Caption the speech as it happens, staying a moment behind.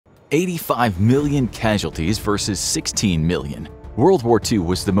85 million casualties versus 16 million. World War II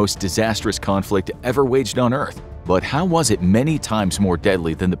was the most disastrous conflict ever waged on Earth, but how was it many times more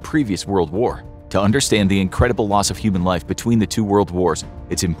deadly than the previous World War? To understand the incredible loss of human life between the two world wars,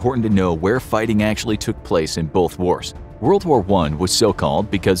 it's important to know where fighting actually took place in both wars. World War I was so called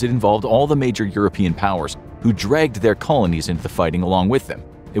because it involved all the major European powers who dragged their colonies into the fighting along with them.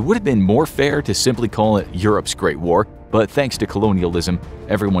 It would have been more fair to simply call it Europe's Great War, but thanks to colonialism,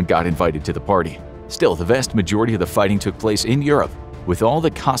 everyone got invited to the party. Still, the vast majority of the fighting took place in Europe, with all the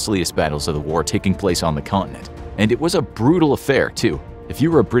costliest battles of the war taking place on the continent. And it was a brutal affair, too. If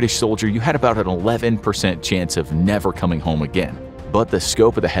you were a British soldier, you had about an 11% chance of never coming home again. But the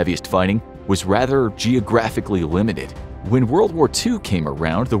scope of the heaviest fighting was rather geographically limited. When World War II came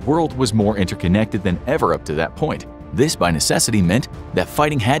around, the world was more interconnected than ever up to that point. This, by necessity, meant that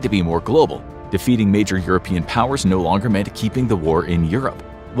fighting had to be more global. Defeating major European powers no longer meant keeping the war in Europe.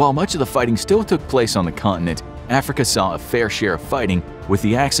 While much of the fighting still took place on the continent, Africa saw a fair share of fighting, with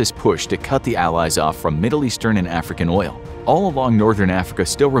the Axis push to cut the Allies off from Middle Eastern and African oil. All along northern Africa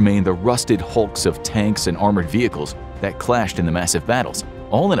still remained the rusted hulks of tanks and armored vehicles that clashed in the massive battles,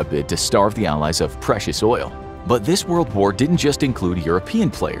 all in a bid to starve the Allies of precious oil. But this world war didn't just include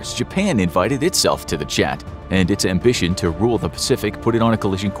European players. Japan invited itself to the chat, and its ambition to rule the Pacific put it on a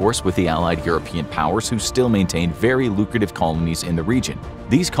collision course with the allied European powers who still maintained very lucrative colonies in the region.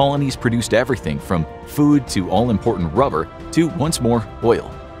 These colonies produced everything from food to all-important rubber to, once more,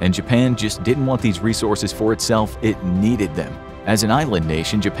 oil. And Japan just didn't want these resources for itself, it needed them. As an island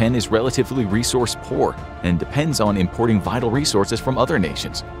nation, Japan is relatively resource poor and depends on importing vital resources from other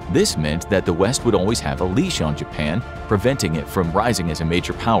nations. This meant that the West would always have a leash on Japan, preventing it from rising as a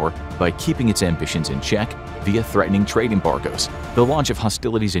major power by keeping its ambitions in check via threatening trade embargoes. The launch of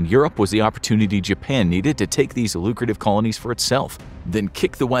hostilities in Europe was the opportunity Japan needed to take these lucrative colonies for itself, then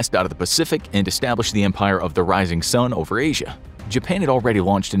kick the West out of the Pacific and establish the empire of the rising sun over Asia. Japan had already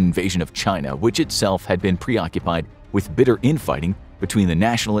launched an invasion of China, which itself had been preoccupied with bitter infighting between the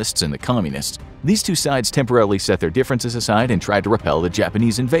nationalists and the communists. These two sides temporarily set their differences aside and tried to repel the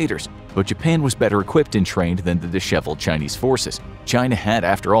Japanese invaders, but Japan was better equipped and trained than the disheveled Chinese forces. China had,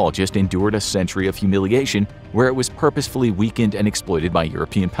 after all, just endured a century of humiliation where it was purposefully weakened and exploited by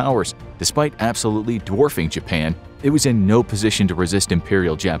European powers. Despite absolutely dwarfing Japan, it was in no position to resist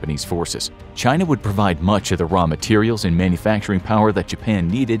imperial Japanese forces. China would provide much of the raw materials and manufacturing power that Japan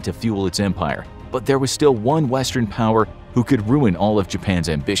needed to fuel its empire. But there was still one Western power who could ruin all of Japan's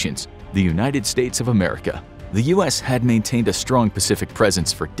ambitions: the United States of America. The US had maintained a strong Pacific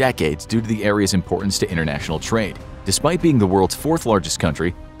presence for decades due to the area's importance to international trade. Despite being the world's fourth largest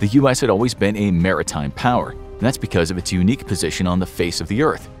country, the US had always been a maritime power. That's because of its unique position on the face of the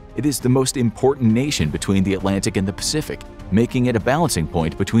Earth. It is the most important nation between the Atlantic and the Pacific, making it a balancing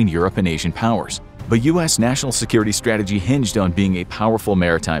point between Europe and Asian powers. But U.S. national security strategy hinged on being a powerful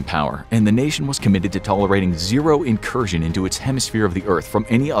maritime power, and the nation was committed to tolerating zero incursion into its hemisphere of the Earth from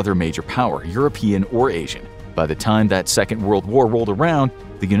any other major power, European or Asian. By the time that Second World War rolled around,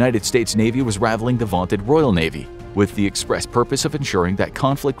 the United States Navy was rivaling the vaunted Royal Navy, with the express purpose of ensuring that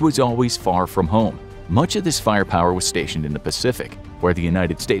conflict was always far from home. Much of this firepower was stationed in the Pacific, where the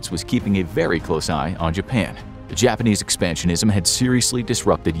United States was keeping a very close eye on Japan. The Japanese expansionism had seriously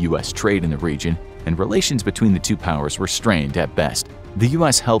disrupted U.S. trade in the region, and relations between the two powers were strained at best. The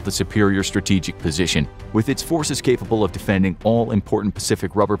U.S. held the superior strategic position, with its forces capable of defending all important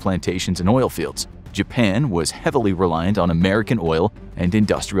Pacific rubber plantations and oil fields. Japan was heavily reliant on American oil and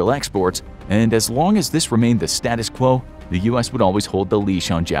industrial exports, and as long as this remained the status quo, the U.S. would always hold the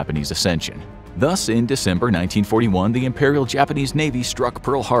leash on Japanese ascension. Thus, in December 1941, the Imperial Japanese Navy struck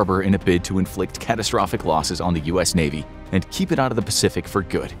Pearl Harbor in a bid to inflict catastrophic losses on the U.S. Navy and keep it out of the Pacific for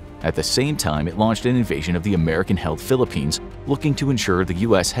good. At the same time, it launched an invasion of the American-held Philippines, looking to ensure the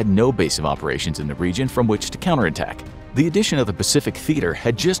U.S. had no base of operations in the region from which to counterattack. The addition of the Pacific Theater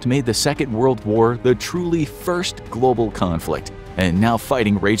had just made the Second World War the truly first global conflict, and now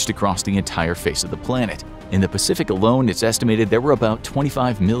fighting raged across the entire face of the planet. In the Pacific alone, it's estimated there were about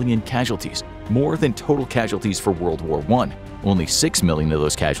 25 million casualties, more than total casualties for World War I. Only 6 million of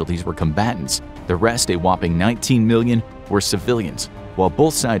those casualties were combatants. The rest, a whopping 19 million, were civilians. While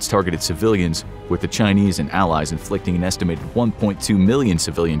both sides targeted civilians, with the Chinese and allies inflicting an estimated 1.2 million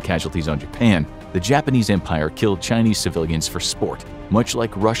civilian casualties on Japan, the Japanese Empire killed Chinese civilians for sport, much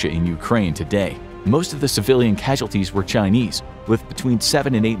like Russia in Ukraine today. Most of the civilian casualties were Chinese, with between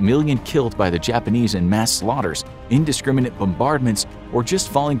 7 and 8 million killed by the Japanese in mass slaughters, indiscriminate bombardments, or just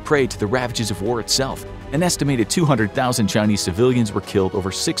falling prey to the ravages of war itself. An estimated 200,000 Chinese civilians were killed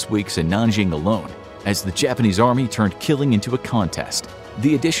over 6 weeks in Nanjing alone. as the Japanese army turned killing into a contest.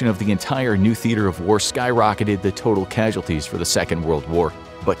 The addition of the entire new theater of war skyrocketed the total casualties for the Second World War,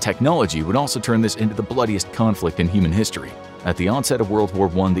 but technology would also turn this into the bloodiest conflict in human history. At the onset of World War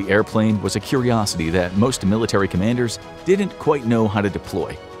I, the airplane was a curiosity that most military commanders didn't quite know how to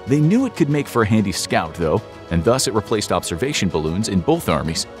deploy. They knew it could make for a handy scout, though, and thus it replaced observation balloons in both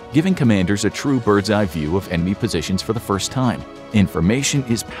armies, giving commanders a true bird's-eye view of enemy positions for the first time. Information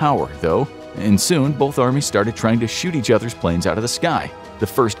is power, though, and soon both armies started trying to shoot each other's planes out of the sky. The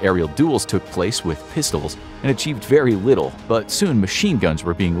first aerial duels took place with pistols and achieved very little, but soon machine guns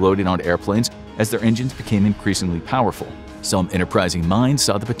were being loaded onto airplanes as their engines became increasingly powerful. Some enterprising minds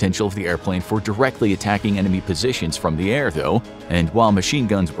saw the potential of the airplane for directly attacking enemy positions from the air, though, and while machine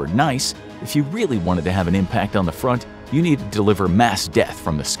guns were nice, if you really wanted to have an impact on the front, you needed to deliver mass death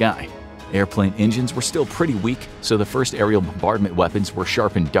from the sky. Airplane engines were still pretty weak, so the first aerial bombardment weapons were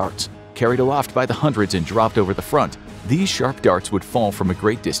sharpened darts, carried aloft by the hundreds and dropped over the front. These sharp darts would fall from a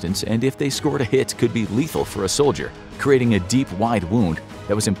great distance, and if they scored a hit, could be lethal for a soldier, creating a deep, wide wound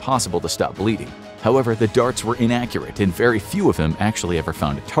that was impossible to stop bleeding. However, the darts were inaccurate, and very few of them actually ever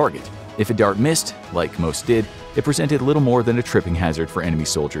found a target. If a dart missed, like most did, it presented little more than a tripping hazard for enemy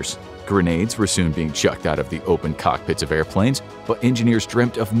soldiers. Grenades were soon being chucked out of the open cockpits of airplanes, but engineers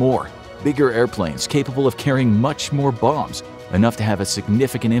dreamt of more. Bigger airplanes capable of carrying much more bombs, enough to have a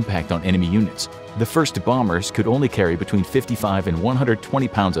significant impact on enemy units. The first bombers could only carry between 55 and 120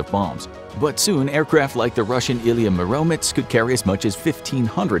 pounds of bombs, but soon aircraft like the Russian Ilya Muromets could carry as much as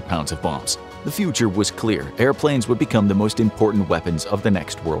 1,500 pounds of bombs. The future was clear. Airplanes would become the most important weapons of the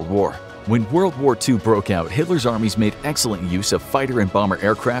next World War. When World War II broke out, Hitler's armies made excellent use of fighter and bomber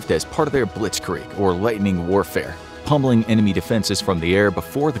aircraft as part of their blitzkrieg, or lightning warfare. Pummeling enemy defenses from the air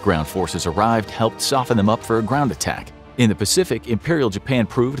before the ground forces arrived helped soften them up for a ground attack. In the Pacific, Imperial Japan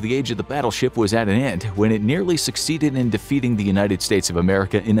proved the age of the battleship was at an end when it nearly succeeded in defeating the United States of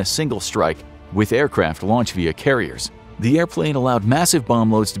America in a single strike with aircraft launched via carriers. The airplane allowed massive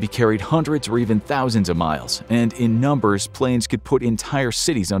bomb loads to be carried hundreds or even thousands of miles, and in numbers, planes could put entire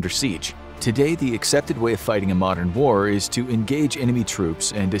cities under siege. Today, the accepted way of fighting a modern war is to engage enemy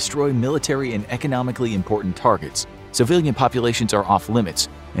troops and destroy military and economically important targets. Civilian populations are off limits,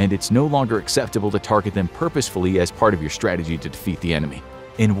 and it's no longer acceptable to target them purposefully as part of your strategy to defeat the enemy.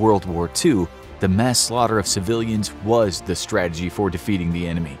 In World War II, the mass slaughter of civilians was the strategy for defeating the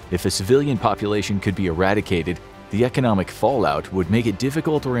enemy. If a civilian population could be eradicated, the economic fallout would make it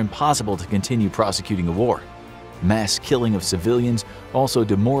difficult or impossible to continue prosecuting a war. Mass killing of civilians also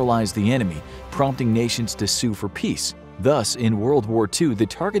demoralized the enemy, prompting nations to sue for peace. Thus, in World War II, the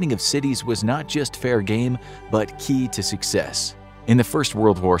targeting of cities was not just fair game, but key to success. In the First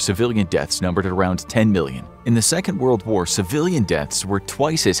World War, civilian deaths numbered at around 10 million. In the Second World War, civilian deaths were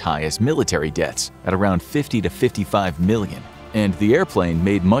twice as high as military deaths, at around 50 to 55 million. And the airplane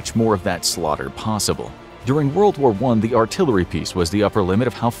made much more of that slaughter possible. During World War I, the artillery piece was the upper limit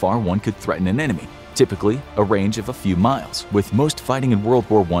of how far one could threaten an enemy, typically a range of a few miles. With most fighting in World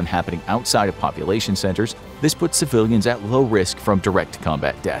War I happening outside of population centers, this put civilians at low risk from direct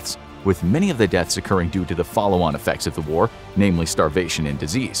combat deaths, with many of the deaths occurring due to the follow-on effects of the war, namely starvation and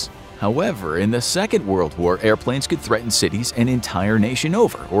disease. However, in the Second World War, airplanes could threaten cities an entire nation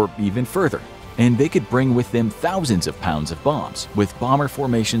over, or even further, and they could bring with them thousands of pounds of bombs, with bomber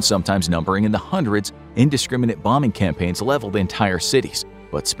formations sometimes numbering in the hundreds. Indiscriminate bombing campaigns leveled entire cities,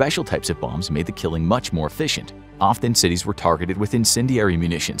 but special types of bombs made the killing much more efficient. Often cities were targeted with incendiary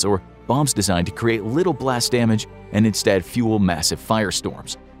munitions or bombs designed to create little blast damage and instead fuel massive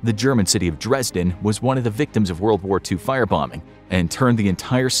firestorms. The German city of Dresden was one of the victims of World War II firebombing and turned the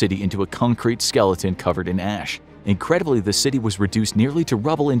entire city into a concrete skeleton covered in ash. Incredibly, the city was reduced nearly to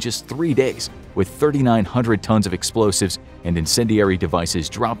rubble in just 3 days, with 3,900 tons of explosives and incendiary devices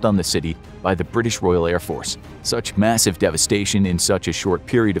dropped on the city by the British Royal Air Force. Such massive devastation in such a short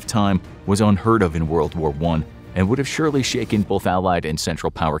period of time was unheard of in World War I and would have surely shaken both Allied and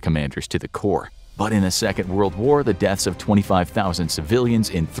Central Power commanders to the core. But in the Second World War, the deaths of 25,000 civilians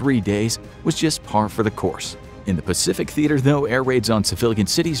in 3 days was just par for the course. In the Pacific theater, though, air raids on civilian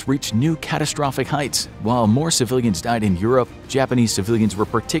cities reached new catastrophic heights. While more civilians died in Europe, Japanese civilians were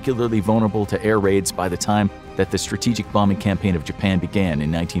particularly vulnerable to air raids by the time that the strategic bombing campaign of Japan began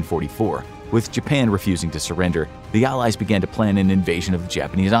in 1944. With Japan refusing to surrender, the Allies began to plan an invasion of the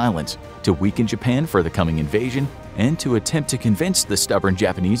Japanese islands, to weaken Japan for the coming invasion, and to attempt to convince the stubborn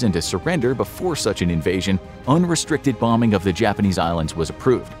Japanese into surrender before such an invasion. Unrestricted bombing of the Japanese islands was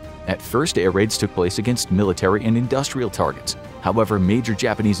approved. At first, air raids took place against military and industrial targets. However, major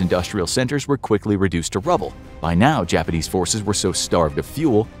Japanese industrial centers were quickly reduced to rubble. By now, Japanese forces were so starved of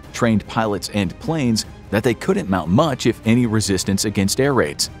fuel, trained pilots, and planes that they couldn't mount much, if any, resistance against air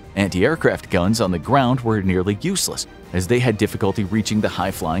raids. Anti-aircraft guns on the ground were nearly useless, as they had difficulty reaching the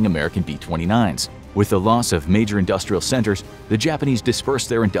high-flying American B-29s. With the loss of major industrial centers, the Japanese dispersed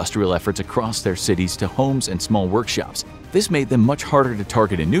their industrial efforts across their cities to homes and small workshops. This made them much harder to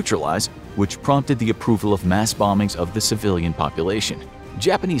target and neutralize, which prompted the approval of mass bombings of the civilian population.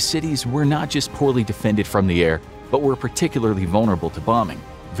 Japanese cities were not just poorly defended from the air, but were particularly vulnerable to bombing.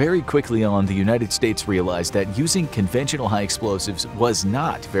 Very quickly on, the United States realized that using conventional high explosives was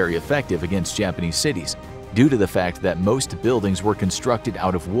not very effective against Japanese cities, due to the fact that most buildings were constructed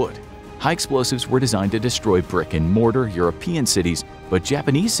out of wood. High explosives were designed to destroy brick and mortar European cities, but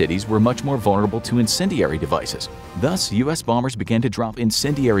Japanese cities were much more vulnerable to incendiary devices. Thus, US bombers began to drop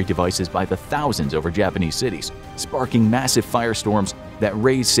incendiary devices by the thousands over Japanese cities, sparking massive firestorms that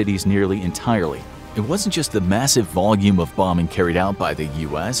razed cities nearly entirely. It wasn't just the massive volume of bombing carried out by the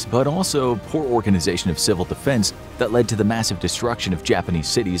US, but also poor organization of civil defense that led to the massive destruction of Japanese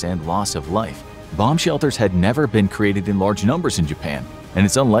cities and loss of life. Bomb shelters had never been created in large numbers in Japan, and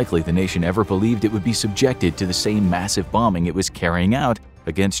it's unlikely the nation ever believed it would be subjected to the same massive bombing it was carrying out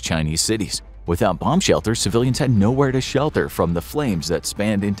against Chinese cities. Without bomb shelters, civilians had nowhere to shelter from the flames that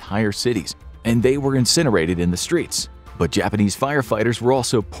spanned entire cities, and they were incinerated in the streets. But Japanese firefighters were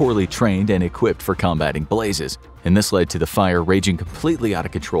also poorly trained and equipped for combating blazes, and this led to the fire raging completely out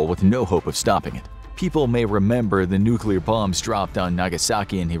of control with no hope of stopping it. People may remember the nuclear bombs dropped on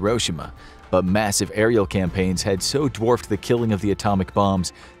Nagasaki and Hiroshima, but massive aerial campaigns had so dwarfed the killing of the atomic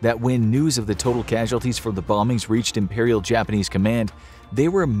bombs that when news of the total casualties from the bombings reached Imperial Japanese Command, they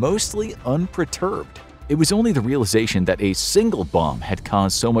were mostly unperturbed. It was only the realization that a single bomb had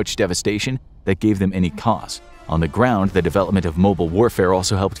caused so much devastation that gave them any cause. On the ground, the development of mobile warfare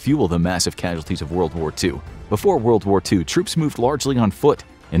also helped fuel the massive casualties of World War II. Before World War II, troops moved largely on foot,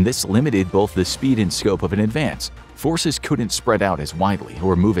 and this limited both the speed and scope of an advance. Forces couldn't spread out as widely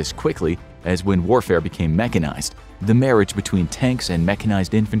or move as quickly as when warfare became mechanized. The marriage between tanks and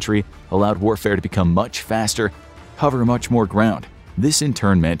mechanized infantry allowed warfare to become much faster, cover much more ground. This in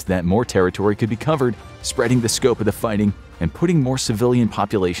turn meant that more territory could be covered, spreading the scope of the fighting and putting more civilian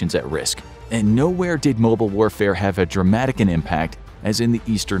populations at risk. And nowhere did mobile warfare have as dramatic an impact as in the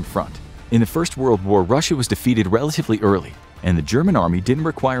Eastern Front. In the First World War, Russia was defeated relatively early, and the German army didn't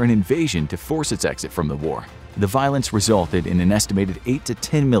require an invasion to force its exit from the war. The violence resulted in an estimated 8 to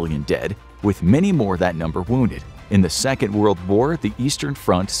 10 million dead, with many more that number wounded. In the Second World War, the Eastern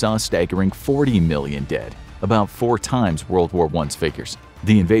Front saw a staggering 40 million dead, about 4 times World War I's figures.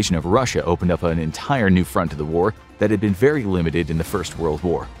 The invasion of Russia opened up an entire new front to the war that had been very limited in the First World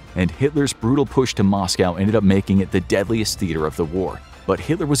War, and Hitler's brutal push to Moscow ended up making it the deadliest theater of the war. But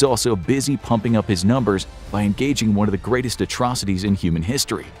Hitler was also busy pumping up his numbers by engaging one of the greatest atrocities in human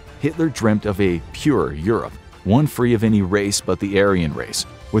history. Hitler dreamt of a pure Europe, one free of any race but the Aryan race,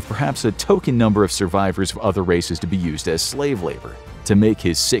 with perhaps a token number of survivors of other races to be used as slave labor. To make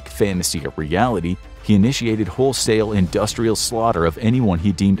his sick fantasy a reality, he initiated wholesale industrial slaughter of anyone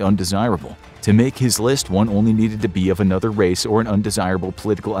he deemed undesirable. To make his list, one only needed to be of another race or an undesirable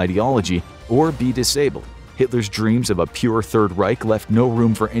political ideology, or be disabled. Hitler's dreams of a pure Third Reich left no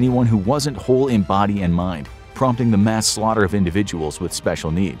room for anyone who wasn't whole in body and mind, prompting the mass slaughter of individuals with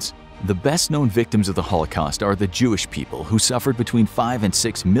special needs. The best-known victims of the Holocaust are the Jewish people, who suffered between 5 and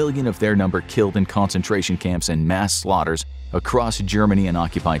 6 million of their number killed in concentration camps and mass slaughters across Germany and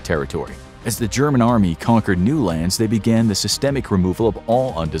occupied territory. As the German army conquered new lands, they began the systemic removal of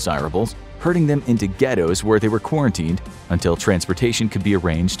all undesirables, herding them into ghettos where they were quarantined until transportation could be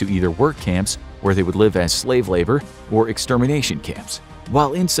arranged to either work camps where they would live as slave labor or extermination camps.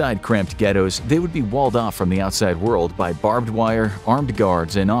 While inside cramped ghettos, they would be walled off from the outside world by barbed wire, armed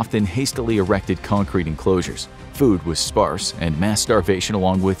guards, and often hastily erected concrete enclosures. Food was sparse, and mass starvation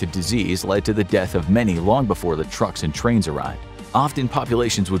along with disease led to the death of many long before the trucks and trains arrived. Often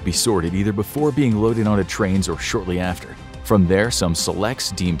populations would be sorted either before being loaded onto trains or shortly after. From there, some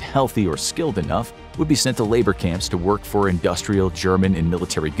selects deemed healthy or skilled enough would be sent to labor camps to work for industrial, German, and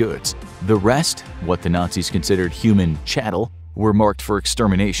military goods. The rest, what the Nazis considered human chattel, were marked for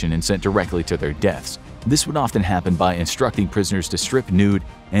extermination and sent directly to their deaths. This would often happen by instructing prisoners to strip nude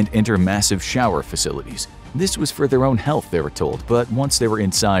and enter massive shower facilities. This was for their own health, they were told, but once they were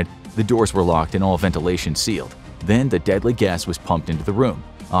inside, the doors were locked and all ventilation sealed. Then the deadly gas was pumped into the room,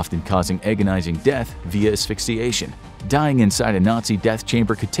 often causing agonizing death via asphyxiation. Dying inside a Nazi death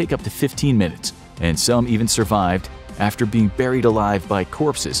chamber could take up to 15 minutes, and some even survived after being buried alive by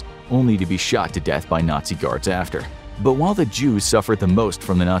corpses, only to be shot to death by Nazi guards after. But while the Jews suffered the most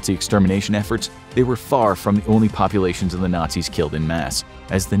from the Nazi extermination efforts, they were far from the only populations of the Nazis killed en masse.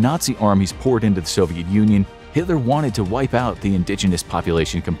 As the Nazi armies poured into the Soviet Union, Hitler wanted to wipe out the indigenous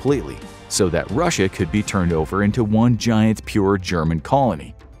population completely, so that Russia could be turned over into one giant pure German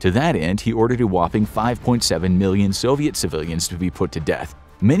colony. To that end, he ordered a whopping 5.7 million Soviet civilians to be put to death,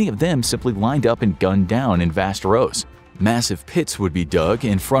 many of them simply lined up and gunned down in vast rows. Massive pits would be dug,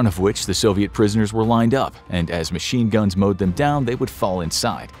 in front of which the Soviet prisoners were lined up, and as machine guns mowed them down, they would fall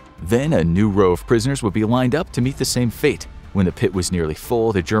inside. Then a new row of prisoners would be lined up to meet the same fate. When the pit was nearly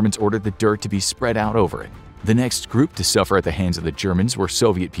full, the Germans ordered the dirt to be spread out over it. The next group to suffer at the hands of the Germans were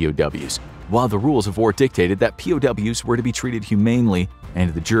Soviet POWs. While the rules of war dictated that POWs were to be treated humanely,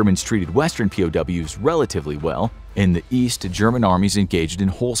 and the Germans treated Western POWs relatively well, in the East, German armies engaged in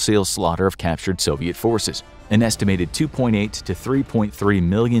wholesale slaughter of captured Soviet forces. An estimated 2.8 to 3.3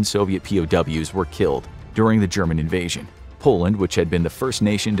 million Soviet POWs were killed during the German invasion. Poland, which had been the first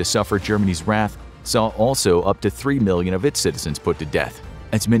nation to suffer Germany's wrath, saw also up to 3 million of its citizens put to death.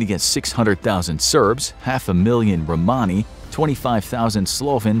 As many as 600,000 Serbs, 500,000 Romani, 25,000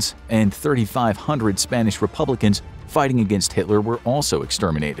 Slovens, and 3,500 Spanish Republicans fighting against Hitler were also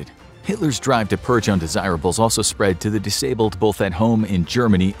exterminated. Hitler's drive to purge undesirables also spread to the disabled both at home in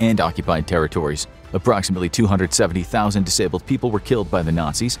Germany and occupied territories. Approximately 270,000 disabled people were killed by the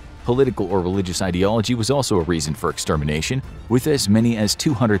Nazis. Political or religious ideology was also a reason for extermination, with as many as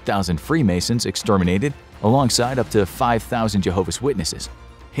 200,000 Freemasons exterminated, alongside up to 5,000 Jehovah's Witnesses.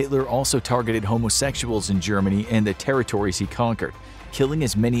 Hitler also targeted homosexuals in Germany and the territories he conquered, killing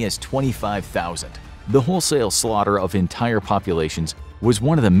as many as 25,000. The wholesale slaughter of entire populations was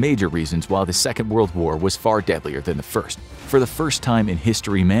one of the major reasons why the Second World War was far deadlier than the First. For the first time in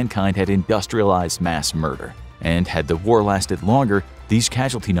history, mankind had industrialized mass murder. And had the war lasted longer, these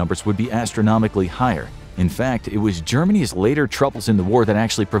casualty numbers would be astronomically higher. In fact, it was Germany's later troubles in the war that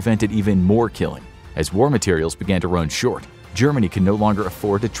actually prevented even more killing. As war materials began to run short, Germany could no longer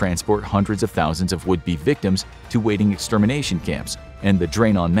afford to transport hundreds of thousands of would-be victims to waiting extermination camps, and the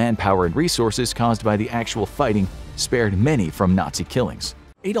drain on manpower and resources caused by the actual fighting spared many from Nazi killings.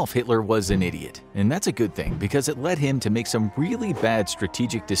 Adolf Hitler was an idiot, and that's a good thing because it led him to make some really bad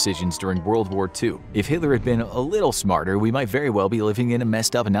strategic decisions during World War II. If Hitler had been a little smarter, we might very well be living in a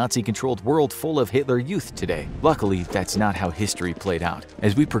messed up Nazi-controlled world full of Hitler youth today. Luckily, that's not how history played out.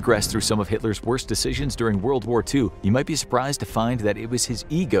 As we progress through some of Hitler's worst decisions during World War II, you might be surprised to find that it was his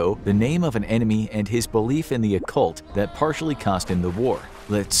ego, the name of an enemy, and his belief in the occult that partially cost him the war.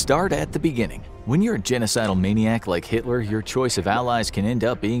 Let's start at the beginning. When you're a genocidal maniac like Hitler, your choice of allies can end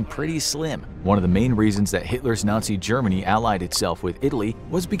up being pretty slim. One of the main reasons that Hitler's Nazi Germany allied itself with Italy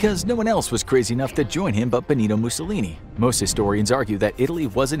was because no one else was crazy enough to join him but Benito Mussolini. Most historians argue that Italy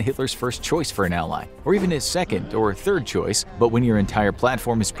wasn't Hitler's first choice for an ally, or even his second or third choice, but when your entire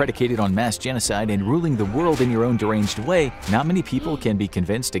platform is predicated on mass genocide and ruling the world in your own deranged way, not many people can be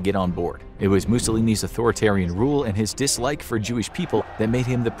convinced to get on board. It was Mussolini's authoritarian rule and his dislike for Jewish people that made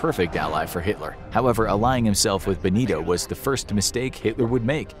him the perfect ally for Hitler. However, allying himself with Benito was the first mistake Hitler would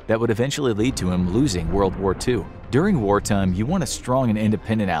make that would eventually lead to him losing World War II. During wartime, you want a strong and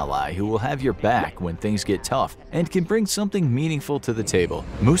independent ally who will have your back when things get tough and can bring something meaningful to the table.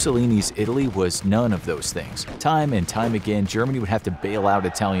 Mussolini's Italy was none of those things. Time and time again, Germany would have to bail out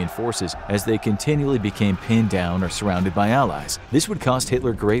Italian forces as they continually became pinned down or surrounded by allies. This would cost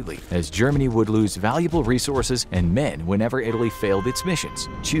Hitler greatly, as Germany would lose valuable resources and men whenever Italy failed its missions.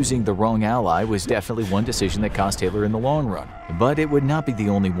 Choosing the wrong ally was definitely one decision that cost Hitler in the long run, but it would not be the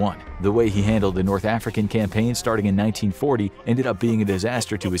only one. The way he handled the North African campaign starting in 1940 ended up being a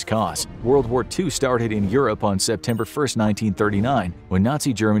disaster to his cause. World War II started in Europe on September 1, 1939, when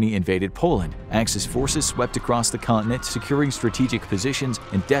Nazi Germany invaded Poland. Axis forces swept across the continent, securing strategic positions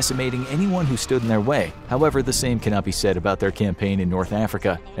and decimating anyone who stood in their way. However, the same cannot be said about their campaign in North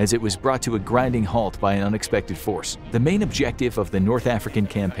Africa, as it was brought to a grinding halt by an unexpected force. The main objective of the North African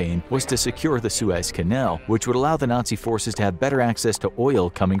campaign was to secure the Suez Canal, which would allow the Nazi forces to have better access to oil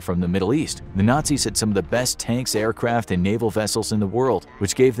coming from the Middle East. The Nazis had some of the best tanks, aircraft, and naval vessels in the world,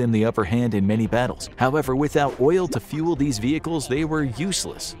 which gave them the upper hand in many battles. However, without oil to fuel these vehicles, they were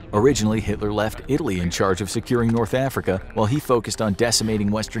useless. Originally, Hitler left Italy in charge of securing North Africa, while he focused on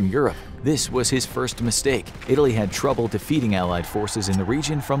decimating Western Europe. This was his first mistake. Italy had trouble defeating Allied forces in the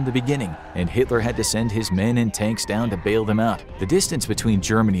region from the beginning, and Hitler had to send his men and tanks down to bail them out. The distance between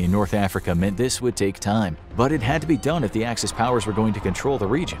Germany and North Africa meant this would take time, but it had to be done if the Axis powers were going to control the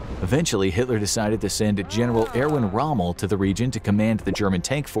region. Eventually, Hitler decided to send General Erwin Rommel to the region to command the German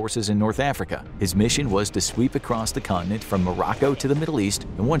tank forces in North Africa. His mission was to sweep across the continent from Morocco to the Middle East,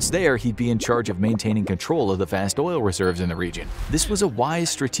 and once there, he'd be in charge of maintaining control of the vast oil reserves in the region. This was a wise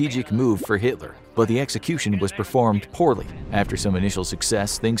strategic move for Hitler, but the execution was performed poorly. After some initial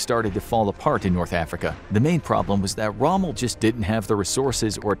success, things started to fall apart in North Africa. The main problem was that Rommel just didn't have the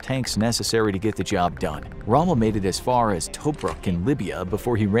resources or tanks necessary to get the job done. Rommel made it as far as Tobruk in Libya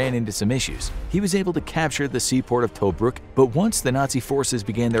before he ran into some issues. He was able to capture the seaport of Tobruk, but once the Nazi forces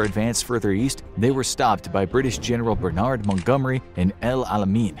began their advance further east, they were stopped by British General Bernard Montgomery in El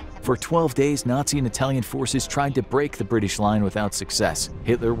Alamein. For 12 days, Nazi and Italian forces tried to break the British line without success.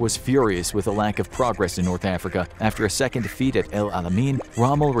 Hitler was furious with the lack of progress in North Africa. After a second defeat at El Alamein,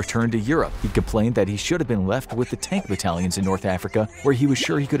 Rommel returned to Europe. He complained that he should have been left with the tank battalions in North Africa, where he was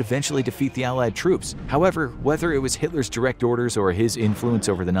sure he could eventually defeat the Allied troops. However, whether it was Hitler's direct orders or his influence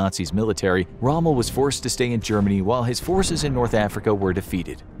over the Nazis' military, Rommel was forced to stay in Germany while his forces in North Africa were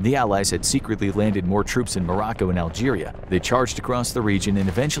defeated. The Allies had secretly landed more troops in Morocco and Algeria. They charged across the region and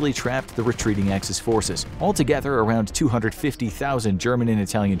eventually trapped the retreating Axis forces. Altogether, around 250,000 German and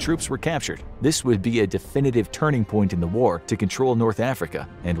Italian troops were captured. This would be a definitive turning point in the war to control North Africa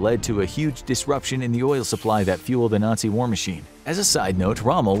and led to a huge disruption in the oil supply that fueled the Nazi war machine. As a side note,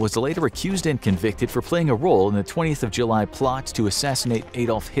 Rommel was later accused and convicted for playing a role in the 20th of July plot to assassinate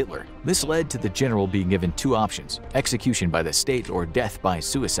Adolf Hitler. This led to the general being given two options: execution by the state or death by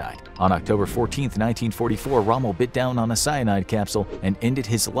suicide. On October 14, 1944, Rommel bit down on a cyanide capsule and ended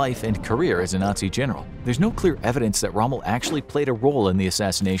his life and career as a Nazi general. There's no clear evidence that Rommel actually played a role in the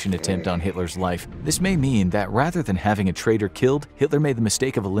assassination attempt on Hitler's life. This may mean that rather than having a traitor killed, Hitler made the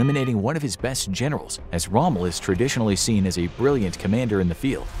mistake of eliminating one of his best generals, as Rommel is traditionally seen as a brilliant commander in the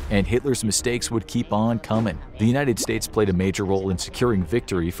field, and Hitler's mistakes would keep on coming. The United States played a major role in securing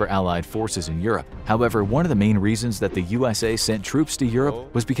victory for Allied forces in Europe. However, one of the main reasons that the USA sent troops to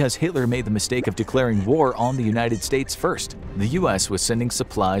Europe was because Hitler made the mistake of declaring war on the United States first. The US was sending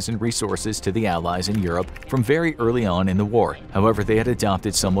supplies and resources to the Allies in Europe from very early on in the war. However, they had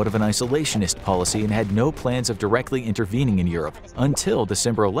adopted somewhat of an isolationist policy and had no plans of directly intervening in Europe until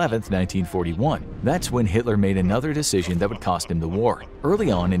December 11, 1941. That's when Hitler made another decision that would cost him the war.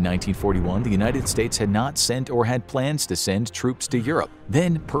 Early on in 1941, the United States had not sent or had plans to send troops to Europe.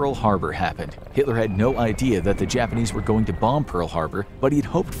 Then Pearl Harbor happened. Hitler had no idea that the Japanese were going to bomb Pearl Harbor, but he'd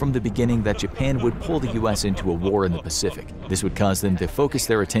hoped from the beginning that Japan would pull the US into a war in the Pacific. This would cause them to focus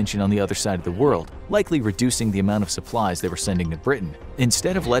their attention on the other side of the world, likely reducing the amount of supplies they were sending to Britain.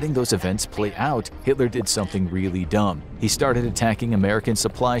 Instead of letting those events play out, Hitler did something really dumb. He started attacking American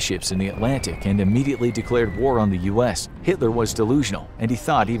supply ships in the Atlantic and immediately declared war on the US. Hitler was delusional, and he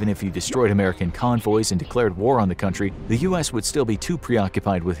thought even if he destroyed American convoys and declared war on the country, the US would still be too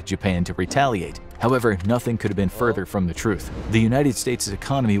preoccupied with Japan to retaliate. However, nothing could have been further from the truth. The United States'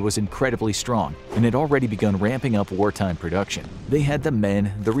 economy was incredibly strong and had already begun ramping up wartime production. They had the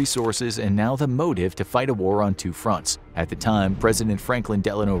men, the resources, and now the motive to fight a war on two fronts. At the time, President Franklin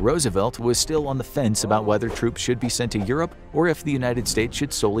Delano Roosevelt was still on the fence about whether troops should be sent to Europe or if the United States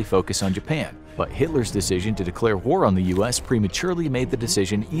should solely focus on Japan. But Hitler's decision to declare war on the US prematurely made the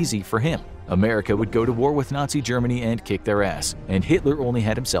decision easy for him. America would go to war with Nazi Germany and kick their ass, and Hitler only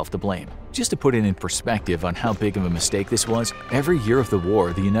had himself to blame. Just to put it in perspective on how big of a mistake this was, every year of the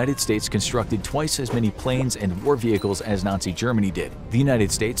war, the United States constructed twice as many planes and war vehicles as Nazi Germany did. The United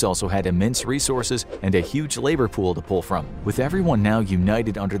States also had immense resources and a huge labor pool to pull from. With everyone now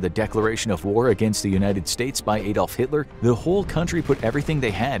united under the declaration of war against the United States by Adolf Hitler, the whole country put everything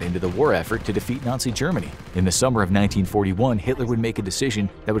they had into the war effort to defeat Nazi Germany. In the summer of 1941, Hitler would make a decision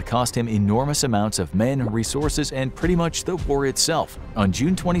that would cost him enormous amounts of men, resources, and pretty much the war itself. On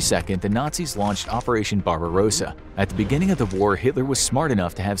June 22nd, the Nazis launched Operation Barbarossa. At the beginning of the war, Hitler was smart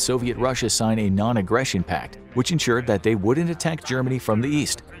enough to have Soviet Russia sign a non-aggression pact, which ensured that they wouldn't attack Germany from the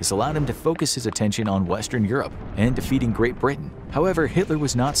east. This allowed him to focus his attention on Western Europe and defeating Great Britain. However, Hitler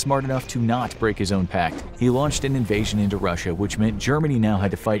was not smart enough to not break his own pact. He launched an invasion into Russia, which meant Germany now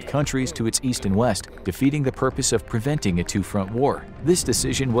had to fight countries to its east and west, defeating the purpose of preventing a two-front war. This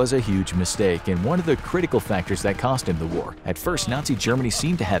decision was a huge mistake and one of the critical factors that cost him the war. At first, Nazi Germany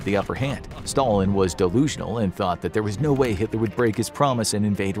seemed to have the upper hand. Stalin was delusional and thought that there was no way Hitler would break his promise and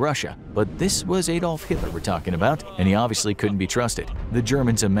invade Russia. But this was Adolf Hitler we're talking about, and he obviously couldn't be trusted. The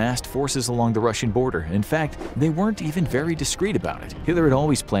Germans amassed forces along the Russian border. In fact, they weren't even very discreet about it. Hitler had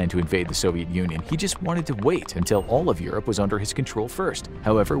always planned to invade the Soviet Union. He just wanted to wait until all of Europe was under his control first.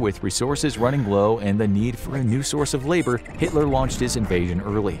 However, with resources running low and the need for a new source of labor, Hitler launched his invasion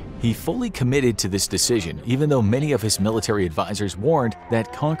early. He fully committed to this decision, even though many of his military advisors warned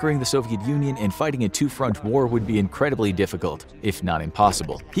that conquering the Soviet Union and fighting a two-front war would be incredibly difficult, if not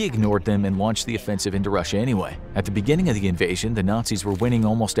impossible. He ignored them and launched the offensive into Russia anyway. At the beginning of the invasion, the Nazis were winning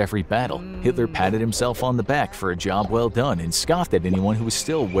almost every battle. Hitler patted himself on the back for a job well done and scoffed at anyone who was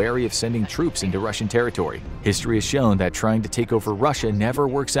still wary of sending troops into Russian territory. History has shown that trying to take over Russia never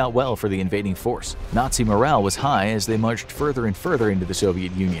works out well for the invading force. Nazi morale was high as they marched further and further into the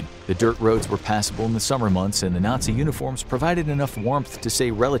Soviet Union. The dirt roads were passable in the summer months, and the Nazi uniforms provided enough warmth to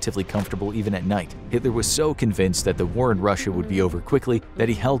stay relatively comfortable even at night. Hitler was so convinced that the war in Russia would be over quickly that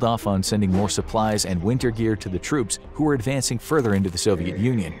he held off on sending more supplies and winter gear to the troops who were advancing further into the Soviet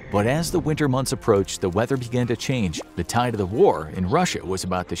Union. But as the winter months approached, the weather began to change. The tide of the war in Russia was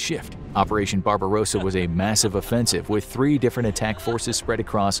about to shift. Operation Barbarossa was a massive offensive with 3 different attack forces spread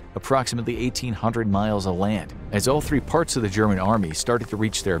across approximately 1,800 miles of land. As all 3 parts of the German army started to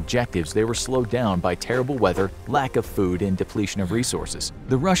reach their objectives, they were slowed down by terrible weather, lack of food, and depletion of resources.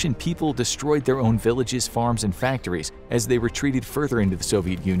 The Russian people destroyed their own villages, farms, and factories as they retreated further into the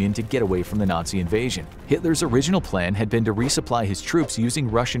Soviet Union to get away from the Nazi invasion. Hitler's original plan had been to resupply his troops using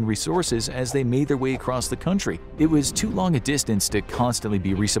Russian resources as they made their way across the country. It was too long a distance to constantly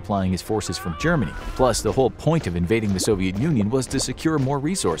be resupplying his forces from Germany. Plus, the whole point of invading the Soviet Union was to secure more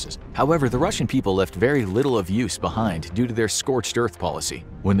resources. However, the Russian people left very little of use behind due to their scorched earth policy.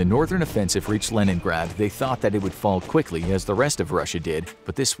 When the northern offensive reached Leningrad, they thought that it would fall quickly as the rest of Russia did,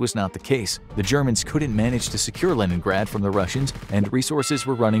 but this was not the case. The Germans couldn't manage to secure Leningrad from the Russians, and resources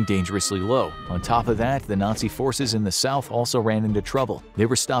were running dangerously low. On top of that, the Nazi forces in the south also ran into trouble. They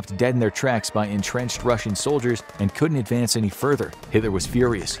were stopped dead in their tracks by entrenched Russian soldiers and couldn't advance any further. Hitler was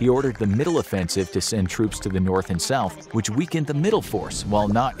furious. He ordered the middle offensive to send troops to the north and south, which weakened the middle force while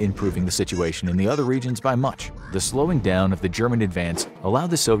not improving the situation in the other regions by much. The slowing down of the German advance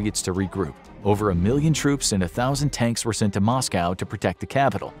allowed the Soviets to regroup. Over 1 million troops and 1,000 tanks were sent to Moscow to protect the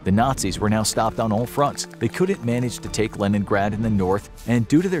capital. The Nazis were now stopped on all fronts. They couldn't manage to take Leningrad in the north, and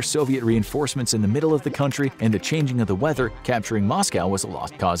due to their Soviet reinforcements in the middle of the country and the changing of the weather, capturing Moscow was a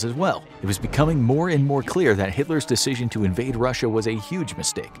lost cause as well. It was becoming more and more clear that Hitler's decision to invade Russia was a huge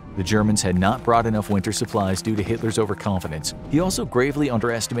mistake. The Germans had not brought enough winter supplies due to Hitler's overconfidence. He also gravely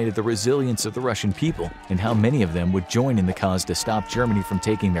underestimated the resilience of the Russian people and how many of them would join in the cause to stop Germany from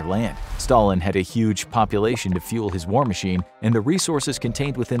taking their land. Stalin had a huge population to fuel his war machine, and the resources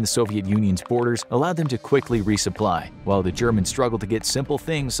contained within the Soviet Union's borders allowed them to quickly resupply, while the Germans struggled to get simple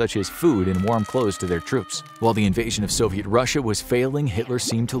things such as food and warm clothes to their troops. While the invasion of Soviet Russia was failing, Hitler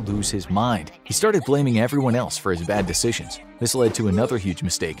seemed to lose his mind. He started blaming everyone else for his bad decisions. This led to another huge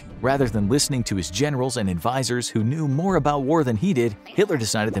mistake. Rather than listening to his generals and advisors who knew more about war than he did, Hitler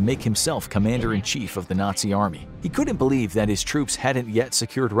decided to make himself commander-in-chief of the Nazi army. He couldn't believe that his troops hadn't yet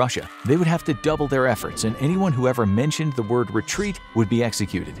secured Russia. They would have to double their efforts, and anyone who ever mentioned the word retreat would be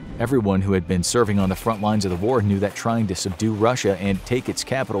executed. Everyone who had been serving on the front lines of the war knew that trying to subdue Russia and take its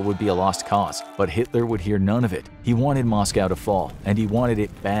capital would be a lost cause, but Hitler would hear none of it. He wanted Moscow to fall, and he wanted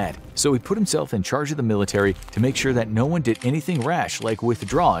it bad. So he put himself in charge of the military to make sure that no one did anything rash like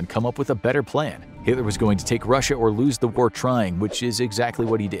withdraw and come up with a better plan. Hitler was going to take Russia or lose the war trying, which is exactly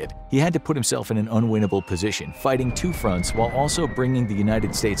what he did. He had to put himself in an unwinnable position, fighting 2 fronts while also bringing the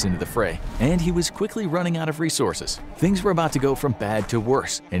United States into the fray. And he was quickly running out of resources. Things were about to go from bad to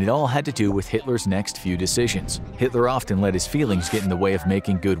worse, and it all had to do with Hitler's next few decisions. Hitler often let his feelings get in the way of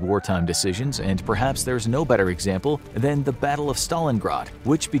making good wartime decisions, and perhaps there's no better example than the Battle of Stalingrad,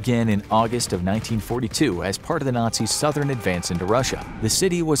 which began in August of 1942 as part of the Nazis' southern advance into Russia. The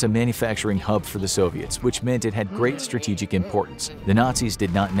city was a manufacturing hub for the Soviets, which meant it had great strategic importance. The Nazis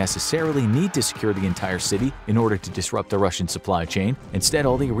did not necessarily need to secure the entire city in order to disrupt the Russian supply chain. Instead,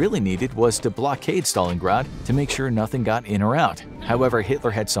 all they really needed was to blockade Stalingrad to make sure nothing got in or out. However,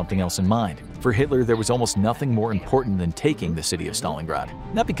 Hitler had something else in mind. For Hitler, there was almost nothing more important than taking the city of Stalingrad.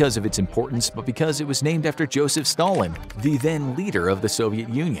 Not because of its importance, but because it was named after Joseph Stalin, the then leader of the Soviet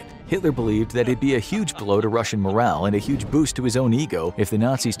Union. Hitler believed that it'd be a huge blow to Russian morale and a huge boost to his own ego if the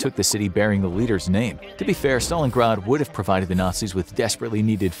Nazis took the city bearing the leader's name. To be fair, Stalingrad would have provided the Nazis with desperately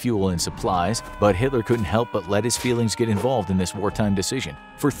needed fuel and supplies, but Hitler couldn't help but let his feelings get involved in this wartime decision.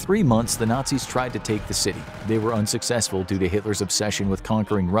 For 3 months, the Nazis tried to take the city. They were unsuccessful due to Hitler's obsession with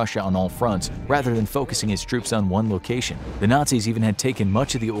conquering Russia on all fronts, rather than focusing his troops on one location. The Nazis even had taken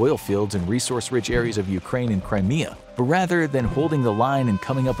much of the oil fields and resource-rich areas of Ukraine and Crimea. But rather than holding the line and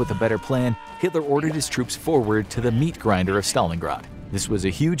coming up with a better plan, Hitler ordered his troops forward to the meat grinder of Stalingrad. This was a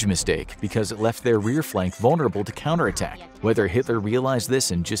huge mistake because it left their rear flank vulnerable to counterattack. Whether Hitler realized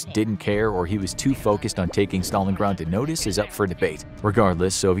this and just didn't care, or he was too focused on taking Stalingrad to notice, is up for debate.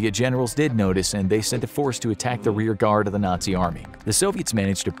 Regardless, Soviet generals did notice, and they sent a force to attack the rear guard of the Nazi army. The Soviets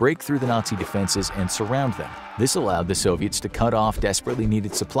managed to break through the Nazi defenses and surround them. This allowed the Soviets to cut off desperately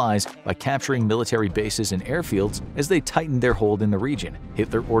needed supplies by capturing military bases and airfields as they tightened their hold in the region.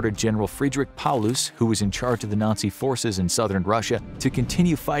 Hitler ordered General Friedrich Paulus, who was in charge of the Nazi forces in southern Russia, to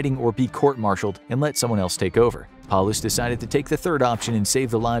continue fighting or be court-martialed and let someone else take over. Paulus decided to take the third option and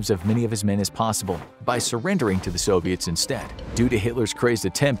save the lives of many of his men as possible by surrendering to the Soviets instead. Due to Hitler's crazed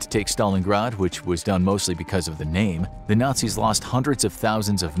attempt to take Stalingrad, which was done mostly because of the name, the Nazis lost hundreds of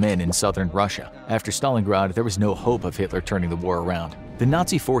thousands of men in southern Russia. After Stalingrad, there was no hope of Hitler turning the war around. The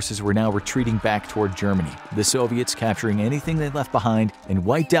Nazi forces were now retreating back toward Germany, the Soviets capturing anything they left behind and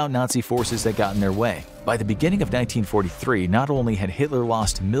wiped out Nazi forces that got in their way. By the beginning of 1943, not only had Hitler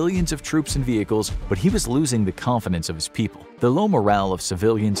lost millions of troops and vehicles, but he was losing the confidence of his people. The low morale of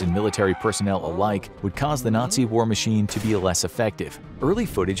civilians and military personnel alike would cause the Nazi war machine to be less effective. Early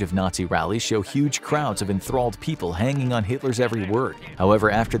footage of Nazi rallies show huge crowds of enthralled people hanging on Hitler's every word.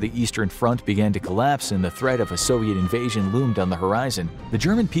 However, after the Eastern Front began to collapse and the threat of a Soviet invasion loomed on the horizon, the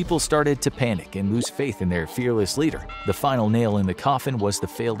German people started to panic and lose faith in their fearless leader. The final nail in the coffin was the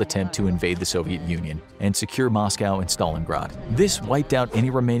failed attempt to invade the Soviet Union and secure Moscow and Stalingrad. This wiped out any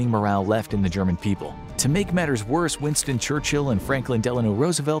remaining morale left in the German people. To make matters worse, Winston Churchill and Franklin Delano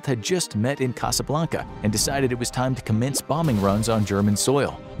Roosevelt had just met in Casablanca and decided it was time to commence bombing runs on German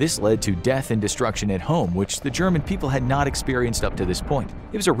soil. This led to death and destruction at home, which the German people had not experienced up to this point.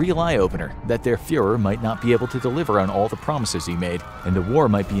 It was a real eye-opener that their Führer might not be able to deliver on all the promises he made, and the war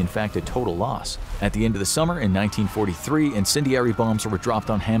might be in fact a total loss. At the end of the summer in 1943, incendiary bombs were dropped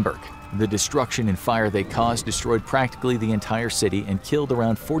on Hamburg. The destruction and fire they caused destroyed practically the entire city and killed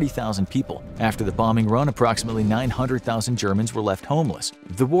around 40,000 people. After the bombing run, approximately 900,000 Germans were left homeless.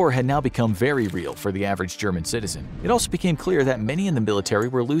 The war had now become very real for the average German citizen. It also became clear that many in the military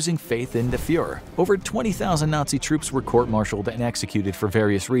were losing faith in the Führer. Over 20,000 Nazi troops were court-martialed and executed for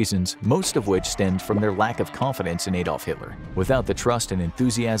various reasons, most of which stemmed from their lack of confidence in Adolf Hitler. Without the trust and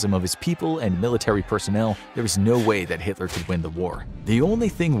enthusiasm of his people and military personnel, there was no way that Hitler could win the war. The only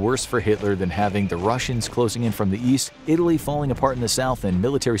thing worse for Hitler than having the Russians closing in from the east, Italy falling apart in the south, and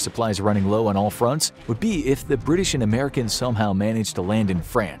military supplies running low on all fronts would be if the British and Americans somehow managed to land in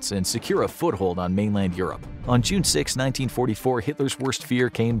France and secure a foothold on mainland Europe. On June 6, 1944, Hitler's worst fear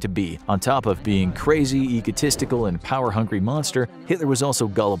came to be. On top of being crazy, egotistical, and power-hungry monster, Hitler was also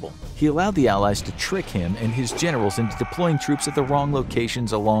gullible. He allowed the Allies to trick him and his generals into deploying troops at the wrong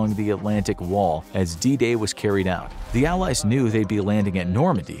locations along the Atlantic Wall as D-Day was carried out. The Allies knew they'd be landing at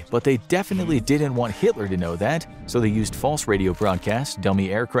Normandy, but they definitely didn't want Hitler to know that, so they used false radio broadcasts,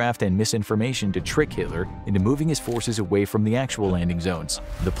 dummy aircraft, and misinformation to trick Hitler into moving his forces away from the actual landing zones.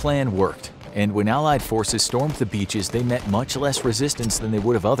 The plan worked, and when Allied forces stormed the beaches, they met much less resistance than they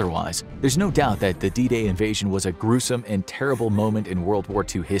would have otherwise. There's no doubt that the D-Day invasion was a gruesome and terrible moment in World War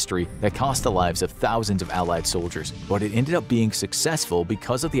II history that cost the lives of thousands of Allied soldiers, but it ended up being successful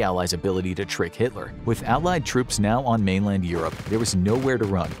because of the Allies' ability to trick Hitler. With Allied troops now on mainland Europe, there was nowhere to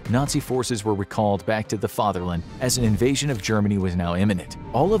run. Nazi forces were recalled back to the fatherland as an invasion of Germany was now imminent.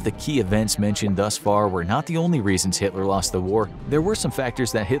 All of the key events mentioned thus far were not the only reasons Hitler lost the war. There were some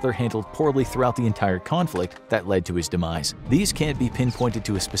factors that Hitler handled poorly throughout the entire conflict that led to his demise. These can't be pinpointed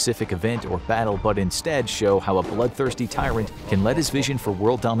to a specific event or battle, but instead show how a bloodthirsty tyrant can let his vision for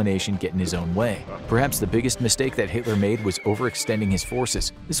world domination get in his own way. Perhaps the biggest mistake that Hitler made was overextending his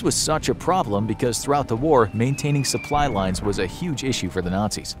forces. This was such a problem because throughout the war, maintaining supply lines was a huge issue for the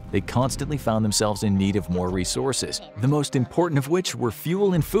Nazis. They constantly found themselves in need of more resources, the most important of which were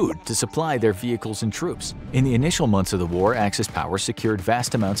fuel and food to supply their vehicles and troops. In the initial months of the war, Axis powers secured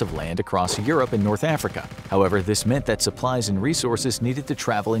vast amounts of land across Europe and North Africa. However, this meant that supplies and resources needed to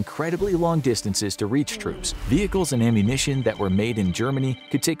travel incredibly long distances to reach troops. Vehicles and ammunition that were made in Germany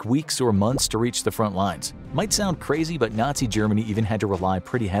could take weeks or months to reach the front lines. Might sound crazy, but Nazi Germany even had to rely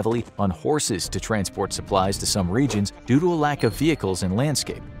pretty heavily on horses to transport supplies to some regions due to a lack of vehicles and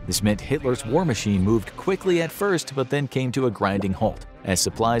landscape. This meant Hitler's war machine moved quickly at first, but then came to a grinding halt. as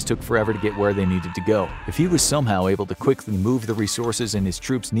supplies took forever to get where they needed to go. If he was somehow able to quickly move the resources and his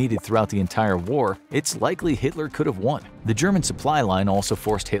troops needed throughout the entire war, it's likely Hitler could have won. The German supply line also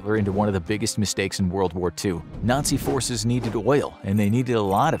forced Hitler into one of the biggest mistakes in World War II. Nazi forces needed oil, and they needed a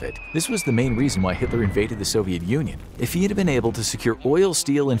lot of it. This was the main reason why Hitler invaded the Soviet Union. If he had been able to secure oil,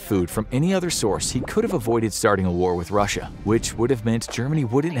 steel, and food from any other source, he could have avoided starting a war with Russia, which would have meant Germany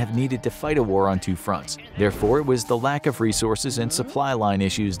wouldn't have needed to fight a war on two fronts. Therefore, it was the lack of resources and supply line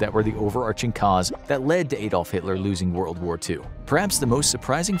issues that were the overarching cause that led to Adolf Hitler losing World War II. Perhaps the most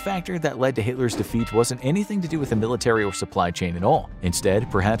surprising factor that led to Hitler's defeat wasn't anything to do with the military or supply chain at all. Instead,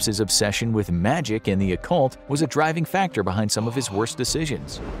 perhaps his obsession with magic and the occult was a driving factor behind some of his worst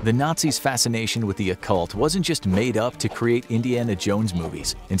decisions. The Nazis' fascination with the occult wasn't just made up to create Indiana Jones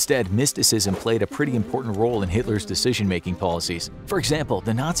movies. Instead, mysticism played a pretty important role in Hitler's decision-making policies. For example,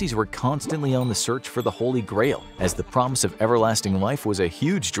 the Nazis were constantly on the search for the Holy Grail, as the promise of everlasting life was a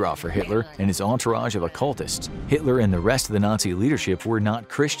huge draw for Hitler and his entourage of occultists. Hitler and the rest of the Nazi leadership were not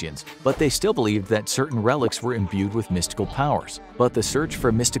Christians, but they still believed that certain relics were imbued with mystical powers. But the search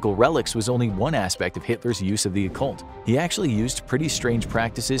for mystical relics was only one aspect of Hitler's use of the occult. He actually used pretty strange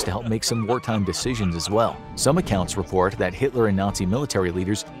practices to help make some wartime decisions as well. Some accounts report that Hitler and Nazi military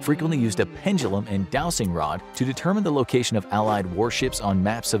leaders frequently used a pendulum and dowsing rod to determine the location of Allied warships on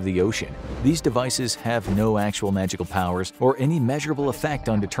maps of the ocean. These devices have no actual magical powers or any measurable effect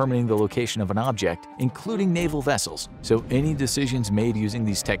on determining the location of an object, including naval vessels, so any decisions made using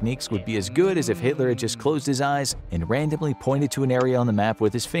these techniques would be as good as if Hitler had just closed his eyes and randomly pointed to an area on the map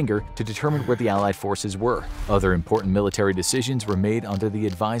with his finger to determine where the Allied forces were. Other important military decisions were made under the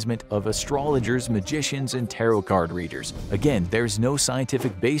advisement of astrologers, magicians, and tarot card readers. Again, there's no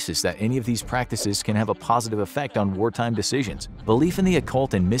scientific basis that any of these practices can have a positive effect on wartime decisions. Belief in the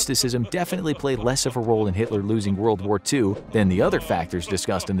occult and mysticism definitely played less of a role in Hitler losing World War II than the other factors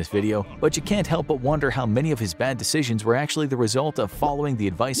discussed in this video, but you can't help but wonder how many of his bad decisions were actually the result of following the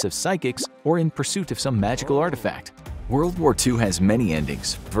advice of psychics or in pursuit of some magical artifact. World War II has many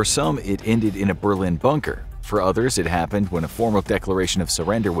endings. For some, it ended in a Berlin bunker. For others, it happened when a formal declaration of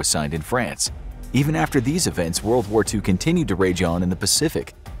surrender was signed in France. Even after these events, World War II continued to rage on in the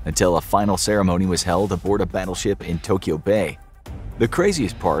Pacific, until a final ceremony was held aboard a battleship in Tokyo Bay. The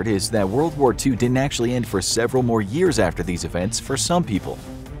craziest part is that World War II didn't actually end for several more years after these events for some people.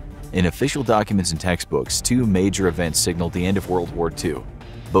 In official documents and textbooks, two major events signaled the end of World War II.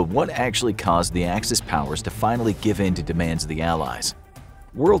 But what actually caused the Axis powers to finally give in to demands of the Allies?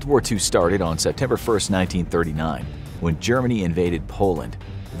 World War II started on September 1, 1939, when Germany invaded Poland.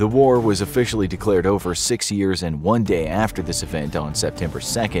 The war was officially declared over 6 years and 1 day after this event on September 2,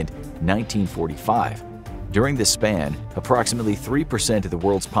 1945. During this span, approximately 3% of the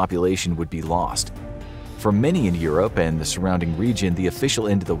world's population would be lost. For many in Europe and the surrounding region, the official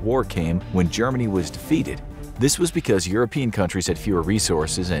end of the war came when Germany was defeated. This was because European countries had fewer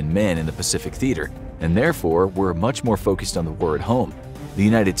resources and men in the Pacific theater, and therefore were much more focused on the war at home. The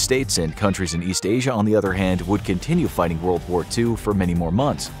United States and countries in East Asia, on the other hand, would continue fighting World War II for many more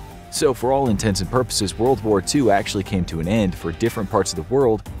months. So for all intents and purposes, World War II actually came to an end for different parts of the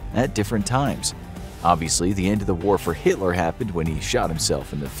world at different times. Obviously, the end of the war for Hitler happened when he shot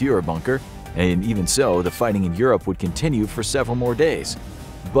himself in the Führer bunker, and even so, the fighting in Europe would continue for several more days.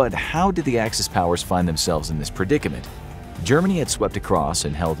 But how did the Axis powers find themselves in this predicament? Germany had swept across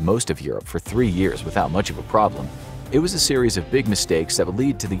and held most of Europe for 3 years without much of a problem. It was a series of big mistakes that would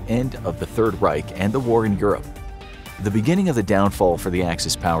lead to the end of the Third Reich and the war in Europe. The beginning of the downfall for the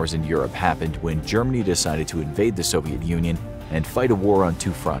Axis powers in Europe happened when Germany decided to invade the Soviet Union and fight a war on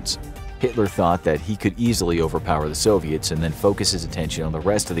two fronts. Hitler thought that he could easily overpower the Soviets and then focus his attention on the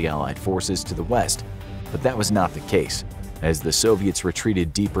rest of the Allied forces to the west. But that was not the case. As the Soviets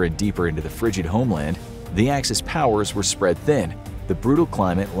retreated deeper and deeper into the frigid homeland, the Axis powers were spread thin. The brutal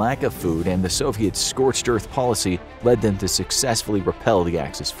climate, lack of food, and the Soviets' scorched earth policy led them to successfully repel the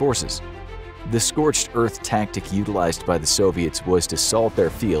Axis forces. The scorched earth tactic utilized by the Soviets was to salt their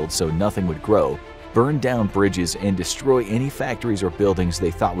fields so nothing would grow, burn down bridges, and destroy any factories or buildings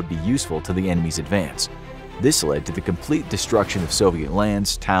they thought would be useful to the enemy's advance. This led to the complete destruction of Soviet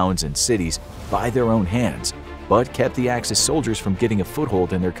lands, towns, and cities by their own hands, but kept the Axis soldiers from getting a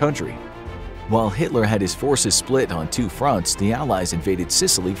foothold in their country. While Hitler had his forces split on two fronts, the Allies invaded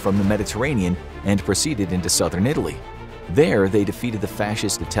Sicily from the Mediterranean and proceeded into southern Italy. There, they defeated the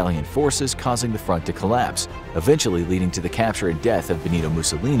fascist Italian forces, causing the front to collapse, eventually leading to the capture and death of Benito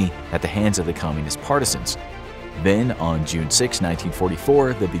Mussolini at the hands of the communist partisans. Then, on June 6,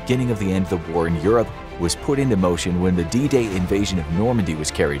 1944, the beginning of the end of the war in Europe was put into motion when the D-Day invasion of Normandy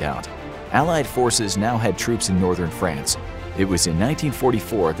was carried out. Allied forces now had troops in northern France. It was in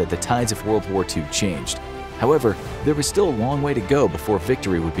 1944 that the tides of World War II changed. However, there was still a long way to go before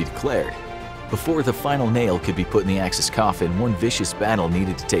victory would be declared. Before the final nail could be put in the Axis coffin, one vicious battle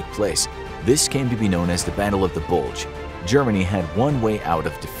needed to take place. This came to be known as the Battle of the Bulge. Germany had one way out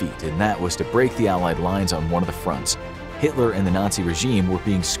of defeat, and that was to break the Allied lines on one of the fronts. Hitler and the Nazi regime were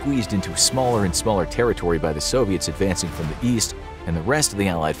being squeezed into smaller and smaller territory by the Soviets advancing from the east and the rest of the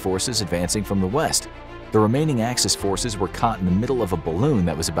Allied forces advancing from the west. The remaining Axis forces were caught in the middle of a balloon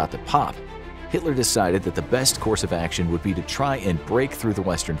that was about to pop. Hitler decided that the best course of action would be to try and break through the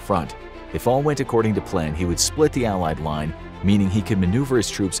Western Front. If all went according to plan, he would split the Allied line, meaning he could maneuver his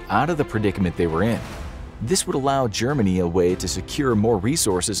troops out of the predicament they were in. This would allow Germany a way to secure more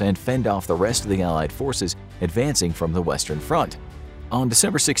resources and fend off the rest of the Allied forces advancing from the Western Front. On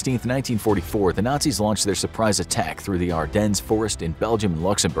December 16, 1944, the Nazis launched their surprise attack through the Ardennes forest in Belgium and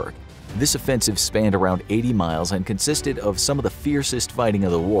Luxembourg. This offensive spanned around 80 miles and consisted of some of the fiercest fighting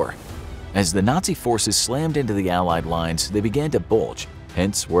of the war. As the Nazi forces slammed into the Allied lines, they began to bulge,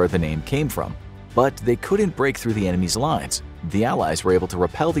 hence where the name came from. But they couldn't break through the enemy's lines. The Allies were able to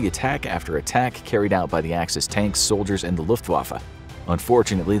repel the attack after attack carried out by the Axis tanks, soldiers, and the Luftwaffe.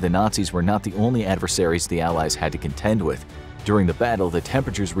 Unfortunately, the Nazis were not the only adversaries the Allies had to contend with. During the battle, the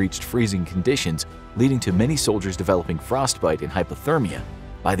temperatures reached freezing conditions, leading to many soldiers developing frostbite and hypothermia.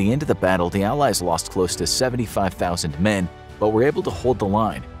 By the end of the battle, the Allies lost close to 75,000 men, but were able to hold the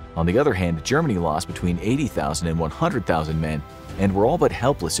line. On the other hand, Germany lost between 80,000 and 100,000 men, and were all but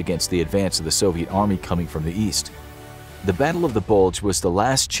helpless against the advance of the Soviet army coming from the east. The Battle of the Bulge was the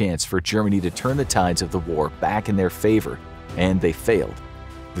last chance for Germany to turn the tides of the war back in their favor, and they failed.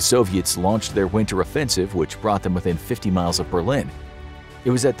 The Soviets launched their winter offensive, which brought them within 50 miles of Berlin.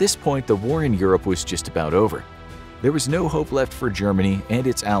 It was at this point the war in Europe was just about over. There was no hope left for Germany and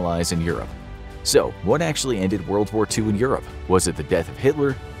its allies in Europe. So, what actually ended World War II in Europe? Was it the death of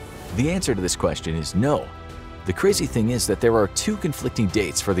Hitler? The answer to this question is no. The crazy thing is that there are two conflicting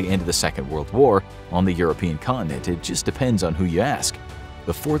dates for the end of the Second World War on the European continent. It just depends on who you ask.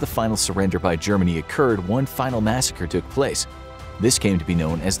 Before the final surrender by Germany occurred, one final massacre took place. This came to be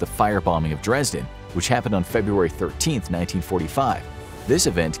known as the firebombing of Dresden, which happened on February 13, 1945. This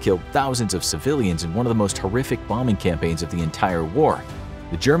event killed thousands of civilians in one of the most horrific bombing campaigns of the entire war.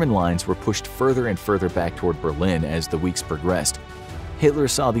 The German lines were pushed further and further back toward Berlin as the weeks progressed. Hitler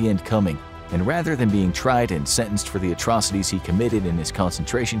saw the end coming, and rather than being tried and sentenced for the atrocities he committed in his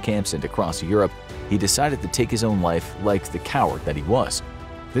concentration camps and across Europe, he decided to take his own life like the coward that he was.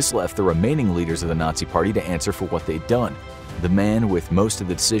 This left the remaining leaders of the Nazi Party to answer for what they'd done. The man with most of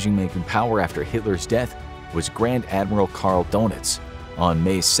the decision-making power after Hitler's death was Grand Admiral Karl Dönitz. On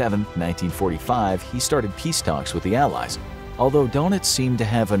May 7, 1945, he started peace talks with the Allies, although Dönitz seemed to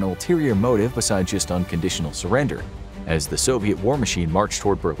have an ulterior motive besides just unconditional surrender. As the Soviet war machine marched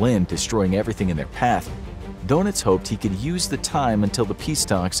toward Berlin, destroying everything in their path, Dönitz hoped he could use the time until the peace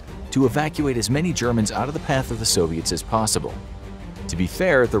talks to evacuate as many Germans out of the path of the Soviets as possible. To be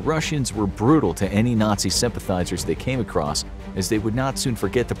fair, the Russians were brutal to any Nazi sympathizers they came across, as they would not soon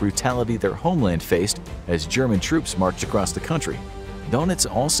forget the brutality their homeland faced as German troops marched across the country.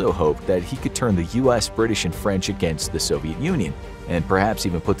 Dönitz also hoped that he could turn the US, British, and French against the Soviet Union, and perhaps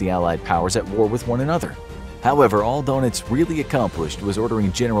even put the Allied powers at war with one another. However, all Dönitz really accomplished was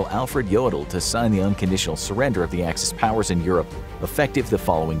ordering General Alfred Jodl to sign the unconditional surrender of the Axis powers in Europe, effective the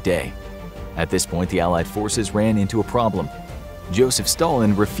following day. At this point, the Allied forces ran into a problem. Joseph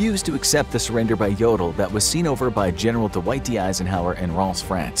Stalin refused to accept the surrender by Jodl that was seen over by General Dwight D. Eisenhower and Rance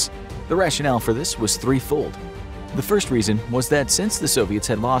France. The rationale for this was threefold. The first reason was that since the Soviets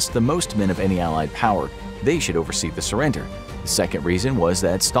had lost the most men of any Allied power, they should oversee the surrender. The second reason was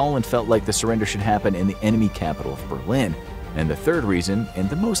that Stalin felt like the surrender should happen in the enemy capital of Berlin. And the third reason, and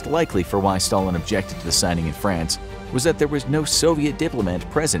the most likely for why Stalin objected to the signing in France, was that there was no Soviet diplomat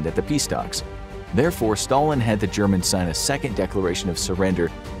present at the peace talks. Therefore, Stalin had the Germans sign a second declaration of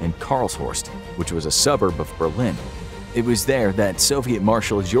surrender in Karlshorst, which was a suburb of Berlin. It was there that Soviet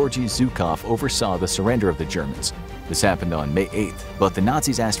Marshal Georgy Zhukov oversaw the surrender of the Germans. This happened on May 8th, but the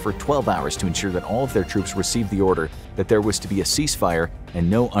Nazis asked for 12 hours to ensure that all of their troops received the order that there was to be a ceasefire and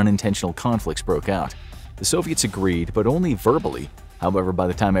no unintentional conflicts broke out. The Soviets agreed, but only verbally. However, by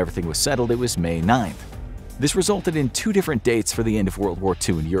the time everything was settled, it was May 9th. This resulted in two different dates for the end of World War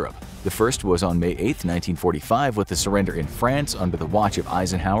II in Europe. The first was on May 8, 1945, with the surrender in France under the watch of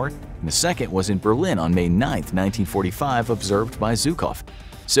Eisenhower, and the second was in Berlin on May 9, 1945, observed by Zhukov.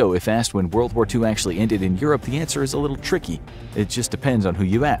 So, if asked when World War II actually ended in Europe, the answer is a little tricky. It just depends on who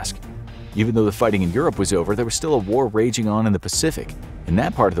you ask. Even though the fighting in Europe was over, there was still a war raging on in the Pacific. In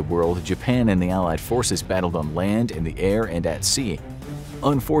that part of the world, Japan and the Allied forces battled on land, in the air, and at sea.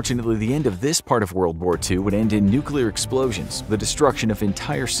 Unfortunately, the end of this part of World War II would end in nuclear explosions, the destruction of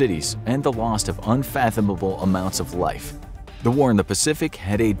entire cities, and the loss of unfathomable amounts of life. The war in the Pacific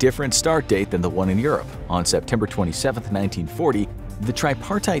had a different start date than the one in Europe. On September 27, 1940, the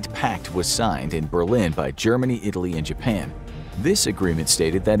Tripartite Pact was signed in Berlin by Germany, Italy, and Japan. This agreement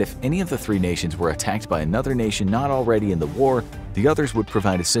stated that if any of the three nations were attacked by another nation not already in the war, the others would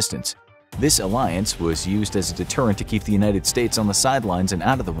provide assistance. This alliance was used as a deterrent to keep the United States on the sidelines and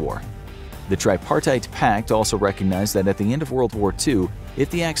out of the war. The Tripartite Pact also recognized that at the end of World War II, if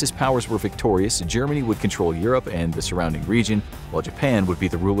the Axis powers were victorious, Germany would control Europe and the surrounding region, while Japan would be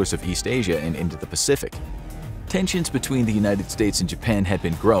the rulers of East Asia and into the Pacific. Tensions between the United States and Japan had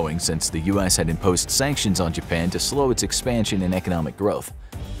been growing since the US had imposed sanctions on Japan to slow its expansion and economic growth.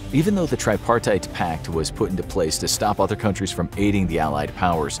 Even though the Tripartite Pact was put into place to stop other countries from aiding the Allied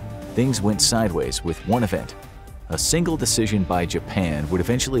powers, things went sideways with one event. A single decision by Japan would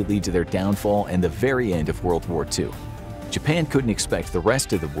eventually lead to their downfall and the very end of World War II. Japan couldn't expect the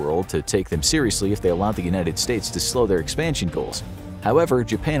rest of the world to take them seriously if they allowed the United States to slow their expansion goals. However,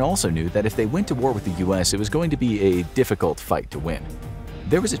 Japan also knew that if they went to war with the US, it was going to be a difficult fight to win.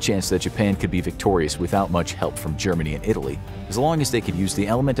 There was a chance that Japan could be victorious without much help from Germany and Italy, as long as they could use the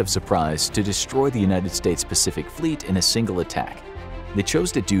element of surprise to destroy the United States Pacific Fleet in a single attack. They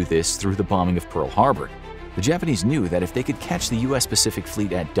chose to do this through the bombing of Pearl Harbor. The Japanese knew that if they could catch the US Pacific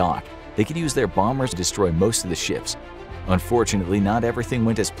Fleet at dock, they could use their bombers to destroy most of the ships. Unfortunately, not everything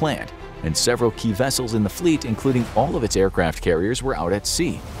went as planned, and several key vessels in the fleet, including all of its aircraft carriers, were out at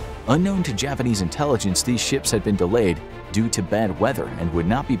sea. Unknown to Japanese intelligence, these ships had been delayed due to bad weather and would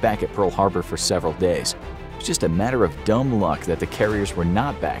not be back at Pearl Harbor for several days. It's just a matter of dumb luck that the carriers were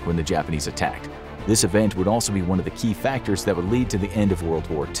not back when the Japanese attacked. This event would also be one of the key factors that would lead to the end of World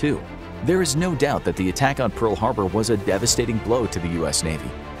War II. There is no doubt that the attack on Pearl Harbor was a devastating blow to the US Navy,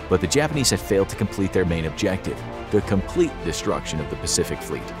 but the Japanese had failed to complete their main objective, the complete destruction of the Pacific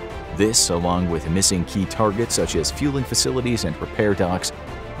Fleet. This, along with missing key targets such as fueling facilities and repair docks,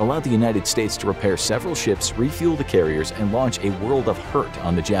 allowed the United States to repair several ships, refuel the carriers, and launch a world of hurt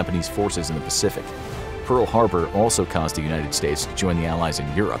on the Japanese forces in the Pacific. Pearl Harbor also caused the United States to join the Allies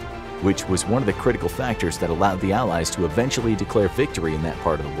in Europe, which was one of the critical factors that allowed the Allies to eventually declare victory in that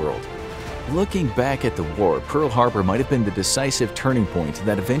part of the world. Looking back at the war, Pearl Harbor might have been the decisive turning point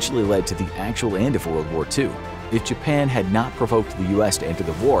that eventually led to the actual end of World War II. If Japan had not provoked the US to enter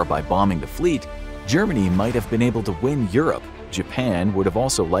the war by bombing the fleet, Germany might have been able to win Europe. Japan would have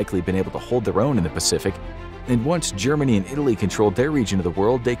also likely been able to hold their own in the Pacific, and once Germany and Italy controlled their region of the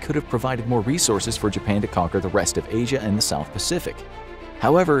world, they could have provided more resources for Japan to conquer the rest of Asia and the South Pacific.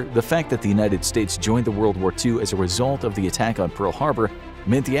 However, the fact that the United States joined the World War II as a result of the attack on Pearl Harbor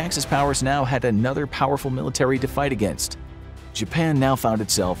meant the Axis powers now had another powerful military to fight against. Japan now found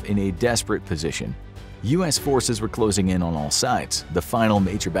itself in a desperate position. US forces were closing in on all sides. The final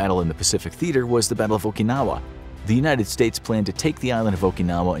major battle in the Pacific theater was the Battle of Okinawa. The United States planned to take the island of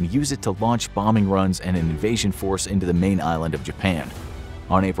Okinawa and use it to launch bombing runs and an invasion force into the main island of Japan.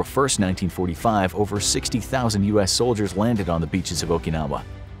 On April 1, 1945, over 60,000 US soldiers landed on the beaches of Okinawa.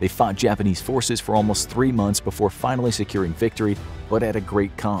 They fought Japanese forces for almost 3 months before finally securing victory, but at a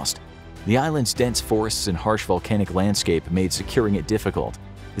great cost. The island's dense forests and harsh volcanic landscape made securing it difficult.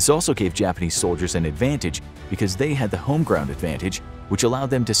 This also gave Japanese soldiers an advantage because they had the home ground advantage, which allowed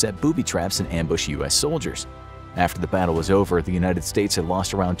them to set booby traps and ambush US soldiers. After the battle was over, the United States had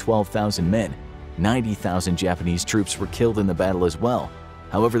lost around 12,000 men. 90,000 Japanese troops were killed in the battle as well.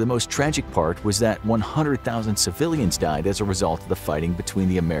 However, the most tragic part was that 100,000 civilians died as a result of the fighting between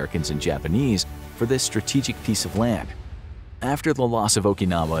the Americans and Japanese for this strategic piece of land. After the loss of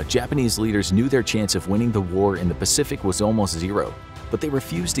Okinawa, Japanese leaders knew their chance of winning the war in the Pacific was almost zero, but they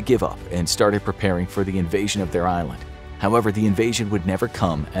refused to give up and started preparing for the invasion of their island. However, the invasion would never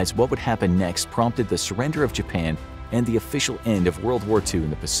come, as what would happen next prompted the surrender of Japan and the official end of World War II in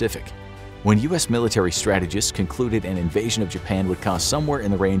the Pacific. When US military strategists concluded an invasion of Japan would cost somewhere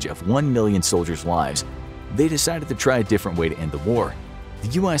in the range of 1 million soldiers' lives, they decided to try a different way to end the war.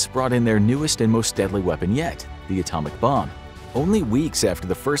 The US brought in their newest and most deadly weapon yet, the atomic bomb. Only weeks after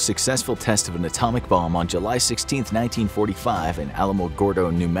the first successful test of an atomic bomb on July 16, 1945 in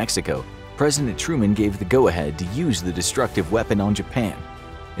Alamogordo, New Mexico, President Truman gave the go-ahead to use the destructive weapon on Japan.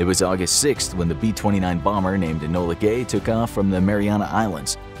 It was August 6th when the B-29 bomber named Enola Gay took off from the Mariana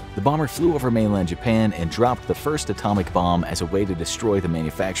Islands. The bomber flew over mainland Japan and dropped the first atomic bomb as a way to destroy the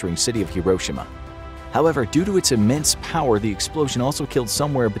manufacturing city of Hiroshima. However, due to its immense power, the explosion also killed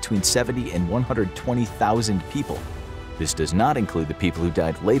somewhere between 70 and 120,000 people. This does not include the people who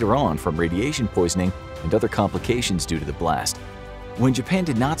died later on from radiation poisoning and other complications due to the blast. When Japan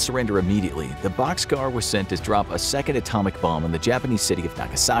did not surrender immediately, the boxcar was sent to drop a second atomic bomb on the Japanese city of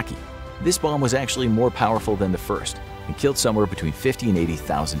Nagasaki. This bomb was actually more powerful than the first and killed somewhere between 50 and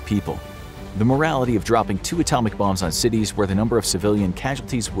 80,000 people. The morality of dropping 2 atomic bombs on cities where the number of civilian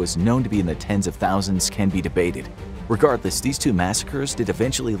casualties was known to be in the tens of thousands can be debated. Regardless, these 2 massacres did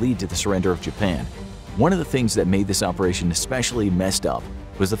eventually lead to the surrender of Japan. One of the things that made this operation especially messed up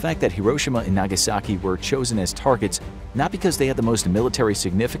was the fact that Hiroshima and Nagasaki were chosen as targets not because they had the most military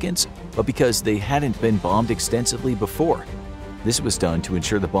significance, but because they hadn't been bombed extensively before. This was done to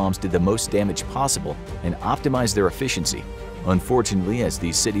ensure the bombs did the most damage possible and optimize their efficiency. Unfortunately, as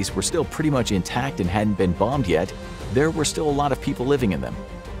these cities were still pretty much intact and hadn't been bombed yet, there were still a lot of people living in them.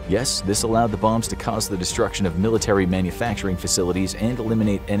 Yes, this allowed the bombs to cause the destruction of military manufacturing facilities and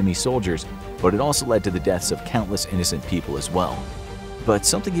eliminate enemy soldiers, but it also led to the deaths of countless innocent people as well. But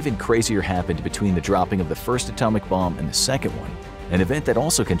something even crazier happened between the dropping of the first atomic bomb and the second one, an event that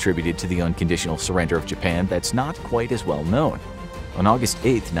also contributed to the unconditional surrender of Japan that's not quite as well known. On August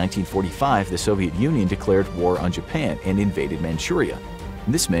 8, 1945, the Soviet Union declared war on Japan and invaded Manchuria.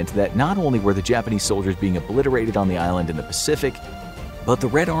 This meant that not only were the Japanese soldiers being obliterated on the island in the Pacific, but the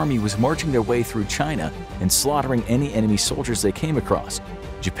Red Army was marching their way through China and slaughtering any enemy soldiers they came across.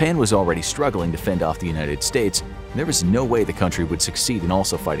 Japan was already struggling to fend off the United States, and there was no way the country would succeed in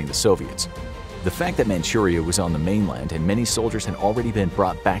also fighting the Soviets. The fact that Manchuria was on the mainland and many soldiers had already been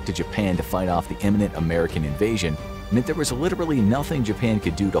brought back to Japan to fight off the imminent American invasion meant there was literally nothing Japan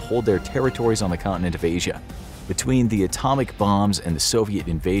could do to hold their territories on the continent of Asia. Between the atomic bombs and the Soviet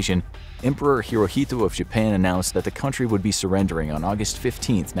invasion, Emperor Hirohito of Japan announced that the country would be surrendering on August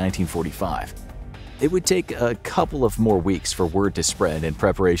 15, 1945. It would take a couple of more weeks for word to spread and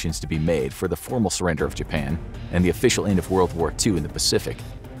preparations to be made for the formal surrender of Japan and the official end of World War II in the Pacific.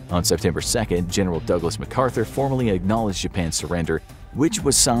 On September 2nd, General Douglas MacArthur formally acknowledged Japan's surrender, which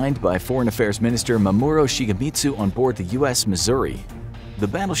was signed by Foreign Affairs Minister Mamoru Shigemitsu on board the U.S. Missouri. The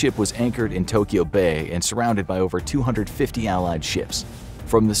battleship was anchored in Tokyo Bay and surrounded by over 250 Allied ships.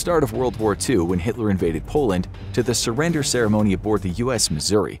 From the start of World War II, when Hitler invaded Poland, to the surrender ceremony aboard the U.S.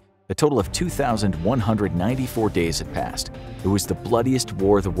 Missouri, a total of 2,194 days had passed. It was the bloodiest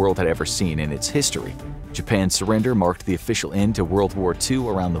war the world had ever seen in its history. Japan's surrender marked the official end to World War II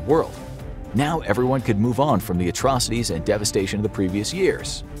around the world. Now everyone could move on from the atrocities and devastation of the previous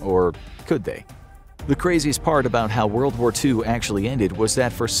years. Or could they? The craziest part about how World War II actually ended was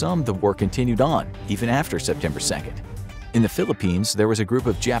that for some the war continued on, even after September 2nd. In the Philippines, there was a group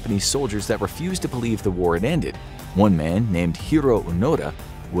of Japanese soldiers that refused to believe the war had ended. One man, named Hiro Onoda,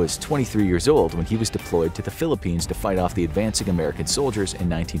 was 23 years old when he was deployed to the Philippines to fight off the advancing American soldiers in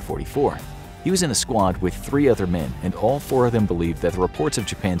 1944. He was in a squad with 3 other men, and all 4 of them believed that the reports of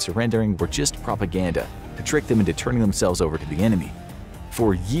Japan surrendering were just propaganda to trick them into turning themselves over to the enemy.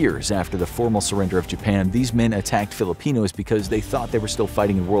 For years after the formal surrender of Japan, these men attacked Filipinos because they thought they were still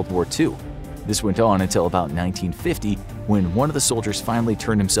fighting in World War II. This went on until about 1950, when one of the soldiers finally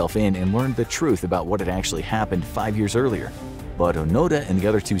turned himself in and learned the truth about what had actually happened 5 years earlier. But Onoda and the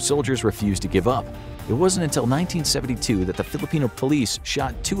other 2 soldiers refused to give up. It wasn't until 1972 that the Filipino police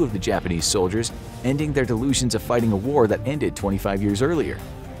shot 2 of the Japanese soldiers, ending their delusions of fighting a war that ended 25 years earlier.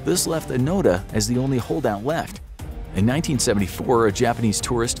 This left Onoda as the only holdout left. In 1974, a Japanese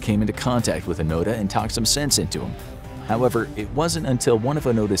tourist came into contact with Onoda and talked some sense into him. However, it wasn't until one of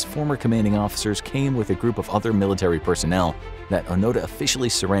Onoda's former commanding officers came with a group of other military personnel that Onoda officially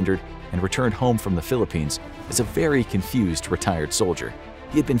surrendered and returned home from the Philippines as a very confused retired soldier.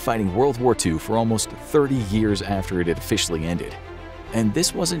 He had been fighting World War II for almost 30 years after it had officially ended. And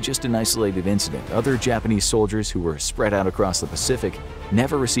this wasn't just an isolated incident. Other Japanese soldiers who were spread out across the Pacific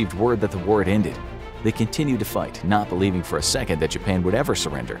never received word that the war had ended. They continued to fight, not believing for a second that Japan would ever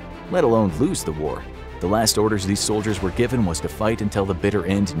surrender, let alone lose the war. The last orders these soldiers were given was to fight until the bitter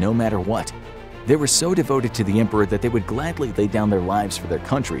end, no matter what. They were so devoted to the emperor that they would gladly lay down their lives for their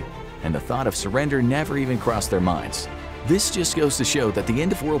country, and the thought of surrender never even crossed their minds. This just goes to show that the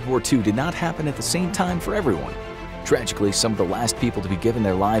end of World War II did not happen at the same time for everyone. Tragically, some of the last people to be given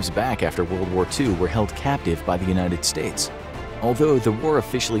their lives back after World War II were held captive by the United States. Although the war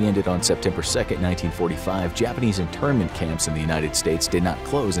officially ended on September 2, 1945, Japanese internment camps in the United States did not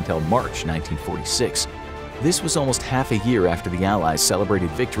close until March 1946. This was almost half a year after the Allies celebrated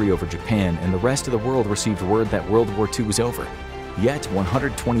victory over Japan and the rest of the world received word that World War II was over. Yet,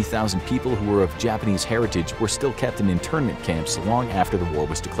 120,000 people who were of Japanese heritage were still kept in internment camps long after the war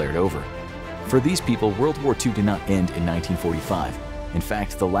was declared over. For these people, World War II did not end in 1945. In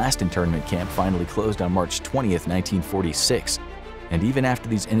fact, the last internment camp finally closed on March 20th, 1946. And even after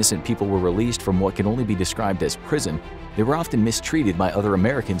these innocent people were released from what can only be described as prison, they were often mistreated by other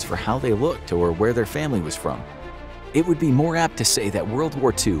Americans for how they looked or where their family was from. It would be more apt to say that World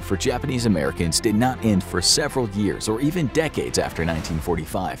War II for Japanese Americans did not end for several years or even decades after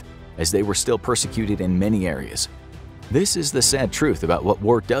 1945, as they were still persecuted in many areas. This is the sad truth about what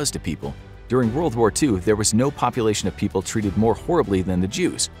war does to people. During World War II, there was no population of people treated more horribly than the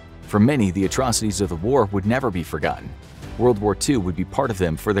Jews. For many, the atrocities of the war would never be forgotten. World War II would be part of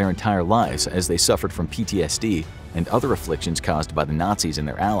them for their entire lives as they suffered from PTSD and other afflictions caused by the Nazis and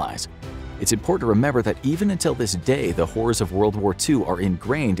their allies. It's important to remember that even until this day, the horrors of World War II are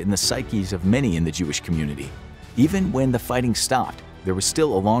ingrained in the psyches of many in the Jewish community. Even when the fighting stopped, there was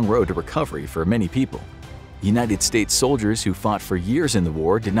still a long road to recovery for many people. United States soldiers who fought for years in the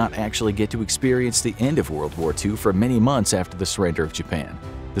war did not actually get to experience the end of World War II for many months after the surrender of Japan.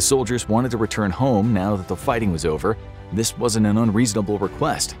 The soldiers wanted to return home now that the fighting was over. This wasn't an unreasonable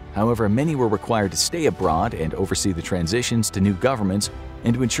request. However, many were required to stay abroad and oversee the transitions to new governments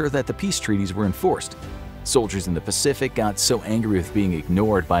and to ensure that the peace treaties were enforced. Soldiers in the Pacific got so angry with being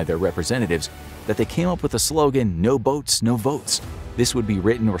ignored by their representatives that they came up with the slogan, "No boats, no votes." This would be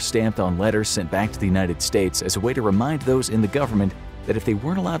written or stamped on letters sent back to the United States as a way to remind those in the government that if they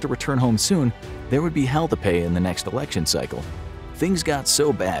weren't allowed to return home soon, there would be hell to pay in the next election cycle. Things got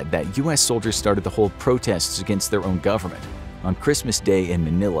so bad that U.S. soldiers started to hold protests against their own government. On Christmas Day in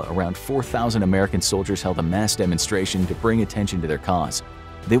Manila, around 4,000 American soldiers held a mass demonstration to bring attention to their cause.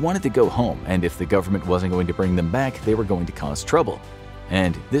 They wanted to go home, and if the government wasn't going to bring them back, they were going to cause trouble.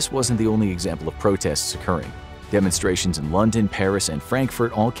 And this wasn't the only example of protests occurring. Demonstrations in London, Paris, and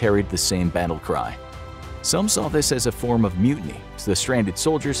Frankfurt all carried the same battle cry. Some saw this as a form of mutiny, so the stranded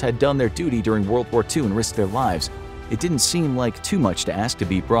soldiers had done their duty during World War II and risked their lives. It didn't seem like too much to ask to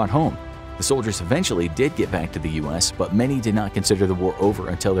be brought home. The soldiers eventually did get back to the US, but many did not consider the war over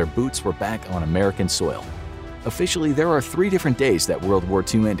until their boots were back on American soil. Officially, there are 3 different days that World War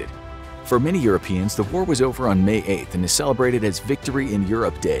II ended. For many Europeans, the war was over on May 8th and is celebrated as Victory in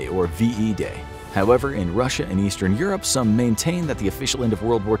Europe Day or VE Day. However, in Russia and Eastern Europe, some maintain that the official end of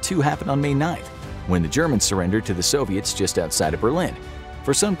World War II happened on May 9th, when the Germans surrendered to the Soviets just outside of Berlin.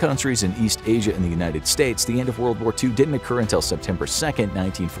 For some countries in East Asia and the United States, the end of World War II didn't occur until September 2,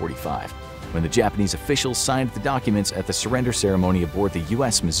 1945, when the Japanese officials signed the documents at the surrender ceremony aboard the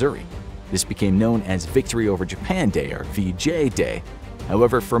USS Missouri. This became known as Victory over Japan Day or VJ Day.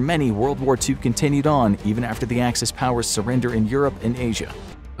 However, for many, World War II continued on even after the Axis powers' surrender in Europe and Asia.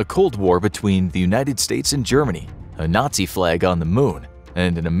 A Cold War between the United States and Germany, a Nazi flag on the moon,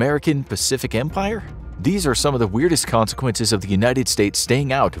 and an American Pacific Empire? These are some of the weirdest consequences of the United States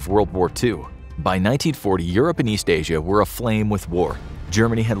staying out of World War II. By 1940, Europe and East Asia were aflame with war.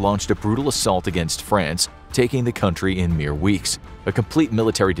 Germany had launched a brutal assault against France, taking the country in mere weeks. A complete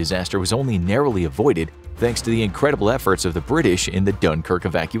military disaster was only narrowly avoided thanks to the incredible efforts of the British in the Dunkirk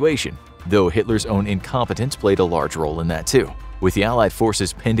evacuation, though Hitler's own incompetence played a large role in that too. With the Allied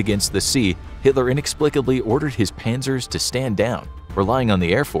forces pinned against the sea, Hitler inexplicably ordered his panzers to stand down, relying on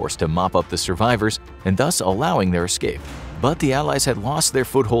the Air Force to mop up the survivors and thus allowing their escape. But the Allies had lost their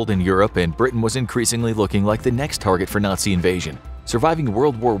foothold in Europe, and Britain was increasingly looking like the next target for Nazi invasion. Surviving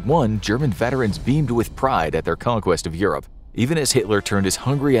World War I, German veterans beamed with pride at their conquest of Europe, even as Hitler turned his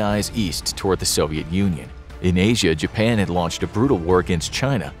hungry eyes east toward the Soviet Union. In Asia, Japan had launched a brutal war against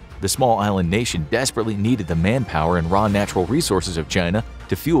China. The small island nation desperately needed the manpower and raw natural resources of China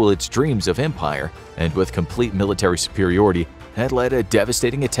to fuel its dreams of empire, and with complete military superiority, had led a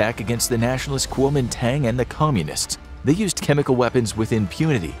devastating attack against the nationalist Kuomintang and the Communists. They used chemical weapons with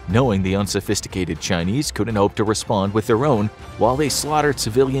impunity, knowing the unsophisticated Chinese couldn't hope to respond with their own, while they slaughtered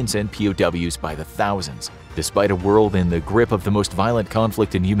civilians and POWs by the thousands. Despite a world in the grip of the most violent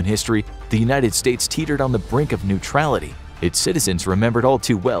conflict in human history, the United States teetered on the brink of neutrality. Its citizens remembered all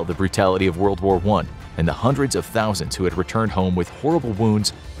too well the brutality of World War I and the hundreds of thousands who had returned home with horrible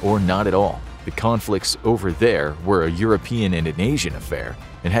wounds or not at all. The conflicts over there were a European and an Asian affair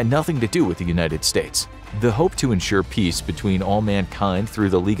and had nothing to do with the United States. The hope to ensure peace between all mankind through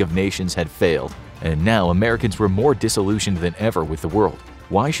the League of Nations had failed, and now Americans were more disillusioned than ever with the world.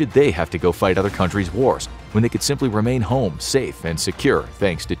 Why should they have to go fight other countries' wars when they could simply remain home, safe and secure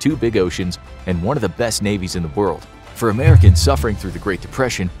thanks to 2 big oceans and one of the best navies in the world? For Americans suffering through the Great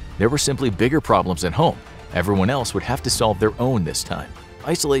Depression, there were simply bigger problems at home. Everyone else would have to solve their own this time.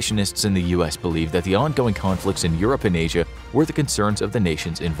 Isolationists in the US believed that the ongoing conflicts in Europe and Asia were the concerns of the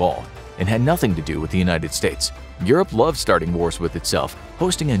nations involved and had nothing to do with the United States. Europe loved starting wars with itself,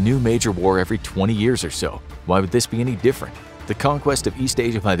 hosting a new major war every 20 years or so. Why would this be any different? The conquest of East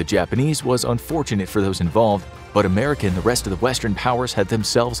Asia by the Japanese was unfortunate for those involved, but America and the rest of the Western powers had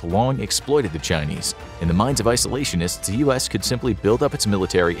themselves long exploited the Chinese. In the minds of isolationists, the US could simply build up its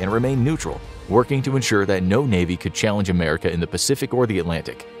military and remain neutral, working to ensure that no navy could challenge America in the Pacific or the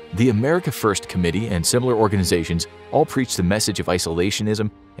Atlantic. The America First Committee and similar organizations all preached the message of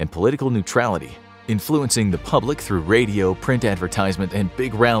isolationism and political neutrality, influencing the public through radio, print advertisement, and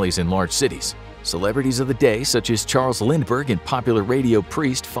big rallies in large cities. Celebrities of the day, such as Charles Lindbergh and popular radio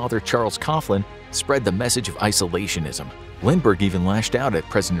priest Father Charles Coughlin, spread the message of isolationism. Lindbergh even lashed out at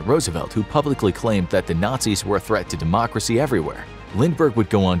President Roosevelt, who publicly claimed that the Nazis were a threat to democracy everywhere. Lindbergh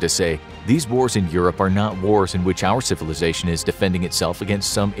would go on to say, "These wars in Europe are not wars in which our civilization is defending itself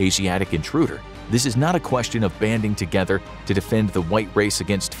against some Asiatic intruder. This is not a question of banding together to defend the white race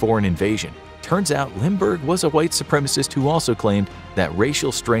against foreign invasion." Turns out Lindbergh was a white supremacist who also claimed that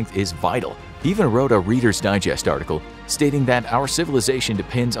racial strength is vital. He even wrote a Reader's Digest article stating that our civilization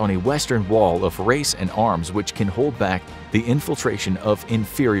depends on a Western wall of race and arms which can hold back the infiltration of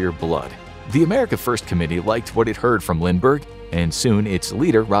inferior blood. The America First Committee liked what it heard from Lindbergh, and soon its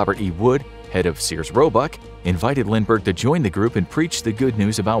leader, Robert E. Wood, head of Sears Roebuck, invited Lindbergh to join the group and preach the good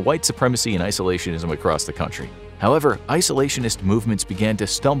news about white supremacy and isolationism across the country. However, isolationist movements began to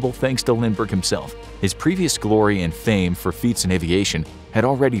stumble thanks to Lindbergh himself. His previous glory and fame for feats in aviation had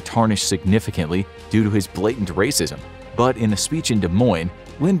already tarnished significantly due to his blatant racism. But in a speech in Des Moines,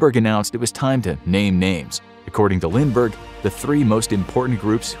 Lindbergh announced it was time to name names. According to Lindbergh, the three most important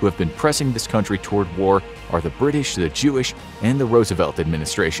groups who have been pressing this country toward war are the British, the Jewish, and the Roosevelt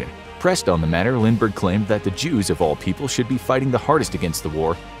administration. Pressed on the matter, Lindbergh claimed that the Jews of all people should be fighting the hardest against the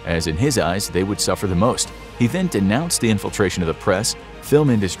war, as in his eyes they would suffer the most. He then denounced the infiltration of the press, film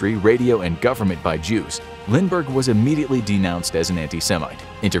industry, radio, and government by Jews. Lindbergh was immediately denounced as an anti-Semite.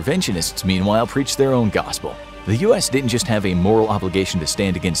 Interventionists, meanwhile, preached their own gospel. The US didn't just have a moral obligation to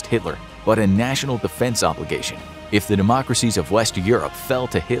stand against Hitler, but a national defense obligation. If the democracies of West Europe fell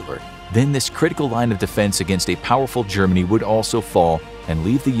to Hitler, then this critical line of defense against a powerful Germany would also fall and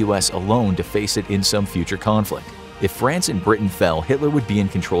leave the US alone to face it in some future conflict. If France and Britain fell, Hitler would be in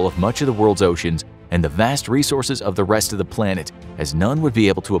control of much of the world's oceans and the vast resources of the rest of the planet, as none would be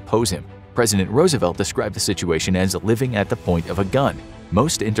able to oppose him. President Roosevelt described the situation as living at the point of a gun.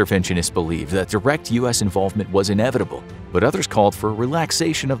 Most interventionists believed that direct US involvement was inevitable, but others called for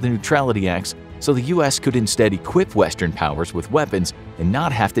relaxation of the Neutrality Acts so the US could instead equip Western powers with weapons and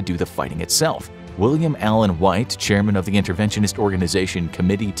not have to do the fighting itself. William Allen White, chairman of the interventionist organization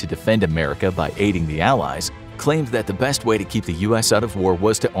Committee to Defend America by Aiding the Allies, claimed that the best way to keep the US out of war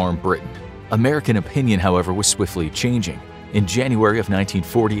was to arm Britain. American opinion, however, was swiftly changing. In January of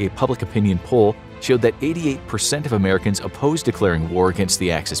 1940, a public opinion poll showed that 88% of Americans opposed declaring war against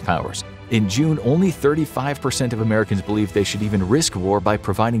the Axis powers. In June, only 35% of Americans believed they should even risk war by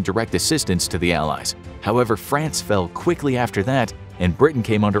providing direct assistance to the Allies. However, France fell quickly after that, and Britain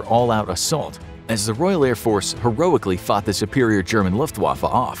came under all-out assault, as the Royal Air Force heroically fought the superior German Luftwaffe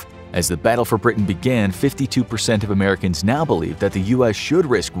off. As the battle for Britain began, 52% of Americans now believed that the US should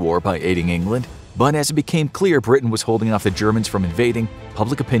risk war by aiding England. But as it became clear Britain was holding off the Germans from invading,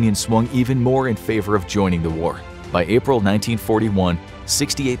 public opinion swung even more in favor of joining the war. By April 1941,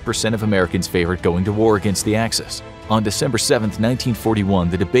 68% of Americans favored going to war against the Axis. On December 7, 1941,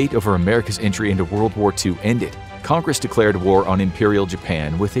 the debate over America's entry into World War II ended. Congress declared war on Imperial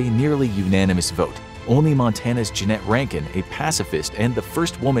Japan with a nearly unanimous vote. Only Montana's Jeanette Rankin, a pacifist and the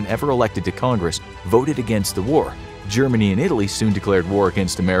first woman ever elected to Congress, voted against the war. Germany and Italy soon declared war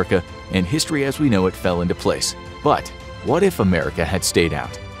against America, and history as we know it fell into place. But what if America had stayed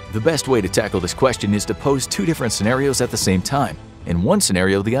out? The best way to tackle this question is to pose two different scenarios at the same time. In one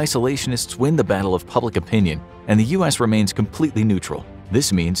scenario, the isolationists win the battle of public opinion, and the US remains completely neutral.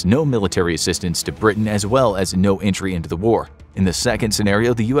 This means no military assistance to Britain as well as no entry into the war. In the second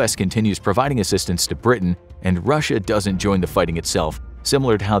scenario, the US continues providing assistance to Britain, and Russia doesn't join the fighting itself,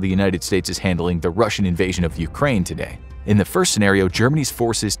 similar to how the United States is handling the Russian invasion of Ukraine today. In the first scenario, Germany's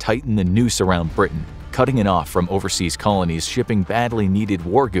forces tighten the noose around Britain, cutting it off from overseas colonies shipping badly needed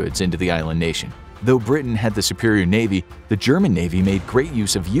war goods into the island nation. Though Britain had the superior navy, the German navy made great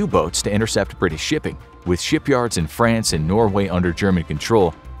use of U-boats to intercept British shipping. With shipyards in France and Norway under German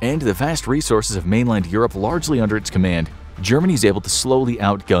control, and the vast resources of mainland Europe largely under its command, Germany is able to slowly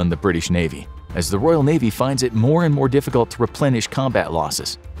outgun the British Navy, as the Royal Navy finds it more and more difficult to replenish combat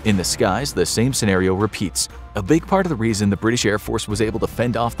losses. In the skies, the same scenario repeats. A big part of the reason the British Air Force was able to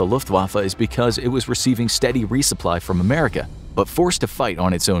fend off the Luftwaffe is because it was receiving steady resupply from America. But forced to fight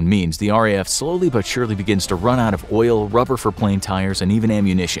on its own means, the RAF slowly but surely begins to run out of oil, rubber for plane tires, and even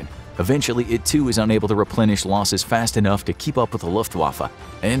ammunition. Eventually, it too is unable to replenish losses fast enough to keep up with the Luftwaffe.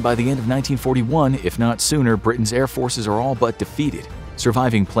 And by the end of 1941, if not sooner, Britain's air forces are all but defeated.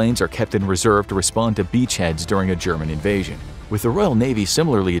 Surviving planes are kept in reserve to respond to beachheads during a German invasion. With the Royal Navy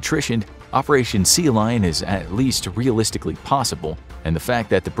similarly attritioned, Operation Sea Lion is at least realistically possible, and the fact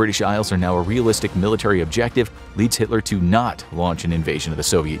that the British Isles are now a realistic military objective leads Hitler to not launch an invasion of the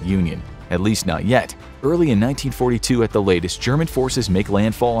Soviet Union, at least not yet. Early in 1942 at the latest, German forces make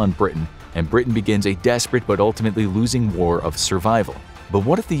landfall on Britain, and Britain begins a desperate but ultimately losing war of survival. But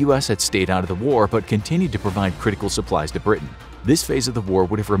what if the US had stayed out of the war but continued to provide critical supplies to Britain? This phase of the war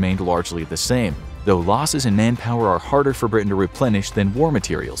would have remained largely the same, though losses in manpower are harder for Britain to replenish than war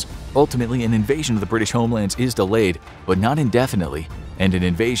materials. Ultimately, an invasion of the British homelands is delayed, but not indefinitely, and an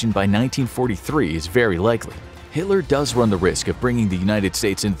invasion by 1943 is very likely. Hitler does run the risk of bringing the United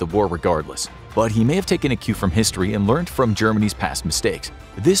States into the war regardless, but he may have taken a cue from history and learned from Germany's past mistakes.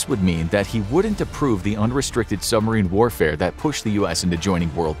 This would mean that he wouldn't approve the unrestricted submarine warfare that pushed the US into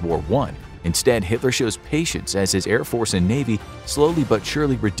joining World War I. Instead, Hitler shows patience as his Air Force and Navy slowly but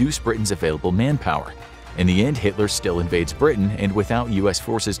surely reduce Britain's available manpower. In the end, Hitler still invades Britain, and without US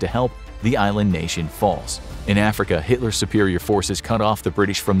forces to help, the island nation falls. In Africa, Hitler's superior forces cut off the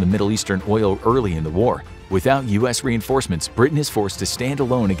British from the Middle Eastern oil early in the war. Without US reinforcements, Britain is forced to stand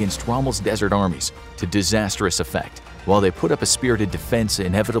alone against Rommel's desert armies, to disastrous effect. While they put up a spirited defense,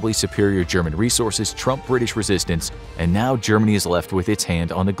 inevitably superior German resources trump British resistance, and now Germany is left with its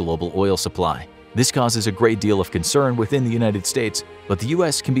hand on the global oil supply. This causes a great deal of concern within the United States, but the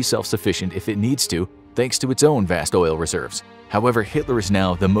US can be self-sufficient if it needs to, thanks to its own vast oil reserves. However, Hitler is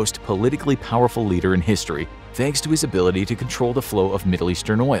now the most politically powerful leader in history, thanks to his ability to control the flow of Middle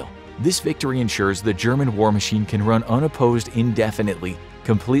Eastern oil. This victory ensures the German war machine can run unopposed indefinitely,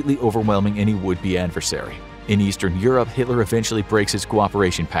 completely overwhelming any would-be adversary. In Eastern Europe, Hitler eventually breaks his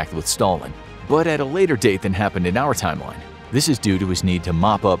cooperation pact with Stalin, but at a later date than happened in our timeline. This is due to his need to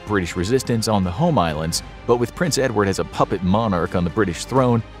mop up British resistance on the home islands, but with Prince Edward as a puppet monarch on the British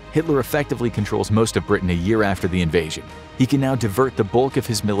throne, Hitler effectively controls most of Britain a year after the invasion. He can now divert the bulk of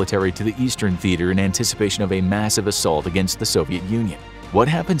his military to the Eastern Theater in anticipation of a massive assault against the Soviet Union. What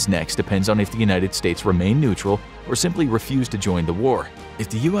happens next depends on if the United States remain neutral or simply refuse to join the war. If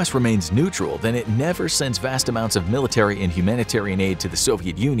the US remains neutral, then it never sends vast amounts of military and humanitarian aid to the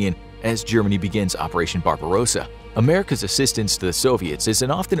Soviet Union as Germany begins Operation Barbarossa. America's assistance to the Soviets is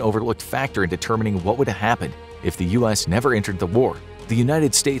an often overlooked factor in determining what would have happened if the US never entered the war. The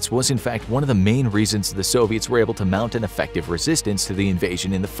United States was in fact one of the main reasons the Soviets were able to mount an effective resistance to the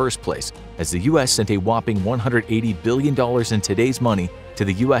invasion in the first place, as the US sent a whopping $180 billion in today's money to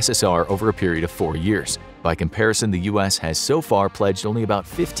the USSR over a period of 4 years. By comparison, the US has so far pledged only about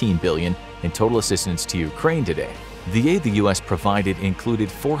 $15 billion in total assistance to Ukraine today. The aid the US provided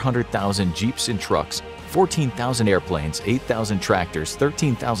included 400,000 jeeps and trucks, 14,000 airplanes, 8,000 tractors,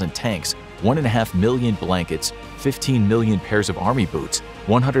 13,000 tanks, 1.5 million blankets, 15 million pairs of army boots,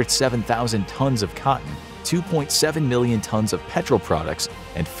 107,000 tons of cotton, 2.7 million tons of petrol products,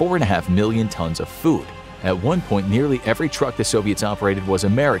 and 4.5 million tons of food. At one point, nearly every truck the Soviets operated was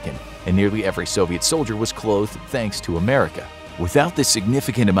American, and nearly every Soviet soldier was clothed thanks to America. Without this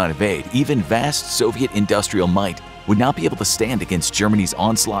significant amount of aid, even vast Soviet industrial might would not be able to stand against Germany's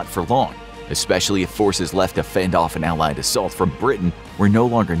onslaught for long, especially if forces left to fend off an Allied assault from Britain were no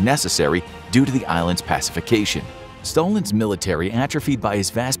longer necessary due to the island's pacification. Stalin's military, atrophied by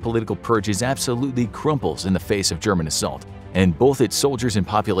his vast political purges, absolutely crumples in the face of German assault, and both its soldiers and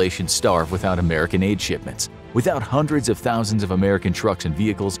population starve without American aid shipments. Without hundreds of thousands of American trucks and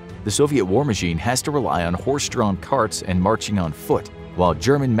vehicles, the Soviet war machine has to rely on horse-drawn carts and marching on foot, while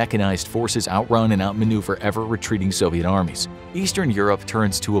German mechanized forces outrun and outmaneuver ever-retreating Soviet armies. Eastern Europe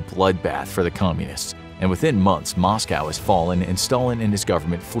turns to a bloodbath for the Communists, and within months Moscow has fallen and Stalin and his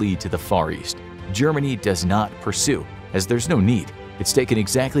government flee to the Far East. Germany does not pursue, as there's no need. It's taken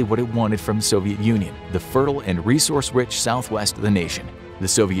exactly what it wanted from the Soviet Union, the fertile and resource-rich southwest of the nation. The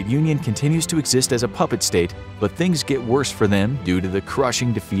Soviet Union continues to exist as a puppet state, but things get worse for them due to the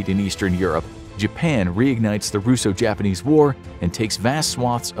crushing defeat in Eastern Europe. Japan reignites the Russo-Japanese War and takes vast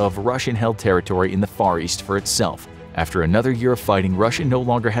swaths of Russian-held territory in the Far East for itself. After another year of fighting, Russia no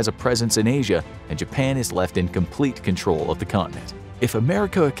longer has a presence in Asia, and Japan is left in complete control of the continent. If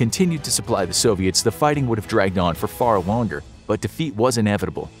America continued to supply the Soviets, the fighting would have dragged on for far longer, but defeat was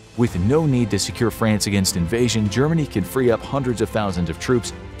inevitable. With no need to secure France against invasion, Germany could free up hundreds of thousands of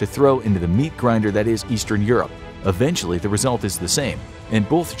troops to throw into the meat grinder that is Eastern Europe. Eventually, the result is the same, and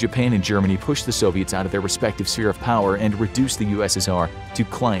both Japan and Germany pushed the Soviets out of their respective sphere of power and reduced the USSR to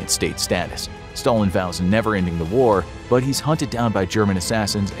client state status. Stalin vows never ending the war, but he's hunted down by German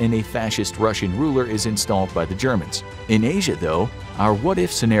assassins and a fascist Russian ruler is installed by the Germans. In Asia, though, our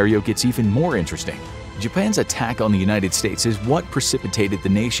what-if scenario gets even more interesting. Japan's attack on the United States is what precipitated the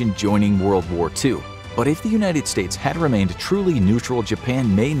nation joining World War II. But if the United States had remained truly neutral,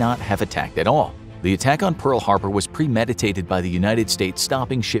 Japan may not have attacked at all. The attack on Pearl Harbor was premeditated by the United States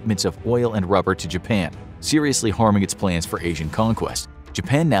stopping shipments of oil and rubber to Japan, seriously harming its plans for Asian conquest.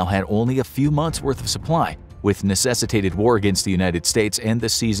 Japan now had only a few months' worth of supply, with necessitated war against the United States and the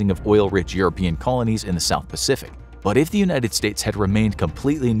seizing of oil-rich European colonies in the South Pacific. But if the United States had remained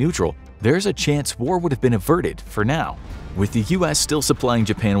completely neutral, there's a chance war would have been averted for now. With the US still supplying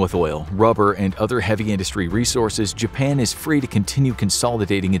Japan with oil, rubber, and other heavy industry resources, Japan is free to continue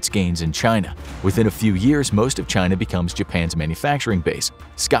consolidating its gains in China. Within a few years, most of China becomes Japan's manufacturing base,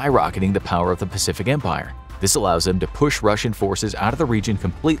 skyrocketing the power of the Pacific Empire. This allows them to push Russian forces out of the region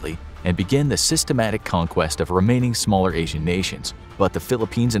completely and begin the systematic conquest of remaining smaller Asian nations. But the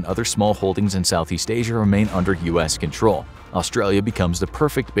Philippines and other small holdings in Southeast Asia remain under US control. Australia becomes the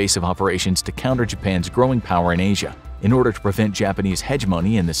perfect base of operations to counter Japan's growing power in Asia. In order to prevent Japanese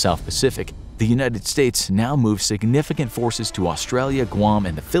hegemony in the South Pacific, the United States now moves significant forces to Australia, Guam,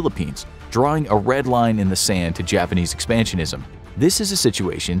 and the Philippines, drawing a red line in the sand to Japanese expansionism. This is a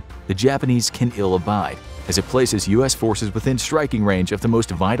situation the Japanese can ill abide, as it places US forces within striking range of the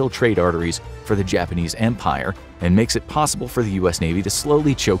most vital trade arteries for the Japanese Empire and makes it possible for the US Navy to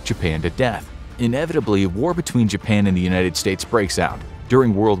slowly choke Japan to death. Inevitably, war between Japan and the United States breaks out.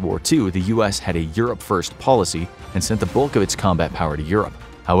 During World War II, the US had a Europe-first policy and sent the bulk of its combat power to Europe.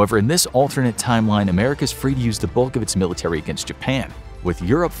 However, in this alternate timeline, America is free to use the bulk of its military against Japan. With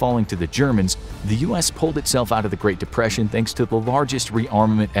Europe falling to the Germans, the US pulled itself out of the Great Depression thanks to the largest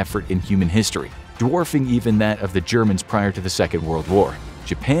rearmament effort in human history, dwarfing even that of the Germans prior to the Second World War.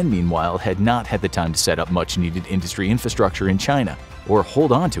 Japan, meanwhile, had not had the time to set up much-needed industry infrastructure in China or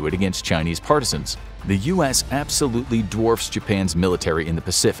hold on to it against Chinese partisans. The US absolutely dwarfs Japan's military in the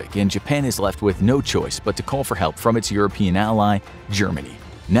Pacific, and Japan is left with no choice but to call for help from its European ally, Germany.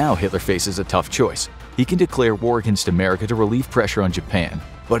 Now Hitler faces a tough choice. He can declare war against America to relieve pressure on Japan,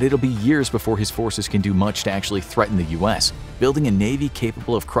 but it'll be years before his forces can do much to actually threaten the US. Building a navy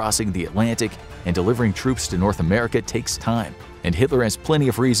capable of crossing the Atlantic and delivering troops to North America takes time, and Hitler has plenty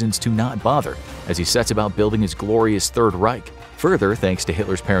of reasons to not bother as he sets about building his glorious Third Reich. Further, thanks to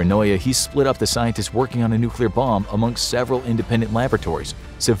Hitler's paranoia, he split up the scientists working on a nuclear bomb amongst several independent laboratories,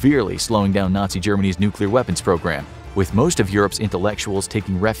 severely slowing down Nazi Germany's nuclear weapons program. With most of Europe's intellectuals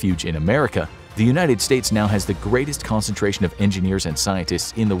taking refuge in America, the United States now has the greatest concentration of engineers and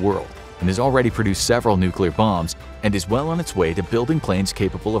scientists in the world and has already produced several nuclear bombs and is well on its way to building planes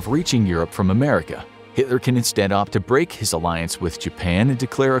capable of reaching Europe from America. Hitler can instead opt to break his alliance with Japan and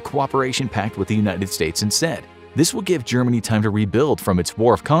declare a cooperation pact with the United States instead. This will give Germany time to rebuild from its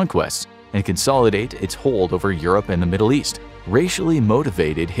war of conquests and consolidate its hold over Europe and the Middle East. Racially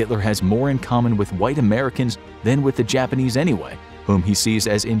motivated, Hitler has more in common with white Americans than with the Japanese anyway, whom he sees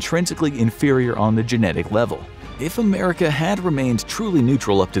as intrinsically inferior on the genetic level. If America had remained truly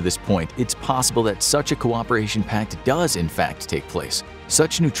neutral up to this point, it's possible that such a cooperation pact does in fact take place.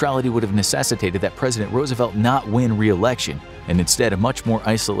 Such neutrality would have necessitated that President Roosevelt not win re-election, and instead a much more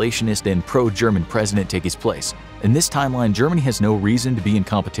isolationist and pro-German president take his place. In this timeline, Germany has no reason to be in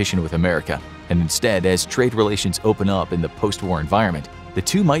competition with America, and instead, as trade relations open up in the post-war environment, the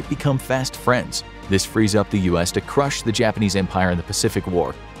two might become fast friends. This frees up the US to crush the Japanese Empire in the Pacific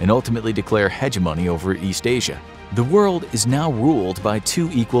War and ultimately declare hegemony over East Asia. The world is now ruled by two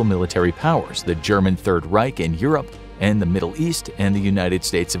equal military powers, the German Third Reich in Europe and the Middle East and the United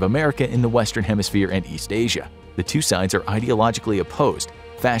States of America in the Western Hemisphere and East Asia. The two sides are ideologically opposed,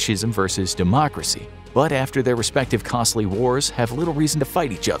 fascism versus democracy, but after their respective costly wars have little reason to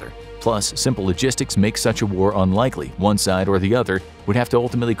fight each other. Plus, simple logistics make such a war unlikely. One side or the other would have to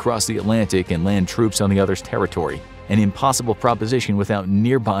ultimately cross the Atlantic and land troops on the other's territory, an impossible proposition without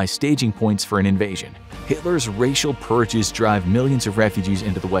nearby staging points for an invasion. Hitler's racial purges drive millions of refugees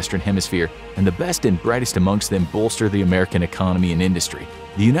into the Western Hemisphere, and the best and brightest amongst them bolster the American economy and industry.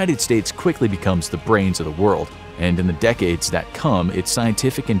 The United States quickly becomes the brains of the world, and in the decades that come, its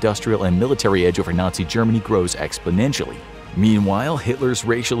scientific, industrial, and military edge over Nazi Germany grows exponentially. Meanwhile, Hitler's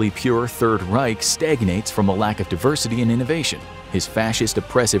racially pure Third Reich stagnates from a lack of diversity and innovation. His fascist,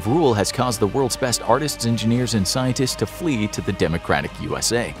 oppressive rule has caused the world's best artists, engineers, and scientists to flee to the democratic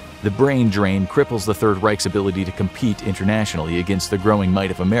USA. The brain drain cripples the Third Reich's ability to compete internationally against the growing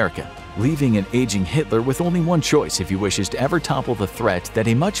might of America, leaving an aging Hitler with only one choice if he wishes to ever topple the threat that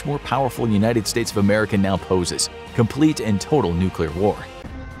a much more powerful United States of America now poses: complete and total nuclear war.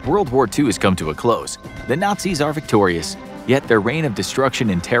 World War II has come to a close. The Nazis are victorious, yet their reign of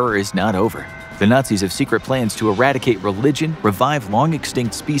destruction and terror is not over. The Nazis have secret plans to eradicate religion, revive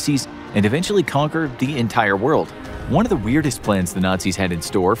long-extinct species, and eventually conquer the entire world. One of the weirdest plans the Nazis had in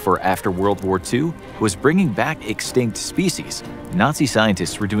store for after World War II was bringing back extinct species. Nazi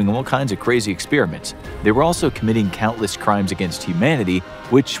scientists were doing all kinds of crazy experiments. They were also committing countless crimes against humanity,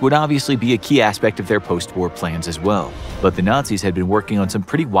 which would obviously be a key aspect of their post-war plans as well. But the Nazis had been working on some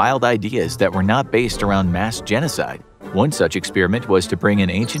pretty wild ideas that were not based around mass genocide. One such experiment was to bring an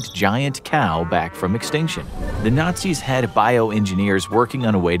ancient giant cow back from extinction. The Nazis had bioengineers working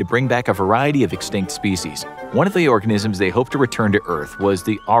on a way to bring back a variety of extinct species. One of the organisms they hoped to return to Earth was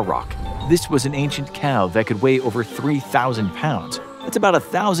the auroch. This was an ancient cow that could weigh over 3,000 pounds. That's about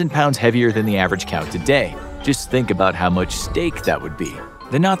 1,000 pounds heavier than the average cow today. Just think about how much steak that would be.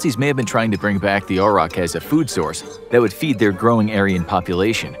 The Nazis may have been trying to bring back the auroch as a food source that would feed their growing Aryan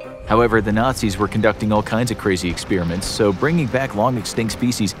population. However, the Nazis were conducting all kinds of crazy experiments, so bringing back long-extinct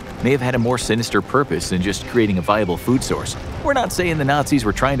species may have had a more sinister purpose than just creating a viable food source. We're not saying the Nazis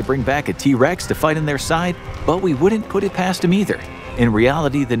were trying to bring back a T-Rex to fight on their side, but we wouldn't put it past them either. In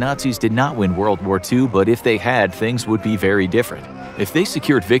reality, the Nazis did not win World War II, but if they had, things would be very different. If they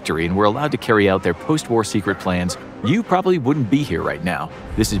secured victory and were allowed to carry out their post-war secret plans, you probably wouldn't be here right now.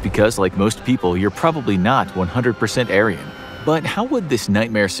 This is because, like most people, you're probably not 100% Aryan. But how would this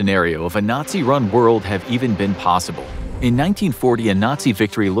nightmare scenario of a Nazi-run world have even been possible? In 1940, a Nazi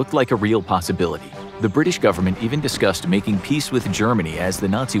victory looked like a real possibility. The British government even discussed making peace with Germany as the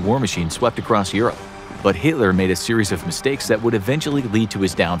Nazi war machine swept across Europe. But Hitler made a series of mistakes that would eventually lead to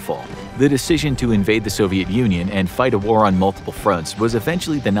his downfall. The decision to invade the Soviet Union and fight a war on multiple fronts was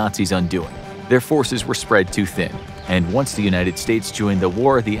eventually the Nazis' undoing. Their forces were spread too thin, and once the United States joined the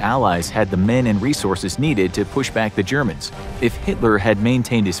war, the Allies had the men and resources needed to push back the Germans. If Hitler had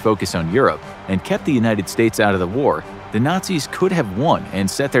maintained his focus on Europe and kept the United States out of the war, the Nazis could have won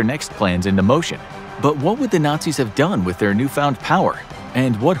and set their next plans into motion. But what would the Nazis have done with their newfound power?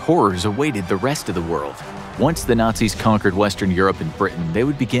 And what horrors awaited the rest of the world? Once the Nazis conquered Western Europe and Britain, they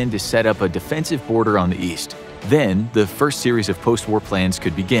would begin to set up a defensive border on the east. Then, the first series of post-war plans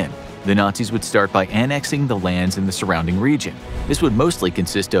could begin. The Nazis would start by annexing the lands in the surrounding region. This would mostly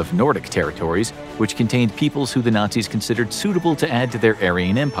consist of Nordic territories, which contained peoples who the Nazis considered suitable to add to their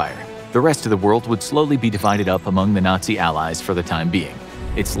Aryan Empire. The rest of the world would slowly be divided up among the Nazi allies for the time being.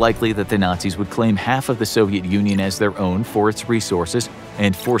 It's likely that the Nazis would claim half of the Soviet Union as their own for its resources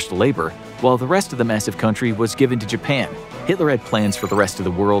and forced labor, while the rest of the massive country was given to Japan. Hitler had plans for the rest of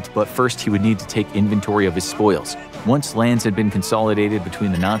the world, but first he would need to take inventory of his spoils. Once lands had been consolidated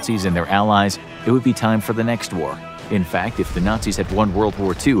between the Nazis and their allies, it would be time for the next war. In fact, if the Nazis had won World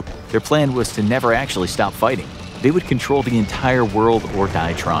War II, their plan was to never actually stop fighting. They would control the entire world or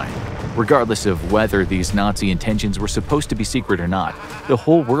die trying. Regardless of whether these Nazi intentions were supposed to be secret or not, the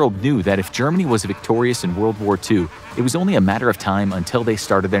whole world knew that if Germany was victorious in World War II, it was only a matter of time until they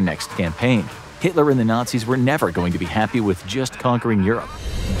started their next campaign. Hitler and the Nazis were never going to be happy with just conquering Europe.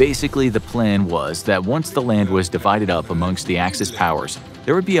 Basically, the plan was that once the land was divided up amongst the Axis powers,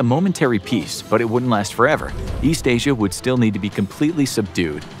 there would be a momentary peace, but it wouldn't last forever. East Asia would still need to be completely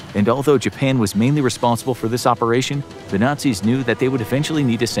subdued, and although Japan was mainly responsible for this operation, the Nazis knew that they would eventually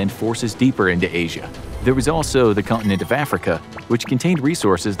need to send forces deeper into Asia. There was also the continent of Africa, which contained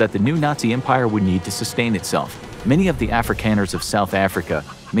resources that the new Nazi empire would need to sustain itself. Many of the Afrikaners of South Africa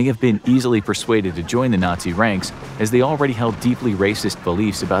may have been easily persuaded to join the Nazi ranks, as they already held deeply racist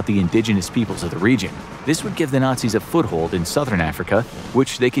beliefs about the indigenous peoples of the region. This would give the Nazis a foothold in southern Africa,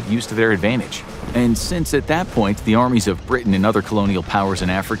 which they could use to their advantage. And since at that point the armies of Britain and other colonial powers in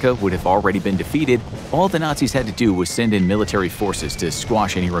Africa would have already been defeated, all the Nazis had to do was send in military forces to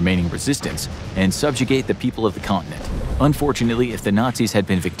squash any remaining resistance and subjugate the people of the continent. Unfortunately, if the Nazis had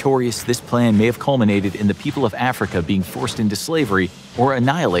been victorious, this plan may have culminated in the people of Africa being forced into slavery or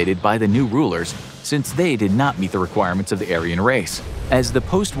annihilated by the new rulers, since they did not meet the requirements of the Aryan race. As the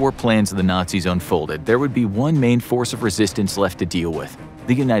post-war plans of the Nazis unfolded, there would be one main force of resistance left to deal with: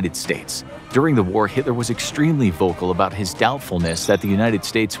 the United States. During the war, Hitler was extremely vocal about his doubtfulness that the United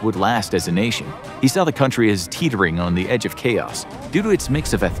States would last as a nation. He saw the country as teetering on the edge of chaos. Due to its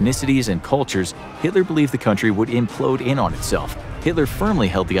mix of ethnicities and cultures, Hitler believed the country would implode in on itself. Hitler firmly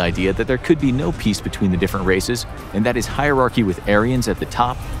held the idea that there could be no peace between the different races, and that his hierarchy with Aryans at the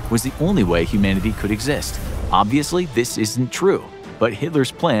top was the only way humanity could exist. Obviously, this isn't true. But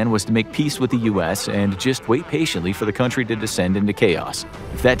Hitler's plan was to make peace with the US and just wait patiently for the country to descend into chaos.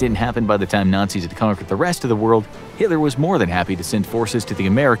 If that didn't happen by the time Nazis had conquered the rest of the world, Hitler was more than happy to send forces to the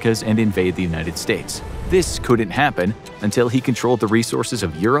Americas and invade the United States. This couldn't happen until he controlled the resources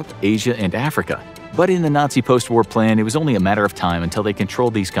of Europe, Asia, and Africa. But in the Nazi post-war plan, it was only a matter of time until they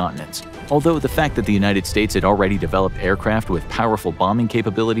controlled these continents. Although the fact that the United States had already developed aircraft with powerful bombing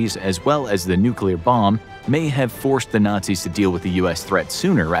capabilities as well as the nuclear bomb may have forced the Nazis to deal with the US threat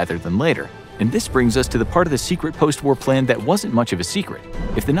sooner rather than later. And this brings us to the part of the secret post-war plan that wasn't much of a secret.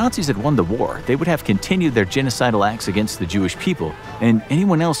 If the Nazis had won the war, they would have continued their genocidal acts against the Jewish people and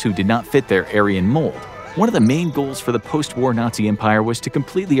anyone else who did not fit their Aryan mold. One of the main goals for the post-war Nazi Empire was to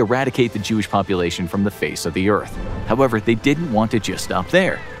completely eradicate the Jewish population from the face of the earth. However, they didn't want to just stop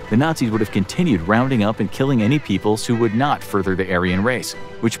there. The Nazis would have continued rounding up and killing any peoples who would not further the Aryan race,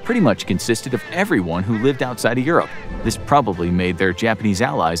 which pretty much consisted of everyone who lived outside of Europe. This probably made their Japanese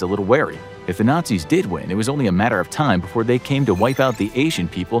allies a little wary. If the Nazis did win, it was only a matter of time before they came to wipe out the Asian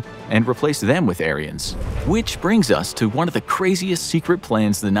people and replace them with Aryans. Which brings us to one of the craziest secret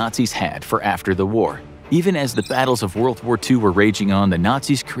plans the Nazis had for after the war. Even as the battles of World War II were raging on, the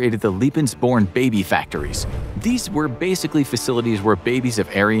Nazis created the Lebensborn baby factories. These were basically facilities where babies of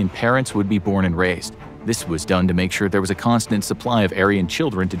Aryan parents would be born and raised. This was done to make sure there was a constant supply of Aryan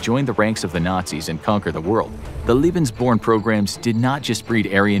children to join the ranks of the Nazis and conquer the world. The Lebensborn programs did not just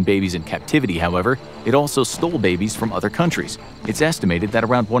breed Aryan babies in captivity, however, it also stole babies from other countries. It's estimated that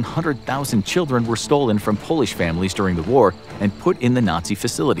around 100,000 children were stolen from Polish families during the war and put in the Nazi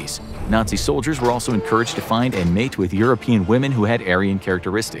facilities. Nazi soldiers were also encouraged to find and mate with European women who had Aryan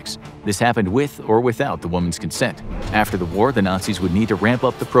characteristics. This happened with or without the woman's consent. After the war, the Nazis would need to ramp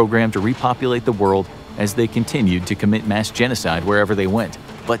up the program to repopulate the world as they continued to commit mass genocide wherever they went.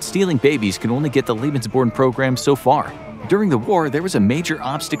 But stealing babies could only get the Lebensborn program so far. During the war, there was a major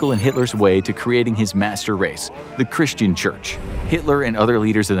obstacle in Hitler's way to creating his master race, the Christian Church. Hitler and other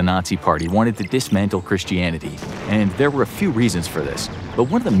leaders of the Nazi Party wanted to dismantle Christianity, and there were a few reasons for this. But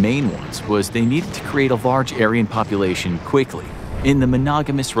one of the main ones was they needed to create a large Aryan population quickly. In the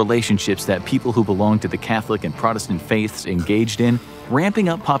monogamous relationships that people who belonged to the Catholic and Protestant faiths engaged in, ramping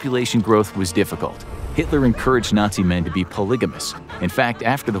up population growth was difficult. Hitler encouraged Nazi men to be polygamous. In fact,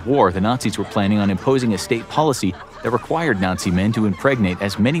 after the war, the Nazis were planning on imposing a state policy that required Nazi men to impregnate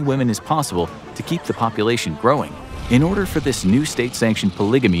as many women as possible to keep the population growing. In order for this new state-sanctioned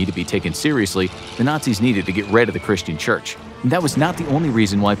polygamy to be taken seriously, the Nazis needed to get rid of the Christian Church. And that was not the only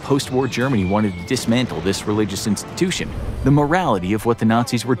reason why post-war Germany wanted to dismantle this religious institution. The morality of what the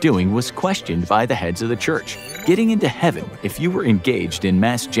Nazis were doing was questioned by the heads of the church. Getting into heaven, if you were engaged in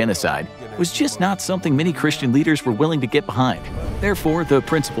mass genocide, was just not something many Christian leaders were willing to get behind. Therefore, the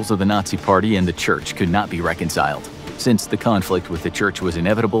principles of the Nazi Party and the church could not be reconciled. Since the conflict with the church was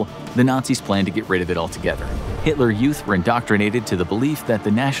inevitable, the Nazis planned to get rid of it altogether. Hitler Youth were indoctrinated to the belief that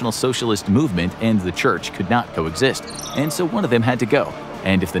the National Socialist movement and the church could not coexist, and so one of them had to go.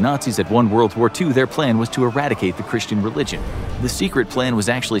 And if the Nazis had won World War II, their plan was to eradicate the Christian religion. The secret plan was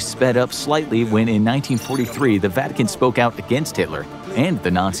actually sped up slightly when in 1943 the Vatican spoke out against Hitler and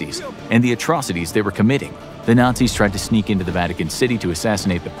the Nazis and the atrocities they were committing. The Nazis tried to sneak into the Vatican City to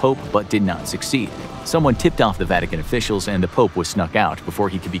assassinate the Pope but did not succeed. Someone tipped off the Vatican officials and the Pope was snuck out before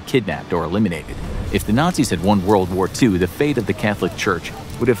he could be kidnapped or eliminated. If the Nazis had won World War II, the fate of the Catholic Church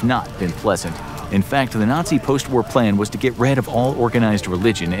would have not been pleasant. In fact, the Nazi post-war plan was to get rid of all organized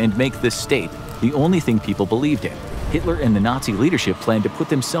religion and make the state the only thing people believed in. Hitler and the Nazi leadership planned to put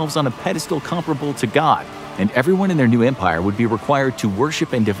themselves on a pedestal comparable to God, and everyone in their new empire would be required to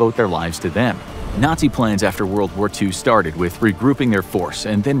worship and devote their lives to them. Nazi plans after World War II started with regrouping their force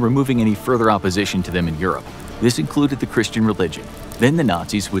and then removing any further opposition to them in Europe. This included the Christian religion. Then the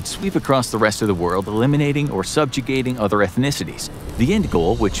Nazis would sweep across the rest of the world, eliminating or subjugating other ethnicities. The end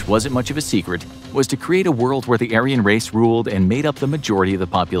goal, which wasn't much of a secret, was to create a world where the Aryan race ruled and made up the majority of the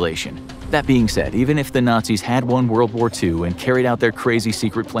population. That being said, even if the Nazis had won World War II and carried out their crazy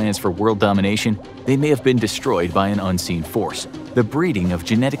secret plans for world domination, they may have been destroyed by an unseen force. The breeding of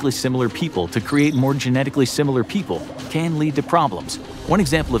genetically similar people to create more genetically similar people can lead to problems. One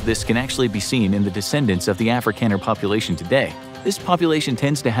example of this can actually be seen in the descendants of the Afrikaner population today. This population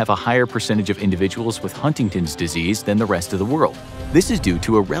tends to have a higher percentage of individuals with Huntington's disease than the rest of the world. This is due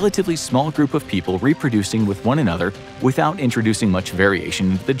to a relatively small group of people reproducing with one another without introducing much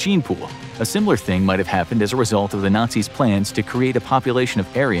variation into the gene pool. A similar thing might have happened as a result of the Nazis' plans to create a population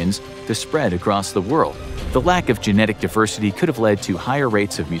of Aryans to spread across the world. The lack of genetic diversity could have led to higher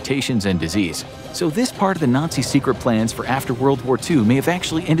rates of mutations and disease. So this part of the Nazi secret plans for after World War II may have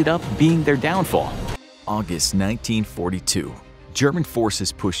actually ended up being their downfall. August 1942. German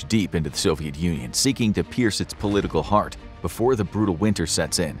forces push deep into the Soviet Union, seeking to pierce its political heart before the brutal winter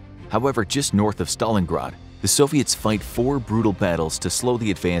sets in. However, just north of Stalingrad, the Soviets fight 4 brutal battles to slow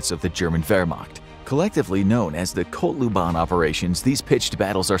the advance of the German Wehrmacht. Collectively known as the Kotlubahn operations, these pitched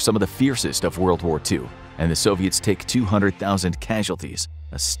battles are some of the fiercest of World War II, and the Soviets take 200,000 casualties,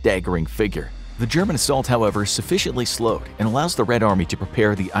 a staggering figure. The German assault, however, is sufficiently slowed and allows the Red Army to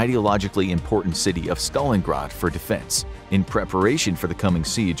prepare the ideologically important city of Stalingrad for defense. In preparation for the coming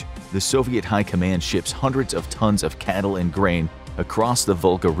siege, the Soviet High Command ships hundreds of tons of cattle and grain across the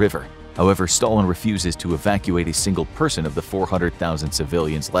Volga River. However, Stalin refuses to evacuate a single person of the 400,000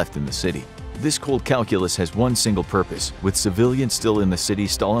 civilians left in the city. This cold calculus has one single purpose. With civilians still in the city,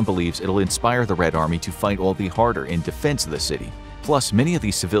 Stalin believes it'll inspire the Red Army to fight all the harder in defense of the city. Plus, many of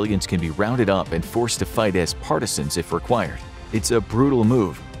these civilians can be rounded up and forced to fight as partisans if required. It's a brutal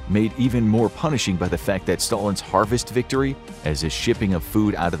move, made even more punishing by the fact that Stalin's harvest victory, as his shipping of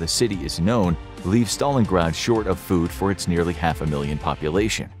food out of the city is known, leaves Stalingrad short of food for its nearly 500,000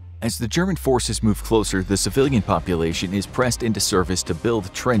 population. As the German forces move closer, the civilian population is pressed into service to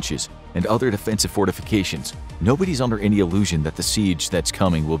build trenches and other defensive fortifications. Nobody's under any illusion that the siege that's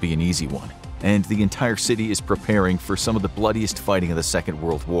coming will be an easy one, and the entire city is preparing for some of the bloodiest fighting of the Second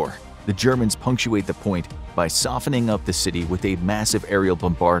World War. The Germans punctuate the point by softening up the city with a massive aerial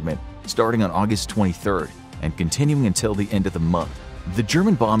bombardment starting on August 23rd and continuing until the end of the month. The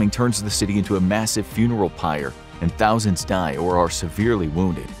German bombing turns the city into a massive funeral pyre, and thousands die or are severely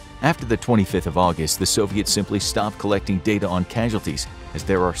wounded. After the 25th of August, the Soviets simply stop collecting data on casualties, as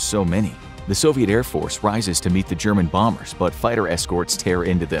there are so many. The Soviet Air Force rises to meet the German bombers, but fighter escorts tear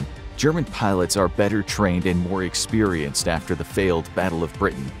into them. German pilots are better trained and more experienced after the failed Battle of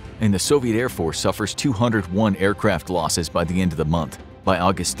Britain, and the Soviet Air Force suffers 201 aircraft losses by the end of the month. By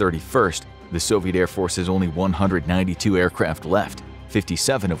August 31st, the Soviet Air Force has only 192 aircraft left,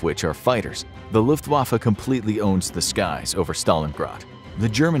 57 of which are fighters. The Luftwaffe completely owns the skies over Stalingrad. The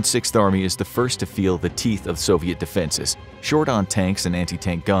German Sixth Army is the first to feel the teeth of Soviet defenses. Short on tanks and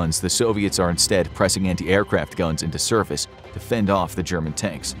anti-tank guns, the Soviets are instead pressing anti-aircraft guns into service to fend off the German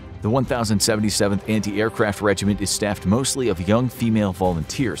tanks. The 1077th Anti-Aircraft Regiment is staffed mostly of young female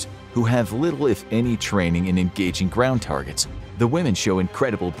volunteers who have little if any training in engaging ground targets. The women show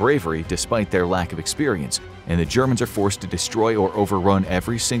incredible bravery despite their lack of experience, and the Germans are forced to destroy or overrun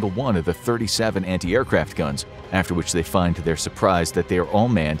every single one of the 37 anti-aircraft guns, after which they find to their surprise that they are all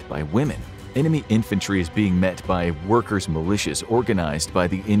manned by women. Enemy infantry is being met by workers' militias organized by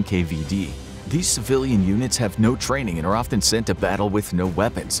the NKVD. These civilian units have no training and are often sent to battle with no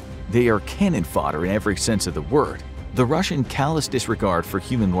weapons. They are cannon fodder in every sense of the word. The Russian callous disregard for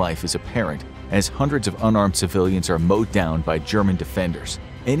human life is apparent, as hundreds of unarmed civilians are mowed down by German defenders.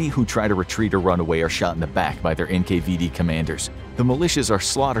 Any who try to retreat or run away are shot in the back by their NKVD commanders. The militias are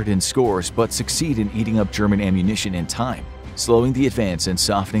slaughtered in scores but succeed in eating up German ammunition and time, slowing the advance and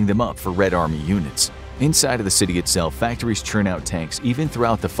softening them up for Red Army units. Inside of the city itself, factories churn out tanks even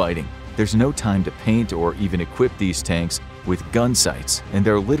throughout the fighting. There's no time to paint or even equip these tanks with gun sights, and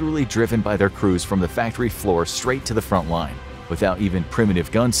they're literally driven by their crews from the factory floor straight to the front line. Without even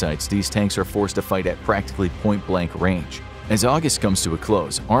primitive gun sights, these tanks are forced to fight at practically point-blank range. As August comes to a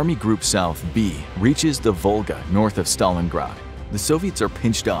close, Army Group South B reaches the Volga north of Stalingrad. The Soviets are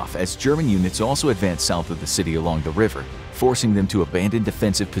pinched off as German units also advance south of the city along the river, forcing them to abandon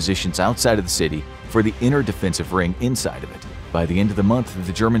defensive positions outside of the city for the inner defensive ring inside of it. By the end of the month,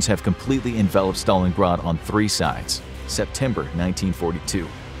 the Germans have completely enveloped Stalingrad on 3 sides. September 1942.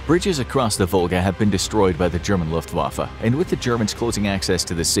 Bridges across the Volga have been destroyed by the German Luftwaffe, and with the Germans closing access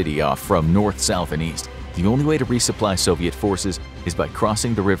to the city off from north, south, and east, the only way to resupply Soviet forces is by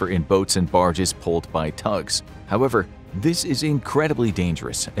crossing the river in boats and barges pulled by tugs. However, this is incredibly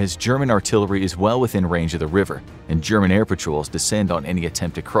dangerous, as German artillery is well within range of the river, and German air patrols descend on any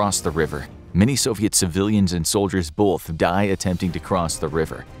attempt to cross the river. Many Soviet civilians and soldiers both die attempting to cross the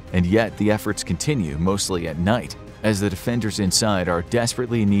river, and yet the efforts continue, mostly at night, as the defenders inside are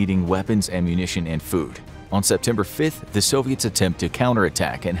desperately needing weapons, ammunition, and food. On September 5th, the Soviets attempt to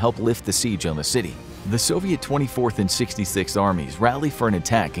counterattack and help lift the siege on the city. The Soviet 24th and 66th Armies rally for an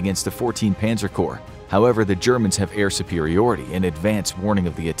attack against the 14th Panzer Corps. However, the Germans have air superiority and advance warning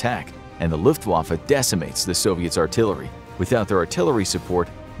of the attack, and the Luftwaffe decimates the Soviets' artillery. Without their artillery support,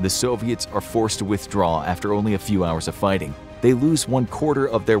 the Soviets are forced to withdraw after only a few hours of fighting. They lose 1/4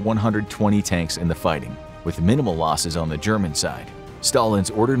 of their 120 tanks in the fighting, with minimal losses on the German side. Stalin's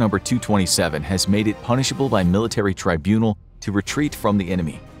Order No. 227 has made it punishable by military tribunal to retreat from the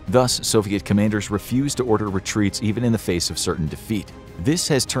enemy. Thus, Soviet commanders refuse to order retreats even in the face of certain defeat. This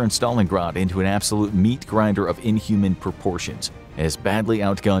has turned Stalingrad into an absolute meat grinder of inhuman proportions, as badly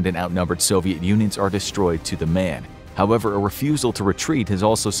outgunned and outnumbered Soviet units are destroyed to the man. However, a refusal to retreat has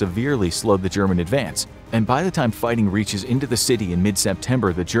also severely slowed the German advance, and by the time fighting reaches into the city in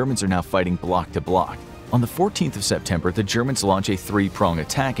mid-September, the Germans are now fighting block to block. On the 14th of September, the Germans launch a three-prong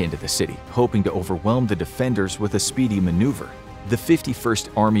attack into the city, hoping to overwhelm the defenders with a speedy maneuver. The 51st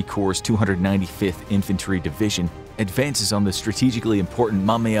Army Corps' 295th Infantry Division advances on the strategically important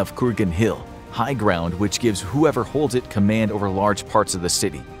Mamayev-Kurgan Hill, high ground which gives whoever holds it command over large parts of the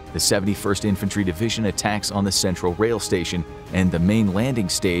city. The 71st Infantry Division attacks on the central rail station and the main landing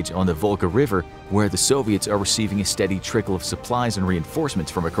stage on the Volga River, where the Soviets are receiving a steady trickle of supplies and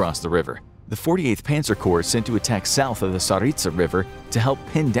reinforcements from across the river. The 48th Panzer Corps is sent to attack south of the Tsaritsa River to help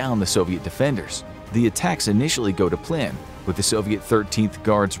pin down the Soviet defenders. The attacks initially go to plan, with the Soviet 13th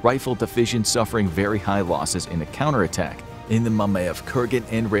Guards Rifle Division suffering very high losses in a counterattack in the Mamayev-Kurgan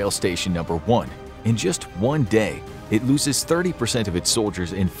and Rail Station No. 1. In just one day, it loses 30% of its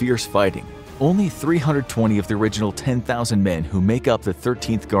soldiers in fierce fighting. Only 320 of the original 10,000 men who make up the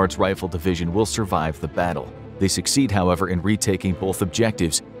 13th Guards Rifle Division will survive the battle. They succeed, however, in retaking both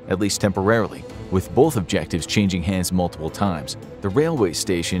objectives, at least temporarily, with both objectives changing hands multiple times. The railway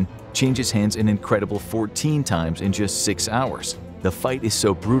station changes hands an incredible 14 times in just 6 hours. The fight is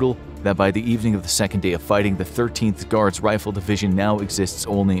so brutal that by the evening of the second day of fighting, the 13th Guards Rifle Division now exists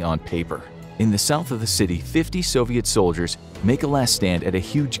only on paper. In the south of the city, 50 Soviet soldiers make a last stand at a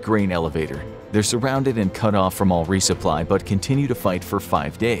huge grain elevator. They're surrounded and cut off from all resupply, but continue to fight for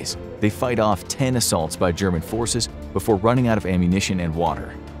 5 days. They fight off 10 assaults by German forces before running out of ammunition and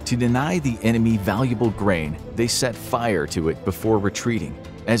water. To deny the enemy valuable grain, they set fire to it before retreating.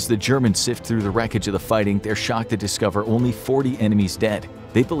 As the Germans sift through the wreckage of the fighting, they're shocked to discover only 40 enemies dead.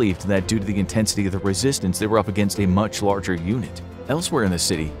 They believed that due to the intensity of the resistance, they were up against a much larger unit. Elsewhere in the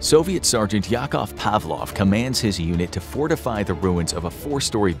city, Soviet Sergeant Yakov Pavlov commands his unit to fortify the ruins of a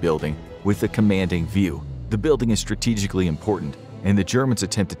 4-story building with a commanding view. The building is strategically important, and the Germans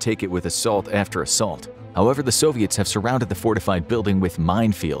attempt to take it with assault after assault. However, the Soviets have surrounded the fortified building with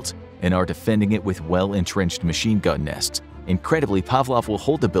minefields and are defending it with well-entrenched machine gun nests. Incredibly, Pavlov will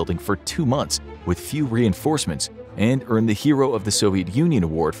hold the building for 2 months with few reinforcements and earn the Hero of the Soviet Union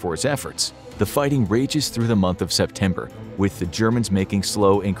award for his efforts. The fighting rages through the month of September, with the Germans making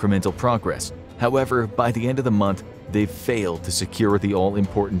slow incremental progress. However, by the end of the month, they've failed to secure the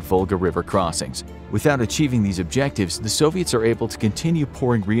all-important Volga River crossings. Without achieving these objectives, the Soviets are able to continue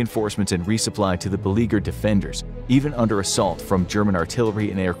pouring reinforcements and resupply to the beleaguered defenders, even under assault from German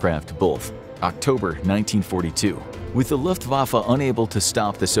artillery and aircraft both. October 1942. With the Luftwaffe unable to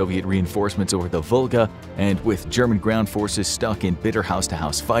stop the Soviet reinforcements over the Volga, and with German ground forces stuck in bitter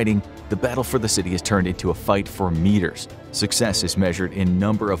house-to-house fighting, the battle for the city has turned into a fight for meters. Success is measured in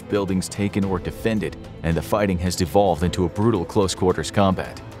number of buildings taken or defended, and the fighting has devolved into a brutal close-quarters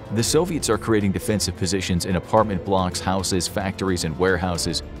combat. The Soviets are creating defensive positions in apartment blocks, houses, factories, and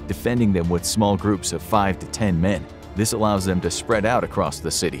warehouses, defending them with small groups of 5 to 10 men. This allows them to spread out across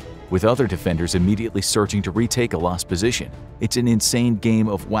the city, with other defenders immediately searching to retake a lost position. It's an insane game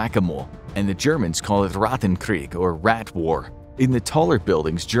of whack-a-mole, and the Germans call it Rattenkrieg or Rat War. In the taller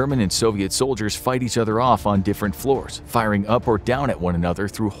buildings, German and Soviet soldiers fight each other off on different floors, firing up or down at one another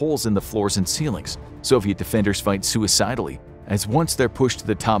through holes in the floors and ceilings. Soviet defenders fight suicidally, as once they're pushed to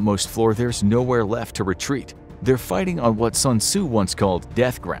the topmost floor, there's nowhere left to retreat. They're fighting on what Sun Tzu once called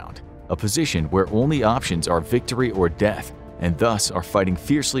death ground, a position where only options are victory or death, and thus are fighting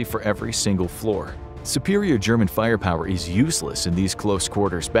fiercely for every single floor. Superior German firepower is useless in these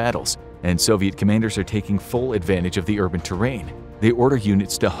close-quarters battles, and Soviet commanders are taking full advantage of the urban terrain. They order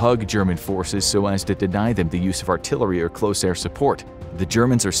units to hug German forces so as to deny them the use of artillery or close air support. The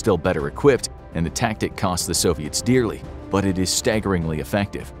Germans are still better equipped, and the tactic costs the Soviets dearly, but it is staggeringly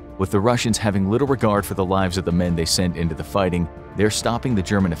effective. With the Russians having little regard for the lives of the men they send into the fighting, they're stopping the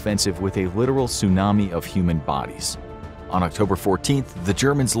German offensive with a literal tsunami of human bodies. On October 14th, the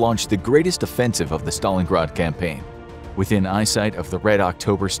Germans launched the greatest offensive of the Stalingrad campaign. Within eyesight of the Red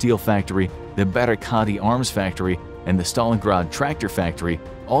October Steel Factory, the Barricadi Arms Factory, and the Stalingrad Tractor Factory,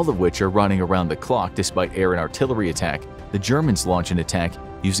 all of which are running around the clock despite air and artillery attack, the Germans launch an attack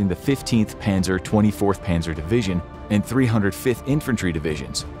using the 15th Panzer, 24th Panzer Division, and 305th Infantry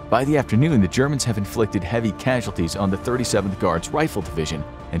Divisions. By the afternoon, the Germans have inflicted heavy casualties on the 37th Guards Rifle Division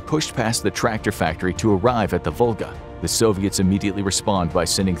and pushed past the tractor factory to arrive at the Volga. The Soviets immediately respond by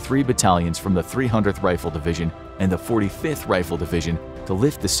sending 3 battalions from the 300th Rifle Division and the 45th Rifle Division to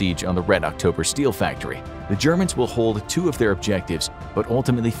lift the siege on the Red October steel factory. The Germans will hold 2 of their objectives, but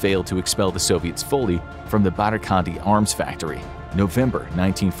ultimately fail to expel the Soviets fully from the Badarkandi arms factory. November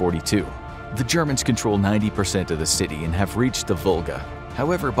 1942. The Germans control 90% of the city and have reached the Volga.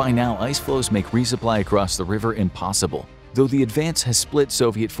 However, by now, ice floes make resupply across the river impossible, though the advance has split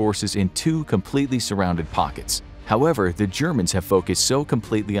Soviet forces in 2 completely surrounded pockets. However, the Germans have focused so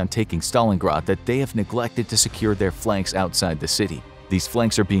completely on taking Stalingrad that they have neglected to secure their flanks outside the city. These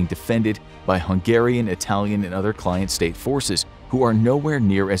flanks are being defended by Hungarian, Italian, and other client state forces who are nowhere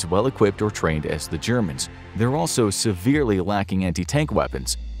near as well equipped or trained as the Germans. They're also severely lacking anti-tank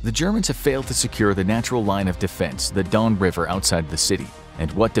weapons. The Germans have failed to secure the natural line of defense, the Don River outside the city,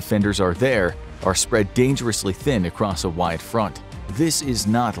 and what defenders are there are spread dangerously thin across a wide front. This is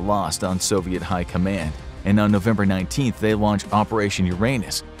not lost on Soviet high command, and on November 19th they launch Operation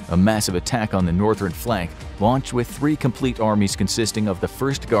Uranus, a massive attack on the northern flank, launched with 3 complete armies consisting of the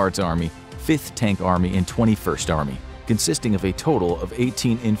 1st Guards Army, 5th Tank Army, and 21st Army, consisting of a total of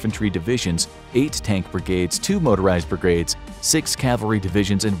 18 infantry divisions, 8 tank brigades, 2 motorized brigades, 6 cavalry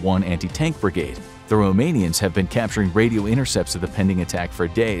divisions, and 1 anti-tank brigade. The Romanians have been capturing radio intercepts of the pending attack for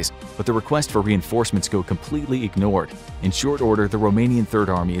days, but the request for reinforcements go completely ignored. In short order, the Romanian Third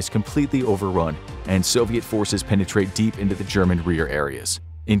Army is completely overrun, and Soviet forces penetrate deep into the German rear areas.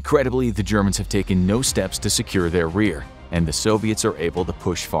 Incredibly, the Germans have taken no steps to secure their rear, and the Soviets are able to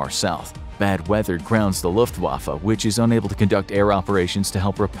push far south. Bad weather grounds the Luftwaffe, which is unable to conduct air operations to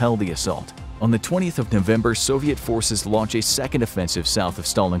help repel the assault. On the 20th of November, Soviet forces launch a second offensive south of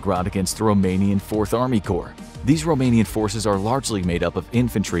Stalingrad against the Romanian 4th Army Corps. These Romanian forces are largely made up of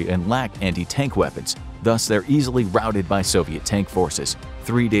infantry and lack anti-tank weapons, thus they're easily routed by Soviet tank forces.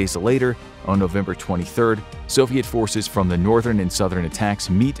 3 days later, on November 23rd, Soviet forces from the northern and southern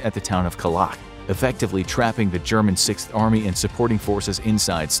attacks meet at the town of Kalach, effectively trapping the German 6th Army and supporting forces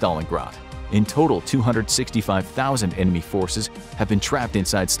inside Stalingrad. In total, 265,000 enemy forces have been trapped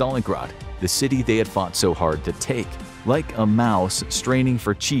inside Stalingrad, the city they had fought so hard to take. Like a mouse straining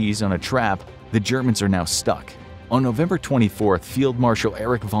for cheese on a trap, the Germans are now stuck. On November 24th, Field Marshal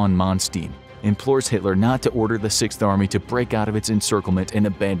Erich von Manstein implores Hitler not to order the 6th Army to break out of its encirclement and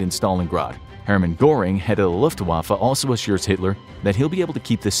abandon Stalingrad. Hermann Göring, head of the Luftwaffe, also assures Hitler that he'll be able to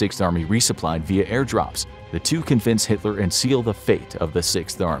keep the 6th Army resupplied via airdrops. The two convince Hitler and seal the fate of the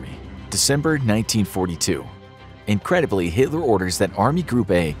 6th Army. December 1942. Incredibly, Hitler orders that Army Group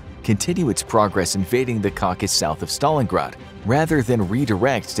A continue its progress invading the Caucasus south of Stalingrad, rather than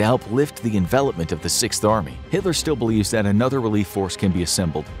redirect to help lift the envelopment of the 6th Army. Hitler still believes that another relief force can be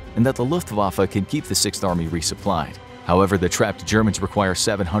assembled and that the Luftwaffe can keep the 6th Army resupplied. However, the trapped Germans require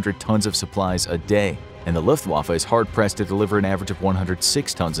 700 tons of supplies a day, and the Luftwaffe is hard-pressed to deliver an average of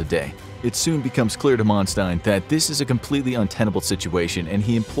 106 tons a day. It soon becomes clear to Manstein that this is a completely untenable situation, and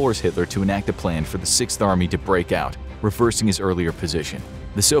he implores Hitler to enact a plan for the 6th Army to break out, reversing his earlier position.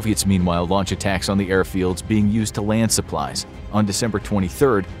 The Soviets, meanwhile, launch attacks on the airfields being used to land supplies. On December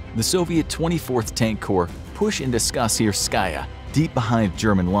 23rd, the Soviet 24th Tank Corps push into Skasirskaya, deep behind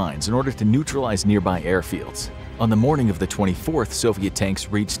German lines, in order to neutralize nearby airfields. On the morning of the 24th, Soviet tanks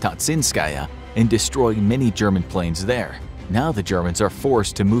reach Tatsinskaya and destroy many German planes there. Now the Germans are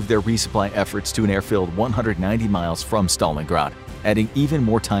forced to move their resupply efforts to an airfield 190 miles from Stalingrad, adding even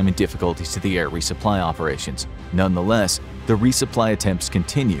more time and difficulties to the air resupply operations. Nonetheless, the resupply attempts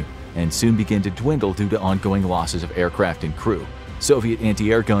continue and soon begin to dwindle due to ongoing losses of aircraft and crew. Soviet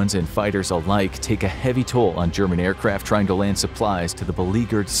anti-air guns and fighters alike take a heavy toll on German aircraft trying to land supplies to the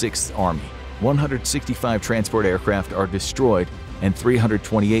beleaguered 6th Army. 165 transport aircraft are destroyed and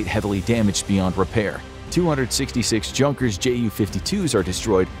 328 heavily damaged beyond repair. 266 Junkers Ju-52s are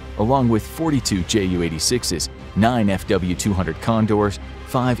destroyed, along with 42 Ju-86s, 9 FW-200 Condors,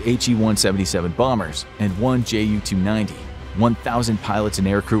 5 He-177 bombers, and 1 Ju-290. 1,000 pilots and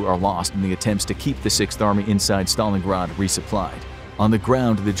aircrew are lost in the attempts to keep the 6th Army inside Stalingrad resupplied. On the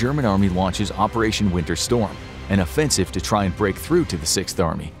ground, the German Army launches Operation Winter Storm, an offensive to try and break through to the 6th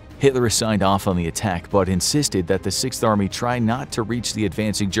Army. Hitler signed off on the attack but insisted that the 6th Army try not to reach the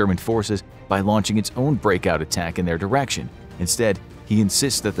advancing German forces by launching its own breakout attack in their direction. Instead, he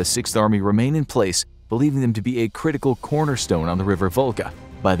insists that the 6th Army remain in place, believing them to be a critical cornerstone on the river Volga.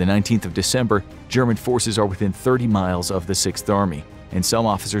 By the 19th of December, German forces are within 30 miles of the 6th Army, and some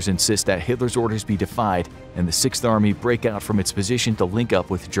officers insist that Hitler's orders be defied and the 6th Army break out from its position to link up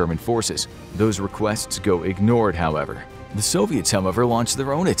with German forces. Those requests go ignored, however. The Soviets, however, launched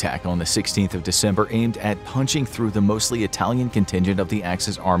their own attack on the 16th of December aimed at punching through the mostly Italian contingent of the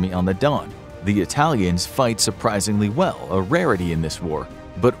Axis army on the Don. The Italians fight surprisingly well, a rarity in this war,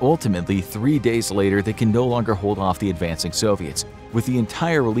 but ultimately 3 days later they can no longer hold off the advancing Soviets. With the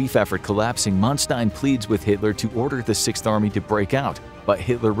entire relief effort collapsing, Manstein pleads with Hitler to order the 6th Army to break out, but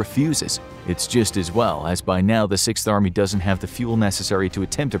Hitler refuses. It's just as well, as by now the 6th Army doesn't have the fuel necessary to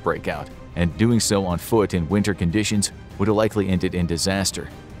attempt to break out, and doing so on foot in winter conditions would have likely ended in disaster.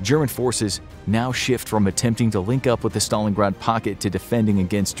 German forces now shift from attempting to link up with the Stalingrad pocket to defending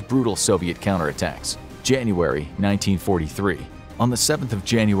against brutal Soviet counterattacks. January 1943. On the 7th of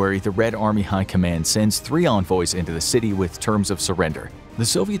January, the Red Army High Command sends 3 envoys into the city with terms of surrender. The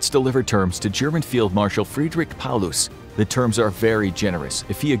Soviets deliver terms to German Field Marshal Friedrich Paulus. The terms are very generous.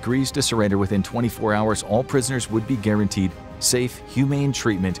 If he agrees to surrender within 24 hours, all prisoners would be guaranteed safe, humane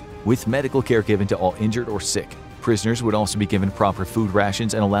treatment with medical care given to all injured or sick. Prisoners would also be given proper food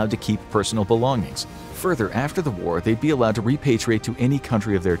rations and allowed to keep personal belongings. Further, after the war, they'd be allowed to repatriate to any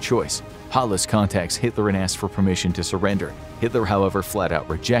country of their choice. Paulus contacts Hitler and asks for permission to surrender. Hitler, however, flat out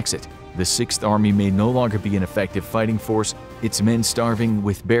rejects it. The 6th Army may no longer be an effective fighting force, its men starving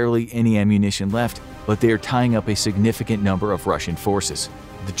with barely any ammunition left, but they are tying up a significant number of Russian forces.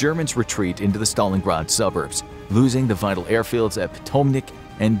 The Germans retreat into the Stalingrad suburbs, losing the vital airfields at Potomnik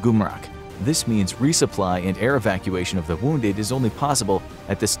and Gumrak. This means resupply and air evacuation of the wounded is only possible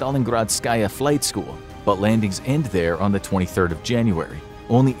at the Stalingradskaya Flight School, but landings end there on the 23rd of January.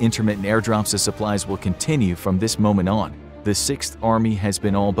 Only intermittent airdrops of supplies will continue from this moment on. The 6th Army has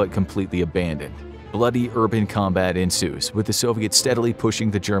been all but completely abandoned. Bloody urban combat ensues, with the Soviets steadily pushing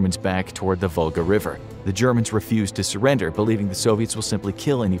the Germans back toward the Volga River. The Germans refuse to surrender, believing the Soviets will simply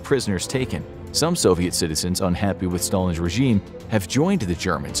kill any prisoners taken. Some Soviet citizens, unhappy with Stalin's regime, have joined the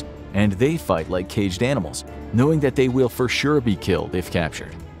Germans, and they fight like caged animals, knowing that they will for sure be killed if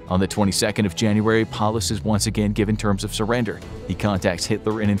captured. On the 22nd of January, Paulus is once again given terms of surrender. He contacts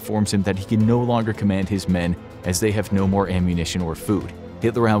Hitler and informs him that he can no longer command his men as they have no more ammunition or food.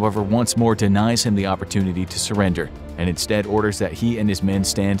 Hitler, however, once more denies him the opportunity to surrender and instead orders that he and his men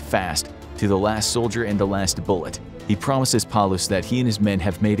stand fast to the last soldier and the last bullet. He promises Paulus that he and his men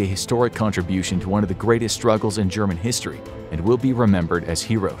have made a historic contribution to one of the greatest struggles in German history and will be remembered as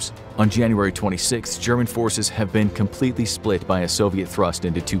heroes. On January 26th, German forces have been completely split by a Soviet thrust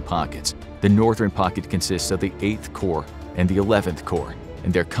into 2 pockets. The northern pocket consists of the 8th Corps and the 11th Corps,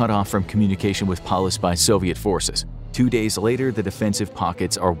 and they're cut off from communication with Paulus by Soviet forces. 2 days later, the defensive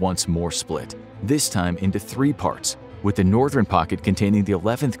pockets are once more split, this time into 3 parts, with the northern pocket containing the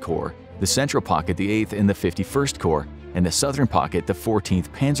 11th Corps, the central pocket the 8th and the 51st Corps, and the southern pocket the 14th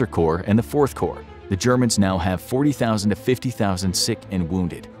Panzer Corps and the 4th Corps. The Germans now have 40,000 to 50,000 sick and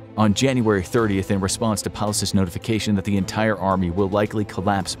wounded. On January 30th, in response to Paulus's notification that the entire army will likely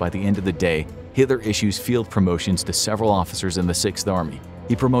collapse by the end of the day, Hitler issues field promotions to several officers in the 6th Army.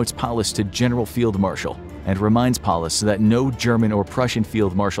 He promotes Paulus to General Field Marshal and reminds Paulus that no German or Prussian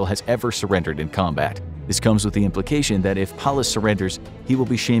Field Marshal has ever surrendered in combat. This comes with the implication that if Paulus surrenders, he will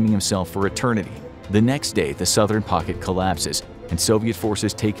be shaming himself for eternity. The next day, the southern pocket collapses, and Soviet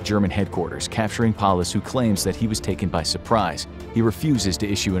forces take German headquarters, capturing Paulus, who claims that he was taken by surprise. He refuses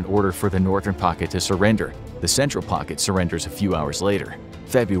to issue an order for the northern pocket to surrender. The central pocket surrenders a few hours later.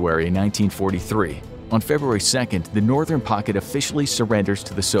 February 1943. On February 2nd, the northern pocket officially surrenders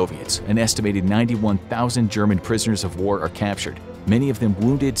to the Soviets. An estimated 91,000 German prisoners of war are captured, many of them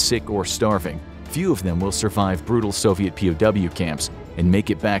wounded, sick, or starving. Few of them will survive brutal Soviet POW camps and make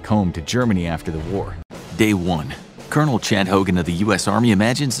it back home to Germany after the war. Day 1. Colonel Chad Hogan of the U.S. Army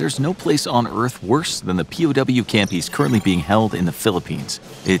imagines there's no place on Earth worse than the POW camp he's currently being held in the Philippines.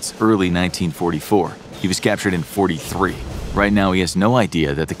 It's early 1944. He was captured in 43. Right now, he has no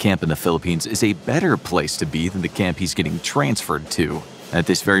idea that the camp in the Philippines is a better place to be than the camp he's getting transferred to. At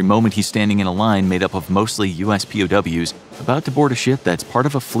this very moment, he's standing in a line made up of mostly U.S. POWs, about to board a ship that's part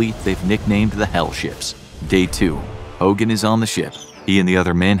of a fleet they've nicknamed the Hell Ships. Day 2. Hogan is on the ship. He and the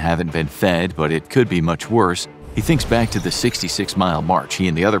other men haven't been fed, but it could be much worse. He thinks back to the 66-mile march he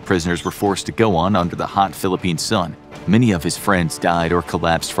and the other prisoners were forced to go on under the hot Philippine sun. Many of his friends died or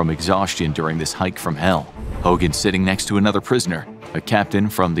collapsed from exhaustion during this hike from hell. Hogan's sitting next to another prisoner, a captain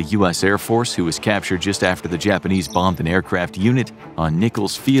from the U.S. Air Force who was captured just after the Japanese bombed an aircraft unit on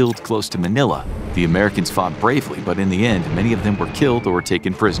Nichols Field close to Manila. The Americans fought bravely, but in the end, many of them were killed or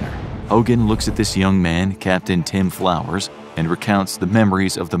taken prisoner. Hogan looks at this young man, Captain Tim Flowers, and recounts the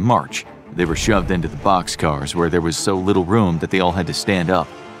memories of the march. They were shoved into the boxcars where there was so little room that they all had to stand up.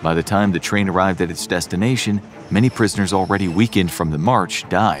 By the time the train arrived at its destination, many prisoners already weakened from the march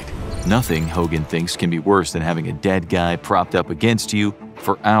died. Nothing, Hogan thinks, can be worse than having a dead guy propped up against you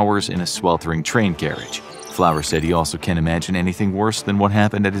for hours in a sweltering train carriage. Flowers said he also can't imagine anything worse than what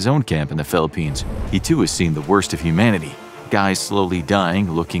happened at his own camp in the Philippines. He too has seen the worst of humanity. Guys slowly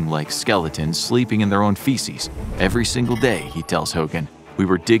dying, looking like skeletons, sleeping in their own feces. Every single day, he tells Hogan, we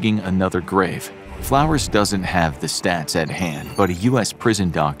were digging another grave. Flowers doesn't have the stats at hand, but a U.S.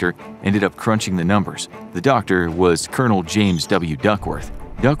 prison doctor ended up crunching the numbers. The doctor was Colonel James W. Duckworth.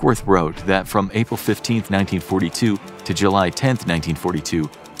 Duckworth wrote that from April 15, 1942 to July 10, 1942,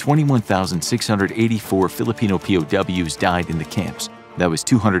 21,684 Filipino POWs died in the camps. That was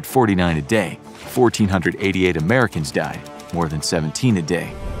 249 a day. 1,488 Americans died, more than 17 a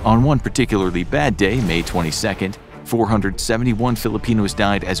day. On one particularly bad day, May 22nd, 471 Filipinos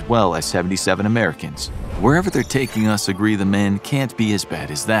died as well as 77 Americans. Wherever they're taking us, agree the men, can't be as bad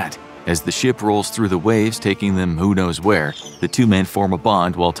as that. As the ship rolls through the waves, taking them who knows where, the two men form a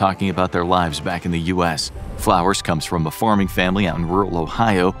bond while talking about their lives back in the U.S. Flowers comes from a farming family out in rural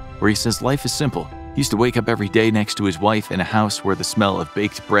Ohio where he says life is simple. He used to wake up every day next to his wife in a house where the smell of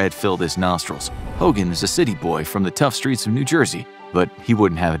baked bread filled his nostrils. Hogan is a city boy from the tough streets of New Jersey, but he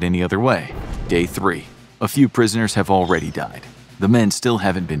wouldn't have it any other way. Day 3. A few prisoners have already died. The men still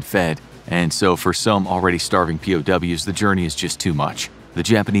haven't been fed, and so for some already starving POWs, the journey is just too much. The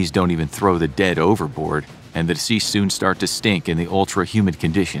Japanese don't even throw the dead overboard, and the deceased soon start to stink in the ultra-humid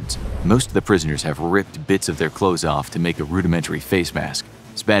conditions. Most of the prisoners have ripped bits of their clothes off to make a rudimentary face mask.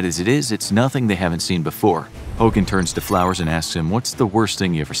 As bad as it is, it's nothing they haven't seen before. Hogan turns to Flowers and asks him, what's the worst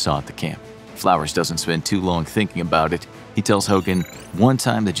thing you ever saw at the camp? Flowers doesn't spend too long thinking about it. He tells Hogan, one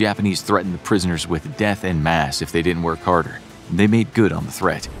time the Japanese threatened the prisoners with death en masse if they didn't work harder. They made good on the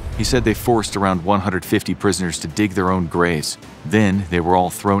threat. He said they forced around 150 prisoners to dig their own graves. Then they were all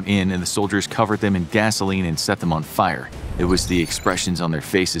thrown in and the soldiers covered them in gasoline and set them on fire. It was the expressions on their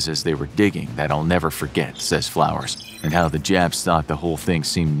faces as they were digging that I'll never forget, says Flowers, and how the Japs thought the whole thing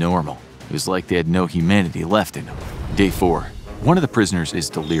seemed normal. It was like they had no humanity left in them. Day 4. One of the prisoners is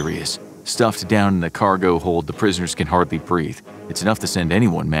delirious. Stuffed down in the cargo hold, the prisoners can hardly breathe. It's enough to send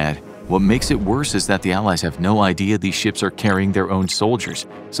anyone mad. What makes it worse is that the Allies have no idea these ships are carrying their own soldiers,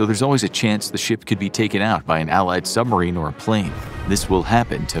 so there's always a chance the ship could be taken out by an Allied submarine or a plane. This will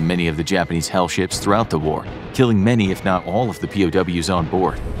happen to many of the Japanese hell ships throughout the war, killing many if not all of the POWs on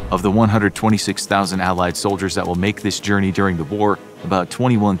board. Of the 126,000 Allied soldiers that will make this journey during the war, about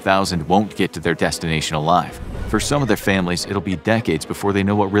 21,000 won't get to their destination alive. For some of their families, it'll be decades before they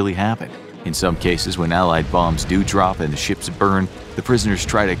know what really happened. In some cases, when Allied bombs do drop and the ships burn, the prisoners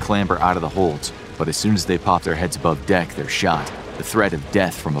try to clamber out of the holds, but as soon as they pop their heads above deck, they're shot. The threat of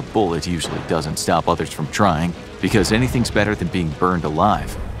death from a bullet usually doesn't stop others from trying, because anything's better than being burned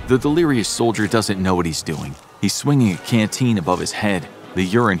alive. The delirious soldier doesn't know what he's doing. He's swinging a canteen above his head. The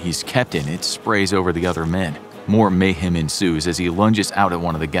urine he's kept in it sprays over the other men. More mayhem ensues as he lunges out at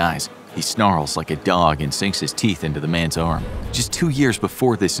one of the guys. He snarls like a dog and sinks his teeth into the man's arm. Just 2 years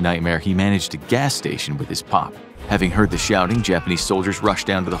before this nightmare, he managed a gas station with his pop. Having heard the shouting, Japanese soldiers rush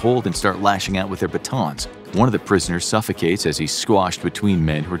down to the hold and start lashing out with their batons. One of the prisoners suffocates as he's squashed between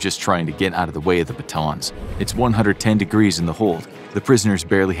men who are just trying to get out of the way of the batons. It's 110 degrees in the hold. The prisoners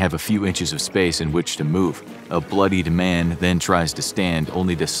barely have a few inches of space in which to move. A bloodied man then tries to stand,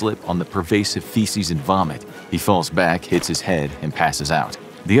 only to slip on the pervasive feces and vomit. He falls back, hits his head, and passes out.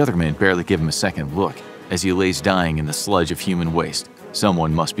 The other men barely give him a second look as he lays dying in the sludge of human waste.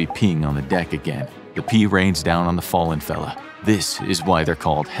 Someone must be peeing on the deck again. The pee rains down on the fallen fella. This is why they're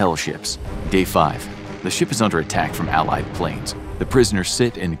called hell ships. Day 5. The ship is under attack from Allied planes. The prisoners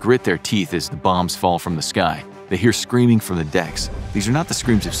sit and grit their teeth as the bombs fall from the sky. They hear screaming from the decks. These are not the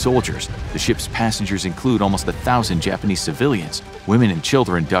screams of soldiers. The ship's passengers include almost 1,000 Japanese civilians. Women and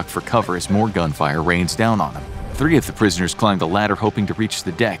children duck for cover as more gunfire rains down on them. 3 of the prisoners climb the ladder hoping to reach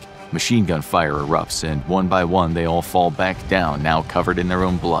the deck. Machine gun fire erupts, and one by one they all fall back down, now covered in their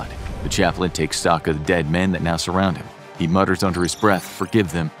own blood. The chaplain takes stock of the dead men that now surround him. He mutters under his breath,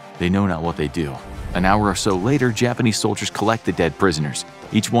 "Forgive them, they know not what they do." An hour or so later, Japanese soldiers collect the dead prisoners.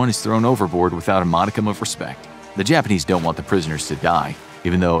 Each one is thrown overboard without a modicum of respect. The Japanese don't want the prisoners to die,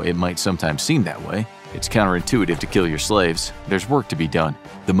 even though it might sometimes seem that way. It's counterintuitive to kill your slaves. There's work to be done,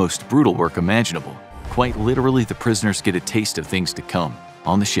 the most brutal work imaginable. Quite literally, the prisoners get a taste of things to come.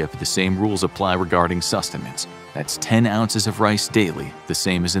 On the ship, the same rules apply regarding sustenance. That's 10 ounces of rice daily, the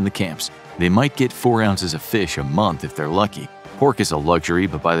same as in the camps. They might get 4 ounces of fish a month if they're lucky. Pork is a luxury,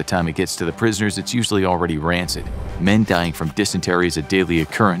 but by the time it gets to the prisoners, it's usually already rancid. Men dying from dysentery is a daily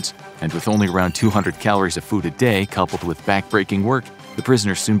occurrence, and with only around 200 calories of food a day, coupled with backbreaking work, the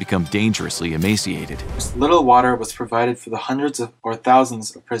prisoners soon become dangerously emaciated. Little water was provided for the hundreds or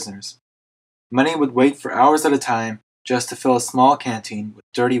thousands of prisoners. Many would wait for hours at a time just to fill a small canteen with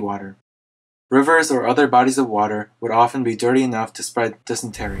dirty water. Rivers or other bodies of water would often be dirty enough to spread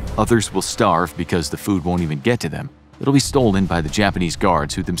dysentery. Others will starve because the food won't even get to them. It'll be stolen by the Japanese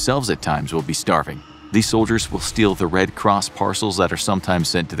guards, who themselves at times will be starving. These soldiers will steal the Red Cross parcels that are sometimes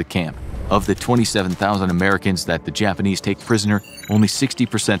sent to the camp. Of the 27,000 Americans that the Japanese take prisoner, only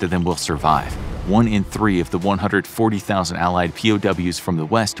 60% of them will survive. 1 in 3 of the 140,000 Allied POWs from the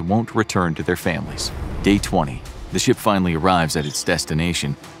West won't return to their families. Day 20. The ship finally arrives at its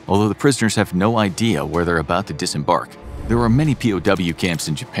destination, although the prisoners have no idea where they're about to disembark. There are many POW camps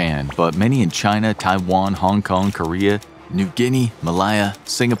in Japan, but many in China, Taiwan, Hong Kong, Korea, New Guinea, Malaya,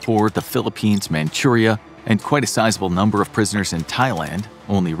 Singapore, the Philippines, Manchuria, and quite a sizable number of prisoners in Thailand,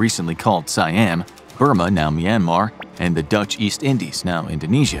 only recently called Siam, Burma, now Myanmar, and the Dutch East Indies, now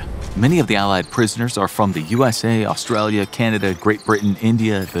Indonesia. Many of the Allied prisoners are from the USA, Australia, Canada, Great Britain,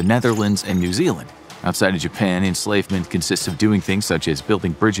 India, the Netherlands, and New Zealand. Outside of Japan, enslavement consists of doing things such as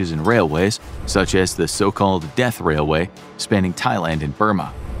building bridges and railways, such as the so-called Death Railway, spanning Thailand and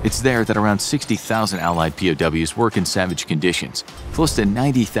Burma. It's there that around 60,000 Allied POWs work in savage conditions. Close to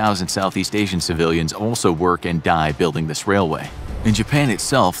 90,000 Southeast Asian civilians also work and die building this railway. In Japan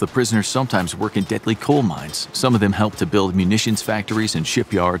itself, the prisoners sometimes work in deadly coal mines. Some of them help to build munitions factories and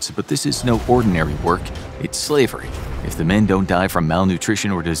shipyards, but this is no ordinary work. It's slavery. If the men don't die from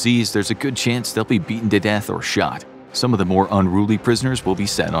malnutrition or disease, there's a good chance they'll be beaten to death or shot. Some of the more unruly prisoners will be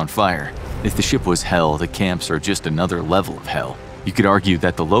set on fire. If the ship was hell, the camps are just another level of hell. You could argue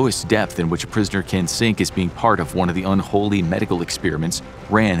that the lowest depth in which a prisoner can sink is being part of one of the unholy medical experiments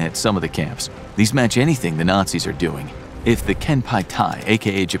ran at some of the camps. These match anything the Nazis are doing. If the Kenpai Tai,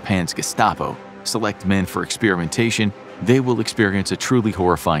 aka Japan's Gestapo, select men for experimentation, they will experience a truly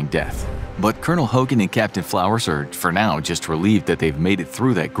horrifying death. But Colonel Hogan and Captain Flowers are, for now, just relieved that they've made it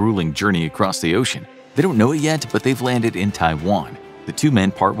through that grueling journey across the ocean. They don't know it yet, but they've landed in Taiwan. The two men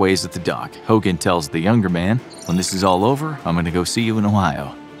part ways at the dock. Hogan tells the younger man, "When this is all over, I'm going to go see you in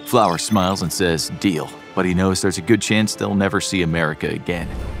Ohio." Flowers smiles and says, "Deal," but he knows there's a good chance they'll never see America again.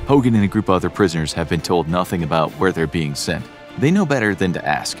 Hogan and a group of other prisoners have been told nothing about where they're being sent. They know better than to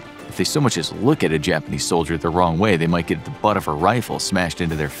ask. If they so much as look at a Japanese soldier the wrong way, they might get the butt of a rifle smashed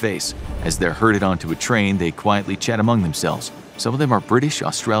into their face. As they're herded onto a train, they quietly chat among themselves. Some of them are British,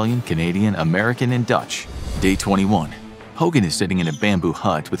 Australian, Canadian, American, and Dutch. Day 21. Hogan is sitting in a bamboo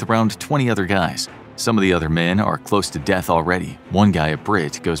hut with around 20 other guys. Some of the other men are close to death already. One guy, a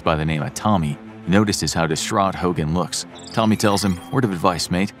Brit, goes by the name of Tommy, notices how distraught Hogan looks. Tommy tells him, "Word of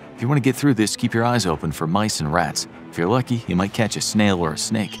advice, mate. If you want to get through this, keep your eyes open for mice and rats. If you're lucky, you might catch a snail or a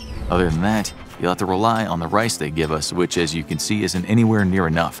snake. Other than that, you'll have to rely on the rice they give us, which, as you can see, isn't anywhere near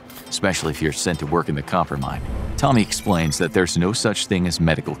enough, especially if you're sent to work in the copper mine." Tommy explains that there's no such thing as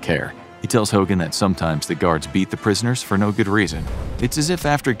medical care. He tells Hogan that sometimes the guards beat the prisoners for no good reason. It's as if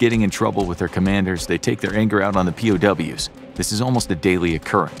after getting in trouble with their commanders, they take their anger out on the POWs. This is almost a daily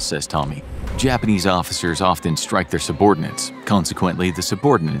occurrence, says Tommy. Japanese officers often strike their subordinates. Consequently, the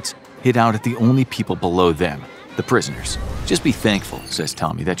subordinates hit out at the only people below them, the prisoners. "Just be thankful," says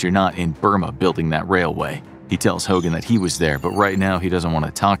Tommy, "that you're not in Burma building that railway." He tells Hogan that he was there, but right now he doesn't want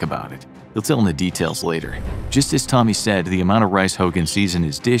to talk about it. He'll tell him the details later. Just as Tommy said, the amount of rice Hogan sees in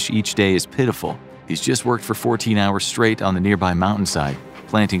his dish each day is pitiful. He's just worked for 14 hours straight on the nearby mountainside,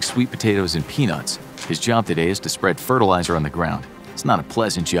 planting sweet potatoes and peanuts. His job today is to spread fertilizer on the ground. It's not a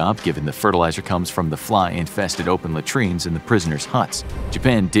pleasant job, given the fertilizer comes from the fly-infested open latrines in the prisoners' huts.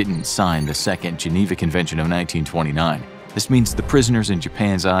 Japan didn't sign the Second Geneva Convention of 1929. This means the prisoners in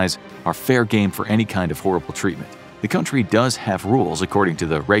Japan's eyes are fair game for any kind of horrible treatment. The country does have rules according to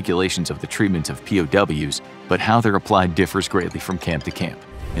the regulations of the treatment of POWs, but how they're applied differs greatly from camp to camp.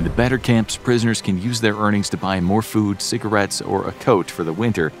 In the better camps, prisoners can use their earnings to buy more food, cigarettes, or a coat for the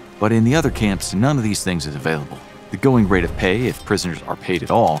winter, but in the other camps, none of these things is available. The going rate of pay, if prisoners are paid at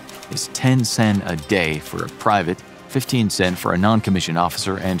all, is 10 sen a day for a private, 15 sen for a non-commissioned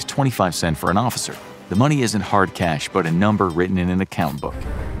officer, and 25 sen for an officer. The money isn't hard cash, but a number written in an account book.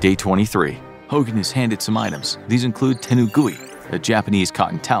 Day 23. Hogan is handed some items. These include tenugui, a Japanese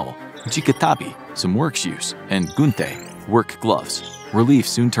cotton towel, jikatabi, some work shoes, and gunte, work gloves. Relief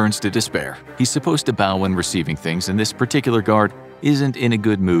soon turns to despair. He's supposed to bow when receiving things, and this particular guard isn't in a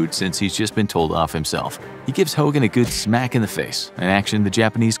good mood since he's just been told off himself. He gives Hogan a good smack in the face, an action the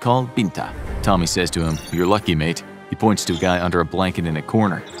Japanese call binta. Tommy says to him, "You're lucky, mate. He points to a guy under a blanket in a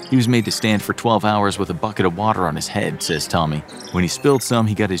corner. He was made to stand for 12 hours with a bucket of water on his head, says Tommy. When he spilled some,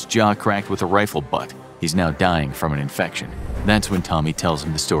 he got his jaw cracked with a rifle butt. He's now dying from an infection. That's when Tommy tells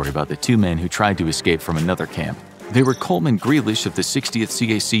him the story about the two men who tried to escape from another camp. They were Coleman Grealish of the 60th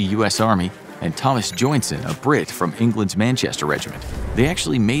CAC U.S. Army and Thomas Joinson, a Brit from England's Manchester Regiment. They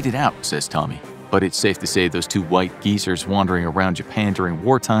actually made it out, says Tommy. But it's safe to say those two white geezers wandering around Japan during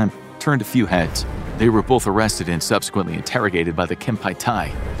wartime turned a few heads. They were both arrested and subsequently interrogated by the Kempeitai.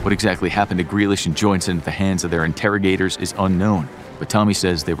 What exactly happened to Grealish and Joinson at the hands of their interrogators is unknown, but Tommy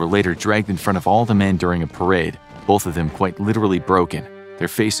says they were later dragged in front of all the men during a parade, both of them quite literally broken. Their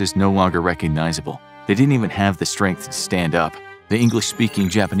faces no longer recognizable. They didn't even have the strength to stand up. The English-speaking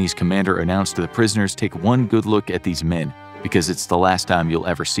Japanese commander announced to the prisoners, "Take one good look at these men, because it's the last time you'll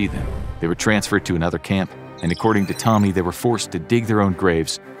ever see them." They were transferred to another camp, and according to Tommy, they were forced to dig their own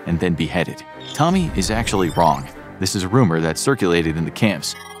graves and then beheaded. Tommy is actually wrong. This is a rumor that circulated in the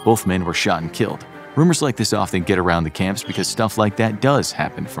camps. Both men were shot and killed. Rumors like this often get around the camps because stuff like that does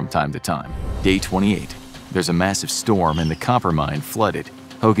happen from time to time. Day 28. There's a massive storm and the copper mine flooded.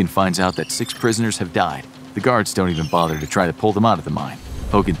 Hogan finds out that 6 prisoners have died. The guards don't even bother to try to pull them out of the mine.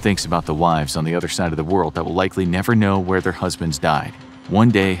 Hogan thinks about the wives on the other side of the world that will likely never know where their husbands died. One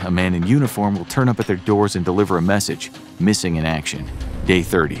day, a man in uniform will turn up at their doors and deliver a message: missing in action. Day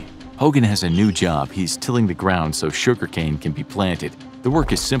 30. Hogan has a new job. He's tilling the ground so sugarcane can be planted. The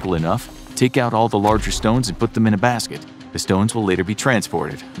work is simple enough. Take out all the larger stones and put them in a basket. The stones will later be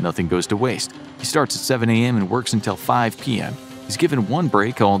transported. Nothing goes to waste. He starts at 7 a.m. and works until 5 p.m. He's given one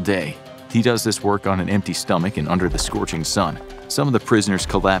break all day. He does this work on an empty stomach and under the scorching sun. Some of the prisoners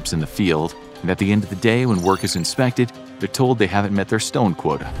collapse in the field, and at the end of the day, when work is inspected, they're told they haven't met their stone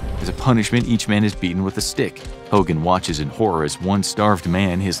quota. As a punishment, each man is beaten with a stick. Hogan watches in horror as one starved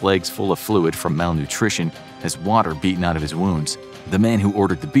man, his legs full of fluid from malnutrition, has water beaten out of his wounds. The man who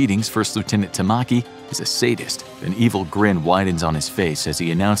ordered the beatings, First Lieutenant Tamaki, is a sadist. An evil grin widens on his face as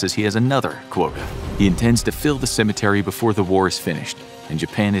he announces he has another quota. He intends to fill the cemetery before the war is finished, and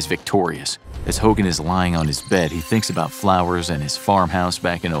Japan is victorious. As Hogan is lying on his bed, he thinks about Flowers and his farmhouse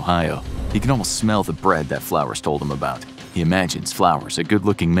back in Ohio. He can almost smell the bread that Flowers told him about. He imagines Flowers, a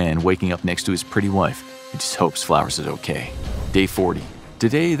good-looking man, waking up next to his pretty wife. He just hopes Flowers is okay. Day 40.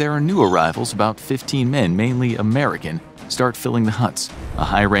 Today, there are new arrivals. About 15 men, mainly American, start filling the huts. A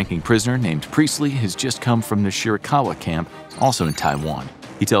high-ranking prisoner named Priestley has just come from the Shirakawa camp, also in Taiwan.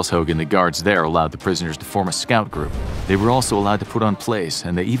 He tells Hogan the guards there allowed the prisoners to form a scout group. They were also allowed to put on plays,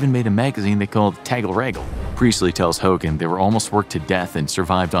 and they even made a magazine they called Taggle Raggle. Priestley tells Hogan they were almost worked to death and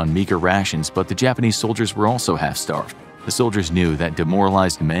survived on meager rations, but the Japanese soldiers were also half-starved. The soldiers knew that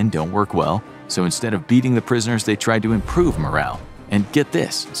demoralized men don't work well, so instead of beating the prisoners, they tried to improve morale. And get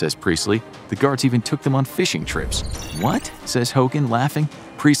this, says Priestley, the guards even took them on fishing trips. What? Says Hogan, laughing.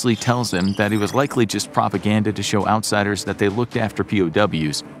 Priestley tells them that it was likely just propaganda to show outsiders that they looked after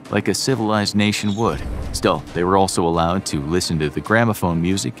POWs like a civilized nation would. Still, they were also allowed to listen to the gramophone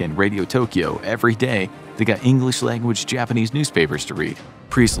music and Radio Tokyo every day. They got English-language Japanese newspapers to read.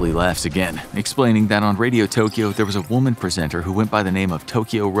 Priestley laughs again, explaining that on Radio Tokyo there was a woman presenter who went by the name of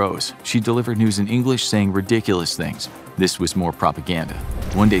Tokyo Rose. She delivered news in English saying ridiculous things. This was more propaganda.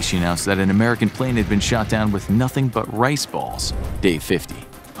 One day she announced that an American plane had been shot down with nothing but rice balls. Day 50.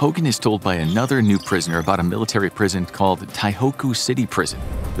 Hogan is told by another new prisoner about a military prison called Taihoku City Prison.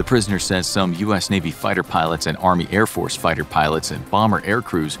 The prisoner says some U.S. Navy fighter pilots and Army Air Force fighter pilots and bomber air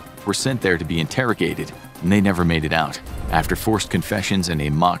crews were sent there to be interrogated, and they never made it out. After forced confessions and a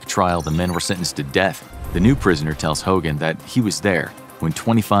mock trial, the men were sentenced to death. The new prisoner tells Hogan that he was there when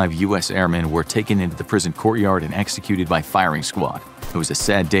 25 U.S. airmen were taken into the prison courtyard and executed by firing squad. It was a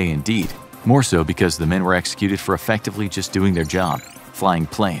sad day indeed, more so because the men were executed for effectively just doing their job, flying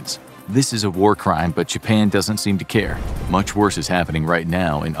planes. This is a war crime, but Japan doesn't seem to care. Much worse is happening right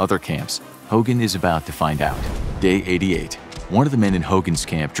now in other camps. Hogan is about to find out. Day 88. One of the men in Hogan's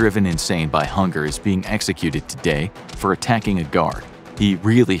camp, driven insane by hunger, is being executed today for attacking a guard. He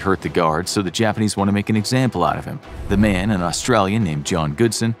really hurt the guard, so the Japanese want to make an example out of him. The man, an Australian named John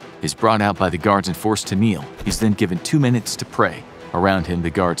Goodson, is brought out by the guards and forced to kneel. He's then given 2 minutes to pray. Around him, the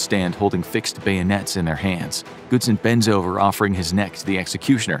guards stand holding fixed bayonets in their hands. Goodson bends over, offering his neck to the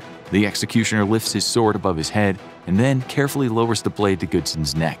executioner. The executioner lifts his sword above his head and then carefully lowers the blade to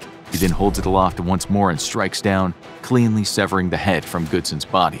Goodson's neck. He then holds it aloft once more and strikes down, cleanly severing the head from Goodson's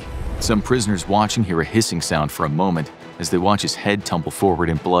body. Some prisoners watching hear a hissing sound for a moment as they watch his head tumble forward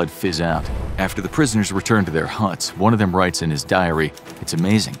and blood fizz out. After the prisoners return to their huts, one of them writes in his diary, "It's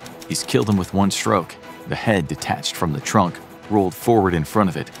amazing. He's killed him with one stroke. The head detached from the trunk, rolled forward in front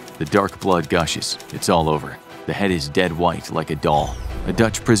of it. The dark blood gushes. It's all over." The head is dead white like a doll. A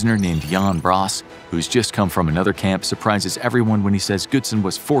Dutch prisoner named Jan Bros, who's just come from another camp, surprises everyone when he says Goodson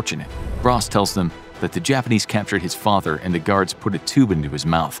was fortunate. Bros tells them that the Japanese captured his father and the guards put a tube into his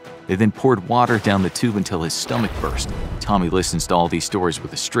mouth. They then poured water down the tube until his stomach burst. Tommy listens to all these stories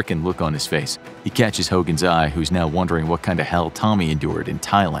with a stricken look on his face. He catches Hogan's eye, who's now wondering what kind of hell Tommy endured in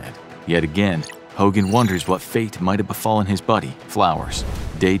Thailand. Yet again, Hogan wonders what fate might have befallen his buddy, Flowers.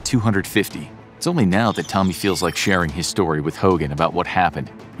 Day 250. It's only now that Tommy feels like sharing his story with Hogan about what happened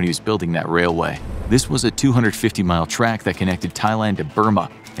when he was building that railway. This was a 250-mile track that connected Thailand to Burma,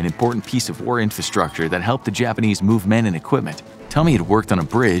 an important piece of war infrastructure that helped the Japanese move men and equipment. Tommy had worked on a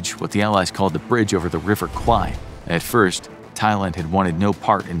bridge, what the Allies called the bridge over the River Kwai. At first, Thailand had wanted no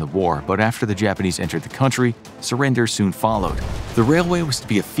part in the war, but after the Japanese entered the country, surrender soon followed. The railway was to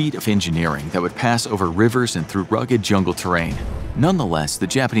be a feat of engineering that would pass over rivers and through rugged jungle terrain. Nonetheless, the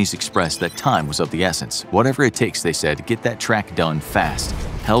Japanese expressed that time was of the essence. Whatever it takes, they said, to get that track done fast.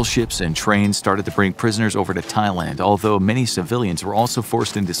 Hell ships and trains started to bring prisoners over to Thailand, although many civilians were also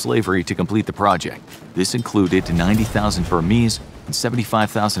forced into slavery to complete the project. This included 90,000 Burmese and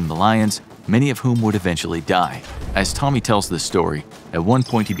 75,000 Malayans, many of whom would eventually die. As Tommy tells this story, at one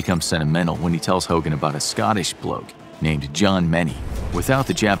point he becomes sentimental when he tells Hogan about a Scottish bloke named John Menny. Without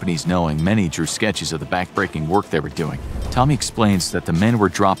the Japanese knowing, Menny drew sketches of the backbreaking work they were doing. Tommy explains that the men were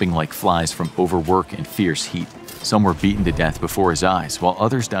dropping like flies from overwork and fierce heat. Some were beaten to death before his eyes, while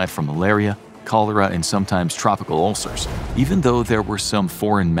others died from malaria, cholera, and sometimes tropical ulcers. Even though there were some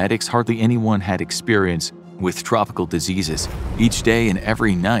foreign medics, hardly anyone had experience with tropical diseases. Each day and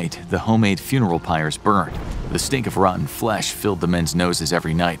every night, the homemade funeral pyres burned. The stink of rotten flesh filled the men's noses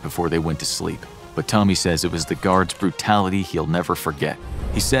every night before they went to sleep. But Tommy says it was the guards' brutality he'll never forget.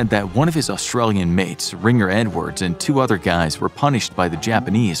 He said that one of his Australian mates, Ringer Edwards, and two other guys were punished by the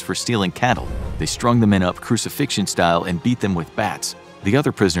Japanese for stealing cattle. They strung the men up crucifixion style and beat them with bats. The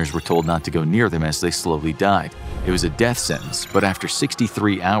other prisoners were told not to go near them as they slowly died. It was a death sentence, but after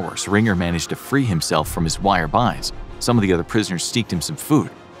 63 hours, Ringer managed to free himself from his wire binds. Some of the other prisoners sneaked him some food.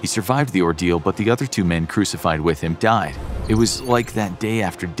 He survived the ordeal, but the other two men crucified with him died. It was like that day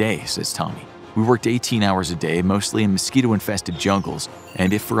after day, says Tommy. We worked 18 hours a day, mostly in mosquito-infested jungles,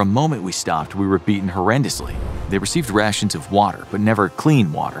 and if for a moment we stopped, we were beaten horrendously. They received rations of water, but never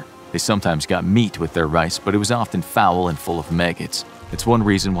clean water. They sometimes got meat with their rice, but it was often foul and full of maggots. It's one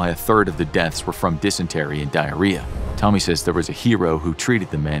reason why a third of the deaths were from dysentery and diarrhea. Tommy says there was a hero who treated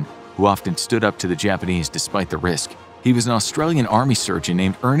the men, who often stood up to the Japanese despite the risk. He was an Australian army surgeon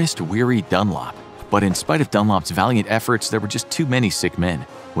named Ernest Weary Dunlop. But in spite of Dunlop's valiant efforts, there were just too many sick men.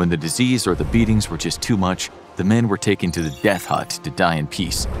 When the disease or the beatings were just too much, the men were taken to the death hut to die in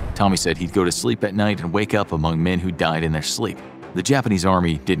peace. Tommy said he'd go to sleep at night and wake up among men who died in their sleep. The Japanese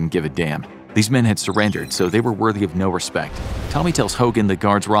army didn't give a damn. These men had surrendered, so they were worthy of no respect. Tommy tells Hogan the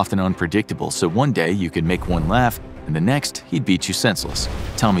guards were often unpredictable, so one day you could make one laugh, and the next he'd beat you senseless.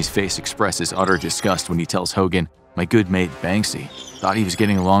 Tommy's face expresses utter disgust when he tells Hogan, "My good mate Banksy thought he was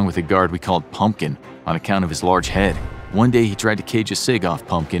getting along with a guard we called Pumpkin on account of his large head. One day he tried to cage a cig off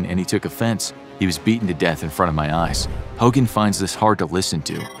Pumpkin and he took offense. He was beaten to death in front of my eyes." Hogan finds this hard to listen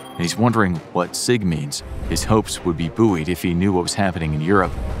to, and he's wondering what cig means. His hopes would be buoyed if he knew what was happening in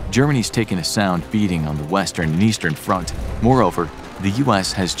Europe. Germany's taken a sound beating on the Western and Eastern Front. Moreover, the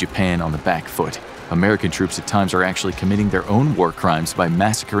US has Japan on the back foot. American troops at times are actually committing their own war crimes by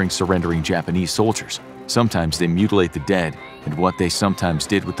massacring surrendering Japanese soldiers. Sometimes they mutilate the dead, and what they sometimes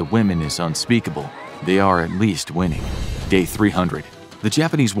did with the women is unspeakable. They are at least winning. Day 300. The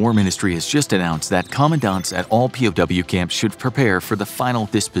Japanese War Ministry has just announced that commandants at all POW camps should prepare for the final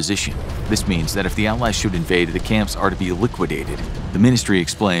disposition. This means that if the Allies should invade, the camps are to be liquidated. The ministry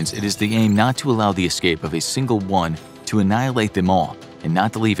explains it is the aim not to allow the escape of a single one, to annihilate them all, and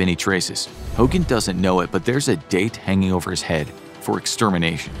not to leave any traces. Hogan doesn't know it, but there's a date hanging over his head for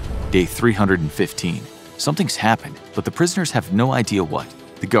extermination. Day 315. Something's happened, but the prisoners have no idea what.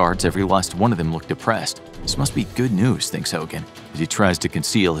 The guards, every last one of them, look depressed. This must be good news, thinks Hogan, as he tries to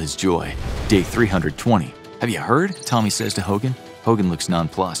conceal his joy. Day 320. Have you heard? Tommy says to Hogan. Hogan looks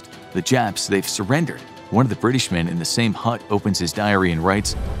nonplussed. The Japs, they've surrendered. One of the British men in the same hut opens his diary and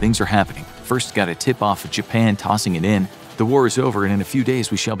writes, "Things are happening. First got a tip off of Japan tossing it in. The war is over and in a few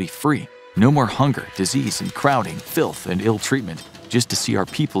days we shall be free. No more hunger, disease, and crowding, filth, and ill treatment. Just to see our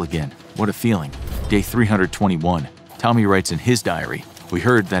people again. What a feeling." Day 321. Tommy writes in his diary, "We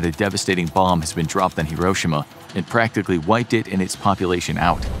heard that a devastating bomb has been dropped on Hiroshima and practically wiped it and its population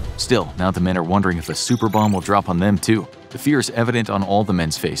out. Still, now the men are wondering if a super bomb will drop on them too. The fear is evident on all the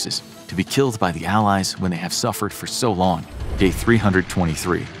men's faces, to be killed by the Allies when they have suffered for so long." Day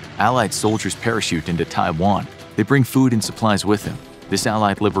 323. Allied soldiers parachute into Taiwan. They bring food and supplies with them. This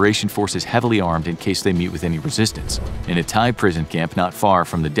Allied liberation force is heavily armed in case they meet with any resistance. In a Thai prison camp not far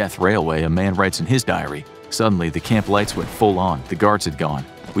from the death railway, a man writes in his diary, "Suddenly, the camp lights went full on. The guards had gone.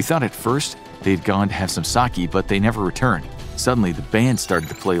 We thought at first they'd gone to have some sake, but they never returned. Suddenly, the band started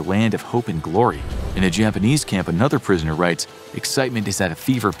to play Land of Hope and Glory." In a Japanese camp, another prisoner writes, "Excitement is at a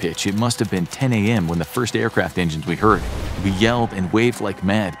fever pitch. It must have been 10 a.m. when the first aircraft engines we heard. We yelled and waved like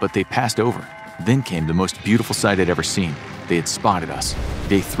mad, but they passed over. Then came the most beautiful sight I'd ever seen. They had spotted us."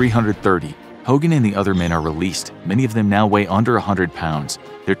 Day 330. Hogan and the other men are released. Many of them now weigh under 100 pounds.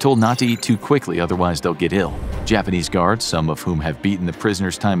 They're told not to eat too quickly, otherwise they'll get ill. Japanese guards, some of whom have beaten the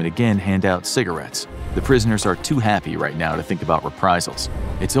prisoners time and again, hand out cigarettes. The prisoners are too happy right now to think about reprisals.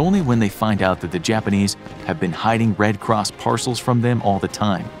 It's only when they find out that the Japanese have been hiding Red Cross parcels from them all the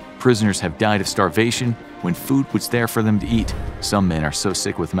time. Prisoners have died of starvation when food was there for them to eat. Some men are so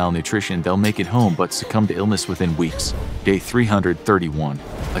sick with malnutrition they'll make it home but succumb to illness within weeks. Day 331.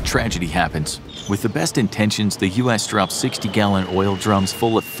 A tragedy happens. With the best intentions, the US drops 60-gallon oil drums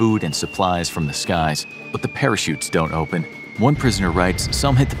full of food and supplies from the skies, but the parachutes don't open. One prisoner writes,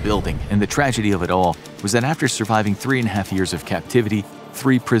 "Some hit the building, and the tragedy of it all was that after surviving 3.5 years of captivity,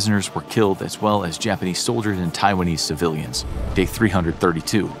 3 prisoners were killed as well as Japanese soldiers and Taiwanese civilians." Day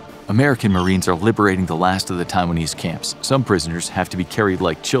 332. American Marines are liberating the last of the Taiwanese camps. Some prisoners have to be carried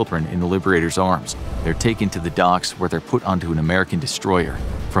like children in the liberator's arms. They're taken to the docks where they're put onto an American destroyer.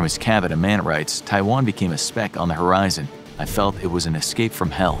 From his cabin, a man writes, "Taiwan became a speck on the horizon. I felt it was an escape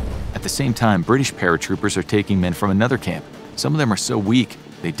from hell." At the same time, British paratroopers are taking men from another camp. Some of them are so weak,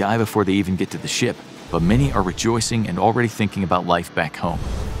 they die before they even get to the ship, but many are rejoicing and already thinking about life back home.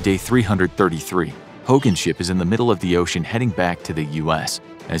 Day 333. Hogan's ship is in the middle of the ocean heading back to the US.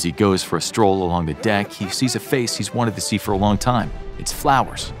 As he goes for a stroll along the deck, he sees a face he's wanted to see for a long time. It's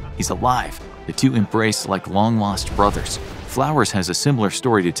Flowers. He's alive. The two embrace like long-lost brothers. Flowers has a similar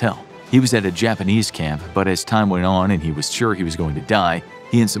story to tell. He was at a Japanese camp, but as time went on and he was sure he was going to die,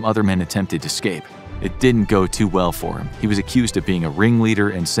 he and some other men attempted to escape. It didn't go too well for him. He was accused of being a ringleader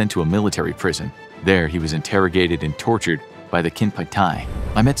and sent to a military prison. There, he was interrogated and tortured by the Kinpaitai.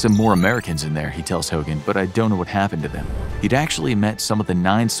 "I met some more Americans in there," he tells Hogan, "but I don't know what happened to them." He'd actually met some of the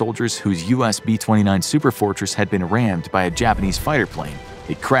 9 soldiers whose US B-29 Superfortress had been rammed by a Japanese fighter plane.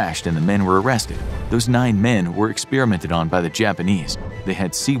 It crashed and the men were arrested. Those 9 men were experimented on by the Japanese. They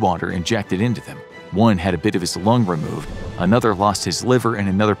had seawater injected into them. One had a bit of his lung removed, another lost his liver and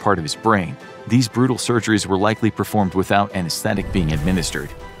another part of his brain. These brutal surgeries were likely performed without anesthetic being administered.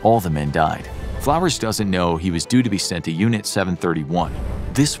 All the men died. Flowers doesn't know he was due to be sent to Unit 731.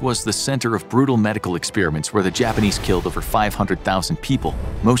 This was the center of brutal medical experiments where the Japanese killed over 500,000 people,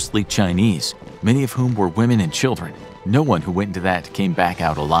 mostly Chinese, many of whom were women and children. No one who went into that came back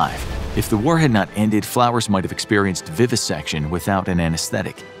out alive. If the war had not ended, Flowers might have experienced vivisection without an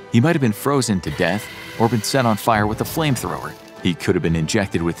anesthetic. He might have been frozen to death or been set on fire with a flamethrower. He could have been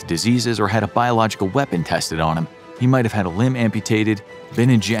injected with diseases or had a biological weapon tested on him. He might have had a limb amputated,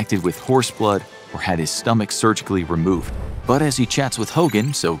 been injected with horse blood, or had his stomach surgically removed. But as he chats with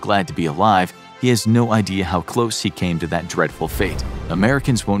Hogan, so glad to be alive, he has no idea how close he came to that dreadful fate.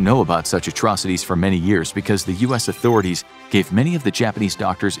 Americans won't know about such atrocities for many years because the US authorities gave many of the Japanese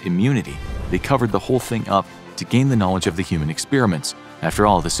doctors immunity. They covered the whole thing up to gain the knowledge of the human experiments. After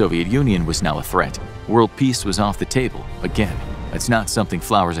all, the Soviet Union was now a threat. World peace was off the table, again. It's not something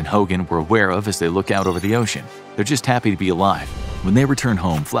Flowers and Hogan were aware of as they look out over the ocean. They're just happy to be alive. When they return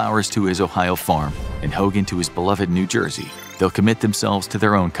home, Flowers to his Ohio farm and Hogan to his beloved New Jersey, they'll commit themselves to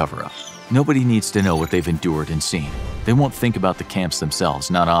their own cover-up. Nobody needs to know what they've endured and seen. They won't think about the camps themselves,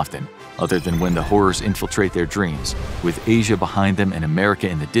 not often, other than when the horrors infiltrate their dreams. With Asia behind them and America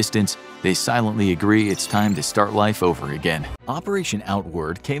in the distance, they silently agree it's time to start life over again. Operation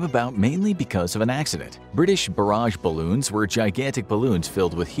Outward came about mainly because of an accident. British barrage balloons were gigantic balloons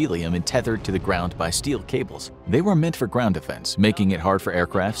filled with helium and tethered to the ground by steel cables. They were meant for ground defense, making it hard for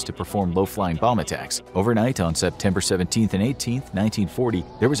aircrafts to perform low-flying bomb attacks. Overnight on September 17th and 18th, 1940,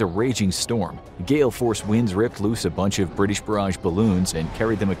 there was a raging storm. Gale-force winds ripped loose a bunch of British barrage balloons and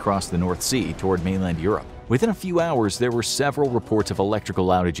carried them across the North Sea toward mainland Europe. Within a few hours, there were several reports of electrical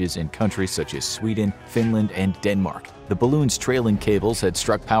outages in countries such as Sweden, Finland, and Denmark. The balloon's trailing cables had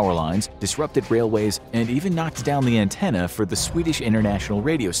struck power lines, disrupted railways, and even knocked down the antenna for the Swedish International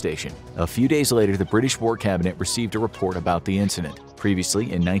radio station. A few days later, the British War Cabinet received a report about the incident. Previously,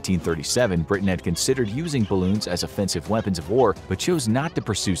 in 1937, Britain had considered using balloons as offensive weapons of war, but chose not to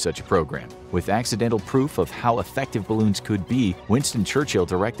pursue such a program. With accidental proof of how effective balloons could be, Winston Churchill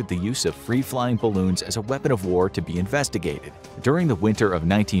directed the use of free-flying balloons as a weapon of war to be investigated. During the winter of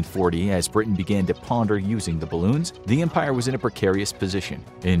 1940, as Britain began to ponder using the balloons, the Empire was in a precarious position.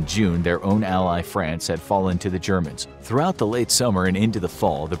 In June, their own ally France had fallen to the Germans. Throughout the late summer and into the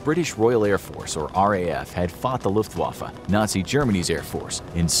fall, the British Royal Air Force, or RAF, had fought the Luftwaffe, Nazi Germany's Air Force,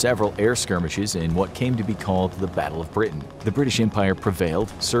 in several air skirmishes in what came to be called the Battle of Britain. The British Empire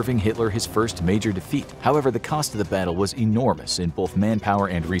prevailed, serving Hitler his first major defeat. However, the cost of the battle was enormous in both manpower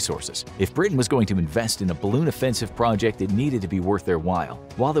and resources. If Britain was going to invest in a balloon offensive project, it needed to be worth their while.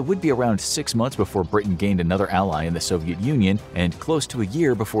 While it would be around 6 months before Britain gained another ally in the Soviet Union, and close to a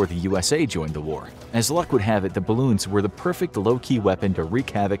year before the USA joined the war. As luck would have it, the balloons were the perfect low-key weapon to wreak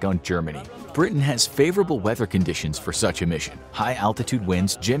havoc on Germany. Britain has favorable weather conditions for such a mission. High-altitude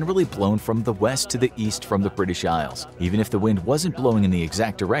winds generally blown from the west to the east from the British Isles. Even if the wind wasn't blowing in the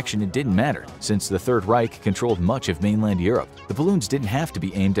exact direction, it didn't matter, since the Third Reich controlled much of mainland Europe. The balloons didn't have to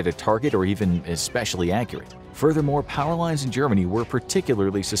be aimed at a target or even especially accurate. Furthermore, power lines in Germany were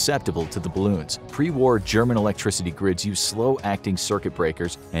particularly susceptible to the balloons. Pre-war German electricity grids used slow-acting circuit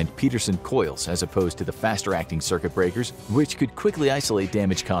breakers and Peterson coils as opposed to the faster-acting circuit breakers, which could quickly isolate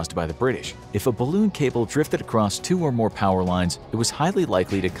damage caused by the British. If a balloon cable drifted across 2 or more power lines, it was highly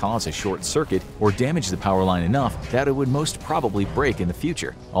likely to cause a short circuit or damage the power line enough that it would most probably break in the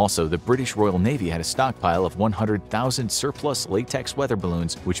future. Also, the British Royal Navy had a stockpile of 100,000 surplus latex weather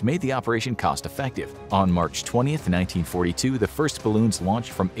balloons, which made the operation cost-effective. On March 20th, 1942, the first balloons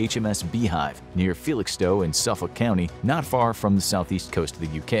launched from HMS Beehive near Felixstowe in Suffolk County, not far from the southeast coast of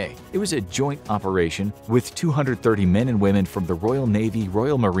the UK. It was a joint operation with 230 men and women from the Royal Navy,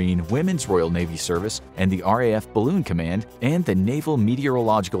 Royal Marine, Women's Royal Navy Service, and the RAF Balloon Command, and the Naval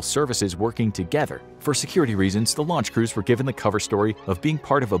Meteorological Services working together. For security reasons, the launch crews were given the cover story of being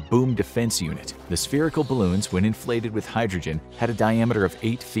part of a boom defense unit. The spherical balloons, when inflated with hydrogen, had a diameter of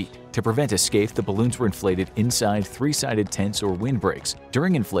 8 feet. To prevent escape, the balloons were inflated inside 3-sided tents or windbreaks.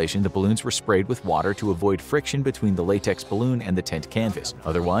 During inflation, the balloons were sprayed with water to avoid friction between the latex balloon and the tent canvas.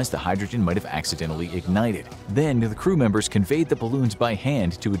 Otherwise, the hydrogen might have accidentally ignited. Then, the crew members conveyed the balloons by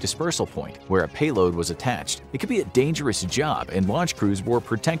hand to a dispersal point, where a payload was attached. It could be a dangerous job, and launch crews wore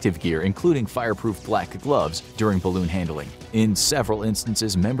protective gear, including fireproof black gloves, during balloon handling. In several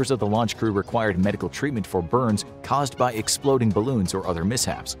instances, members of the launch crew required medical treatment for burns caused by exploding balloons or other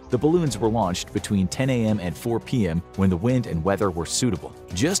mishaps. The balloons were launched between 10 a.m. and 4 p.m. when the wind and weather were suitable.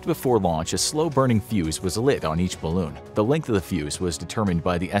 Just before launch, a slow-burning fuse was lit on each balloon. The length of the fuse was determined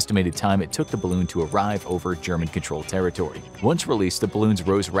by the estimated time it took the balloon to arrive over German-controlled territory. Once released, the balloons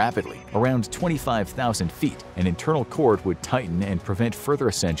rose rapidly, around 25,000 feet. An internal cord would tighten and prevent further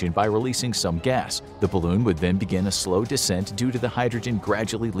ascension by releasing some gas. The balloon would then begin a slow descent due to the hydrogen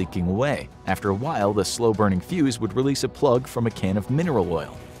gradually leaking away. After a while, the slow-burning fuse would release a plug from a can of mineral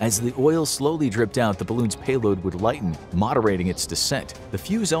oil. As the oil slowly dripped out, the balloon's payload would lighten, moderating its descent. The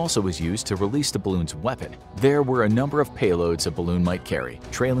fuse also was used to release the balloon's weapon. There were a number of payloads a balloon might carry: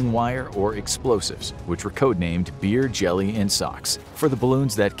 trailing wire or explosives, which were codenamed beer, jelly, and socks. For the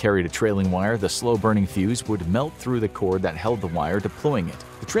balloons that carried a trailing wire, the slow-burning fuse would melt through the cord that held the wire, deploying it.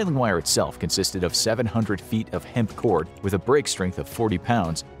 The trailing wire itself consisted of 700 feet of hemp cord with a break strength of 40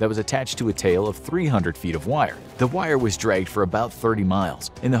 pounds that was attached to a tail of 300 feet of wire. The wire was dragged for about 30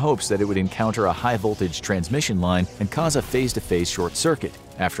 miles, in the hopes that it would encounter a high-voltage transmission line and cause a phase-to-phase short circuit.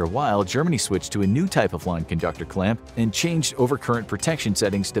 After a while, Germany switched to a new type of line conductor clamp and changed overcurrent protection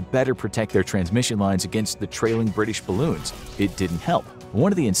settings to better protect their transmission lines against the trailing British balloons. It didn't help.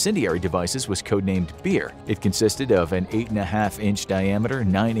 One of the incendiary devices was codenamed Beer. It consisted of an 8.5-inch diameter,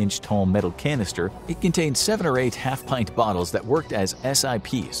 9-inch tall metal canister. It contained 7 or 8 half-pint bottles that worked as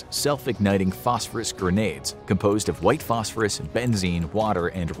SIPs, self-igniting phosphorus grenades, composed of white phosphorus, benzene, water,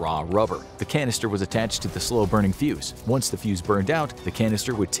 and raw rubber. The canister was attached to the slow-burning fuse. Once the fuse burned out, the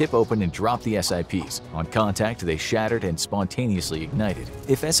canister would tip open and drop the SIPs. On contact, they shattered and spontaneously ignited.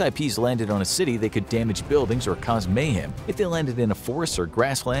 If SIPs landed on a city, they could damage buildings or cause mayhem. If they landed in a forest or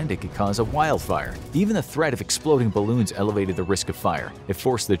grassland, it could cause a wildfire. Even the threat of exploding balloons elevated the risk of fire. It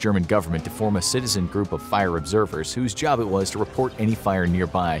forced the German government to form a citizen group of fire observers whose job it was to report any fire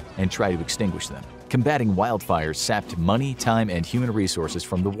nearby and try to extinguish them. Combating wildfires sapped money, time, and human resources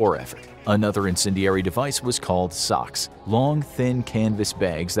from the war effort. Another incendiary device was called socks, long, thin canvas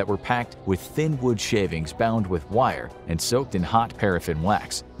bags that were packed with thin wood shavings bound with wire and soaked in hot paraffin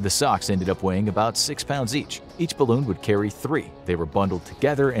wax. The socks ended up weighing about 6 pounds each. Each balloon would carry 3. They were bundled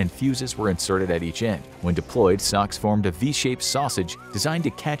together and fuses were inserted at each end. When deployed, socks formed a V-shaped sausage designed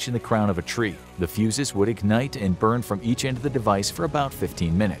to catch in the crown of a tree. The fuses would ignite and burn from each end of the device for about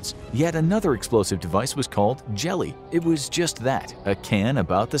 15 minutes. Yet another explosive device was called jelly. It was just that, a can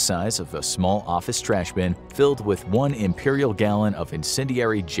about the size of a small office trash bin filled with 1 imperial gallon of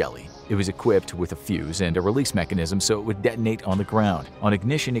incendiary jelly. It was equipped with a fuse and a release mechanism so it would detonate on the ground. On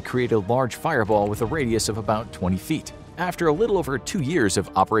ignition, it created a large fireball with a radius of about 20 feet. After a little over 2 years of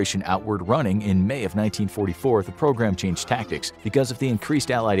Operation Outward running, in May of 1944, the program changed tactics because of the increased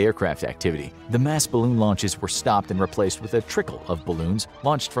Allied aircraft activity. The mass balloon launches were stopped and replaced with a trickle of balloons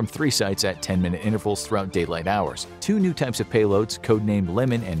launched from 3 sites at 10-minute intervals throughout daylight hours. 2 new types of payloads, codenamed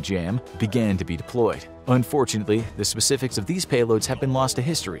Lemon and Jam, began to be deployed. Unfortunately, the specifics of these payloads have been lost to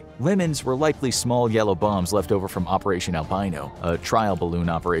history. Lemons were likely small yellow bombs left over from Operation Albino, a trial balloon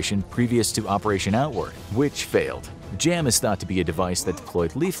operation previous to Operation Outward, which failed. Jam is thought to be a device that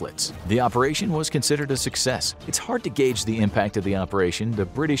deployed leaflets. The operation was considered a success. It's hard to gauge the impact of the operation. The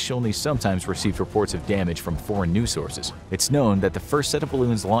British only sometimes received reports of damage from foreign news sources. It's known that the first set of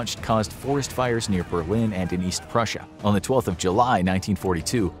balloons launched caused forest fires near Berlin and in East Prussia. On the 12th of July,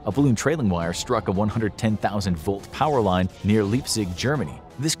 1942, a balloon trailing wire struck a 110,000-volt power line near Leipzig, Germany.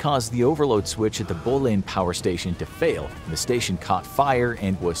 This caused the overload switch at the Bollin power station to fail, and the station caught fire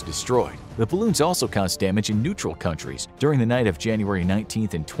and was destroyed. The balloons also caused damage in neutral countries. During the night of January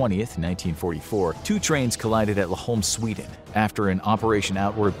 19th and 20th, 1944, 2 trains collided at Laholm, Sweden, after an Operation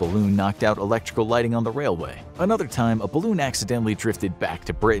Outward balloon knocked out electrical lighting on the railway. Another time, a balloon accidentally drifted back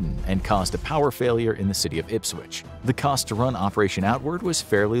to Britain and caused a power failure in the city of Ipswich. The cost to run Operation Outward was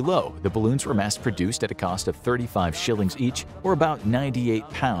fairly low. The balloons were mass-produced at a cost of 35 shillings each, or about 98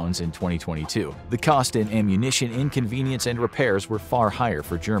 pounds in 2022. The cost in ammunition, inconvenience, and repairs were far higher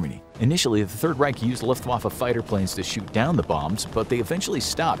for Germany. Initially, the Third Reich used Luftwaffe fighter planes to shoot down the bombs, but they eventually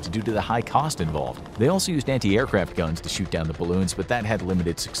stopped due to the high cost involved. They also used anti-aircraft guns to shoot down the balloons, but that had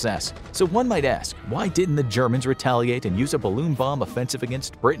limited success. So one might ask, why didn't the Germans retaliate and use a balloon bomb offensive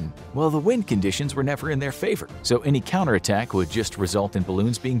against Britain? Well, the wind conditions were never in their favor, so any counterattack would just result in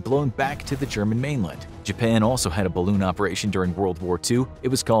balloons being blown back to the German mainland. Japan also had a balloon operation during World War II. It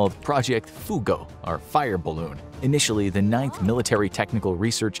was called Project Fugo, or Fire Balloon. Initially, the 9th Military Technical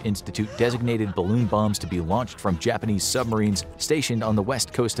Research Institute designated balloon bombs to be launched from Japanese submarines stationed on the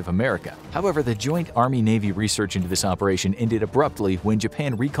west coast of America. However, the joint Army-Navy research into this operation ended abruptly when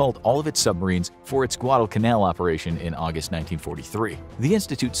Japan recalled all of its submarines for its Guadalcanal operation in August 1943. The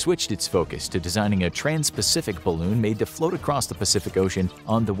institute switched its focus to designing a trans-Pacific balloon made to float across the Pacific Ocean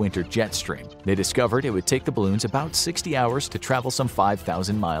on the winter jet stream. They discovered it would take the balloons about 60 hours to travel some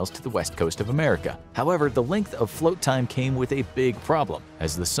 5,000 miles to the west coast of America. However, the length of float time came with a big problem.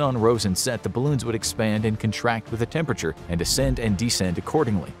 As the sun rose and set, the balloons would expand and contract with the temperature and ascend and descend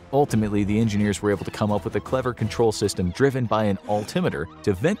accordingly. Ultimately, the engineers were able to come up with a clever control system driven by an altimeter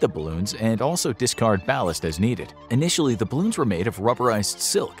to vent the balloons and also discard ballast as needed. Initially, the balloons were made of rubberized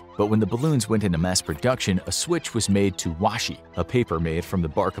silk, but when the balloons went into mass production, a switch was made to washi, a paper made from the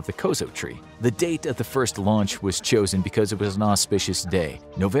bark of the kozo tree. The date of the first launch was chosen because it was an auspicious day,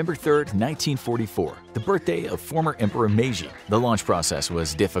 November 3rd, 1944, the birthday of former Emperor Meiji. The launch process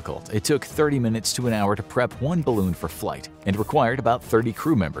was difficult. It took 30 minutes to an hour to prep one balloon for flight and required about 30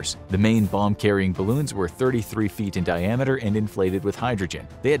 crew members. The main bomb-carrying balloons were 33 feet in diameter and inflated with hydrogen.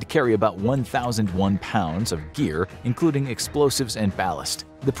 They had to carry about 1,001 pounds of gear, including explosives and ballast.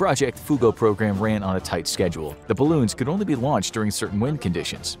 The Project Fugo program ran on a tight schedule. The balloons could only be launched during certain wind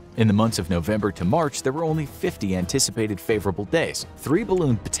conditions. In the months of November to March, there were only 50 anticipated favorable days. 3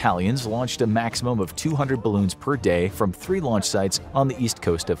 balloon battalions launched a maximum of 200 balloons per day from 3 launch sites on the east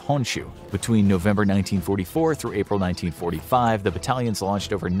coast of Honshu. Between November 1944 through April 1945, the battalions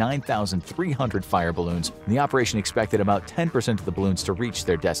launched over 9,300 fire balloons, and the operation expected about 10% of the balloons to reach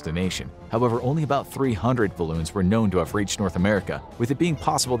their destination. However, only about 300 balloons were known to have reached North America, with it being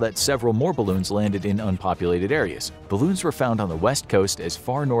possible that several more balloons landed in unpopulated areas. Balloons were found on the west coast as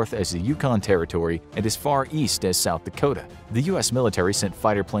far north as the Yukon Territory and as far east as South Dakota. The U.S. military sent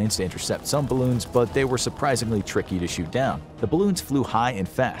fighter planes to intercept some balloons, but they were surprisingly tricky to shoot down. The balloons flew high and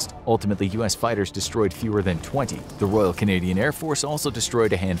fast. Ultimately, U.S. fighters destroyed fewer than 20. The Royal Canadian Air Force also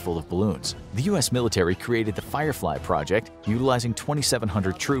destroyed a handful of balloons. The U.S. military created the Firefly Project, utilizing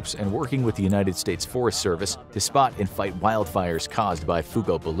 2,700 troops and working with the United States Forest Service to spot and fight wildfires caused by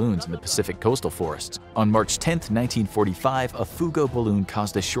Fugo balloons in the Pacific coastal forests. On March 10, 1945, a Fugo balloon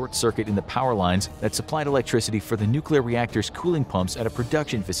caused a short circuit in the power lines that supplied electricity for the nuclear reactor's cooling pumps at a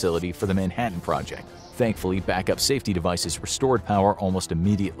production facility for the Manhattan Project. Thankfully, backup safety devices restored power almost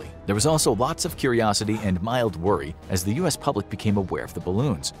immediately. There was also lots of curiosity and mild worry as the U.S. public became aware of the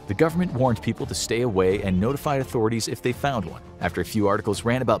balloons. The government warned people to stay away and notified authorities if they found one. After a few articles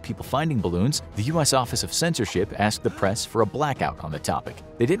ran about people finding balloons, the U.S. Office of Censorship asked the press for a blackout on the topic.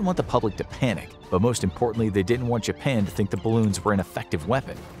 They didn't want the public to panic, but most importantly, they didn't want Japan to think the balloons were an effective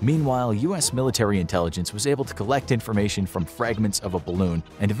weapon. Meanwhile, U.S. military intelligence was able to collect information from fragments of a balloon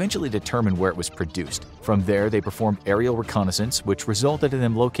and eventually determine where it was produced. From there, they performed aerial reconnaissance, which resulted in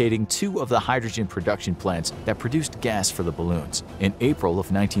them locating 2 of the hydrogen production plants that produced gas for the balloons. In April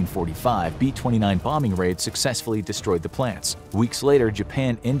of 1945, B-29 bombing raids successfully destroyed the plants. Weeks later,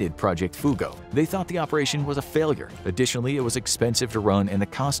 Japan ended Project Fugo. They thought the operation was a failure. Additionally, it was expensive to run and the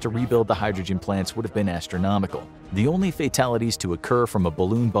cost to rebuild the hydrogen plants would have been astronomical. The only fatalities to occur from a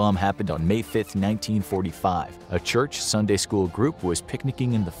balloon bomb happened on May 5, 1945. A church Sunday school group was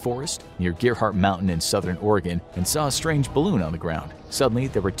picnicking in the forest near Gerhardt Mountain in southern Oregon and saw a strange balloon on the ground. Suddenly,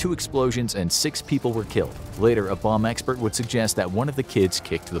 there were 2 explosions and 6 people were killed. Later, a bomb expert would suggest that one of the kids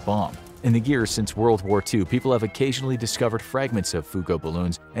kicked the bomb. In the years since World War II, people have occasionally discovered fragments of Fugo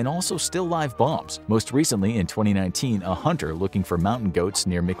balloons and also still live bombs. Most recently, in 2019, a hunter looking for mountain goats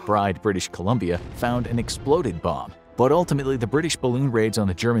near McBride, British Columbia, found an exploded bomb. But ultimately, the British balloon raids on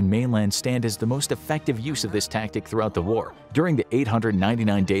the German mainland stand as the most effective use of this tactic throughout the war. During the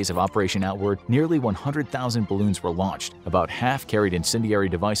 899 days of Operation Outward, nearly 100,000 balloons were launched. About half carried incendiary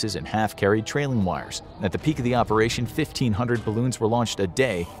devices and half carried trailing wires. At the peak of the operation, 1,500 balloons were launched a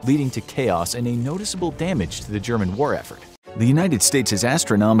day, leading to chaos and a noticeable damage to the German war effort. The United States'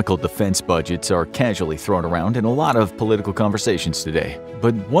 astronomical defense budgets are casually thrown around in a lot of political conversations today.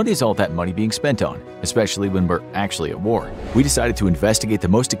 But what is all that money being spent on, especially when we're actually at war? We decided to investigate the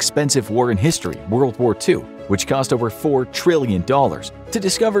most expensive war in history, World War II, which cost over $4 trillion, to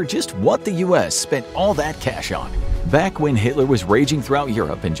discover just what the U.S. spent all that cash on. Back when Hitler was raging throughout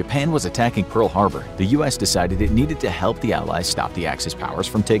Europe and Japan was attacking Pearl Harbor, the U.S. decided it needed to help the Allies stop the Axis powers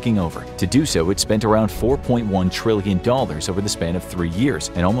from taking over. To do so, it spent around $4.1 trillion over the span of 3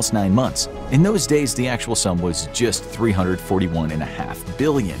 years and almost 9 months. In those days, the actual sum was just $341.5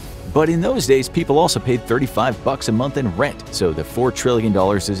 billion. But in those days, people also paid $35 a month in rent, so the $4 trillion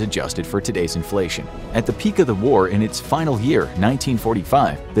is adjusted for today's inflation. At the peak of the war, in its final year,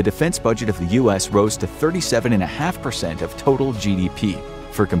 1945, the defense budget of the U.S. rose to 37.5% of total GDP.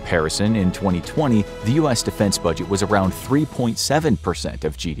 For comparison, in 2020, the U.S. defense budget was around 3.7%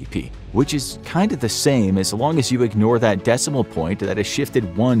 of GDP, which is kind of the same as long as you ignore that decimal point that has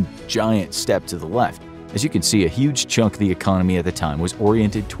shifted one giant step to the left. As you can see, a huge chunk of the economy at the time was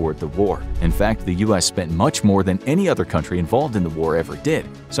oriented toward the war. In fact, the U.S. spent much more than any other country involved in the war ever did.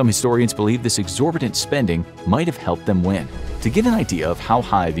 Some historians believe this exorbitant spending might have helped them win. To get an idea of how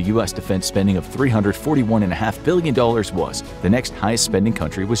high the U.S. defense spending of $341.5 billion was, the next highest spending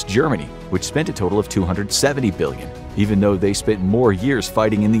country was Germany, which spent a total of $270 billion, even though they spent more years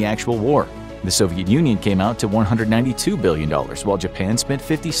fighting in the actual war. The Soviet Union came out to $192 billion, while Japan spent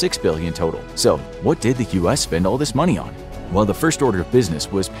 $56 billion total. So, what did the U.S. spend all this money on? Well, the first order of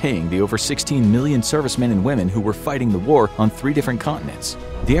business was paying the over 16 million servicemen and women who were fighting the war on 3 different continents.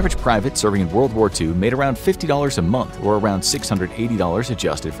 The average private serving in World War II made around $50 a month, or around $680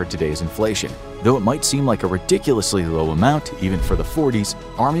 adjusted for today's inflation. Though it might seem like a ridiculously low amount, even for the 40s,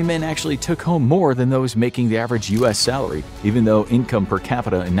 Army men actually took home more than those making the average U.S. salary, even though income per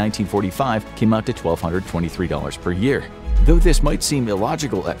capita in 1945 came out to $1,223 per year. Though this might seem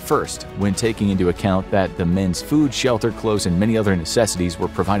illogical at first, when taking into account that the men's food, shelter, clothes, and many other necessities were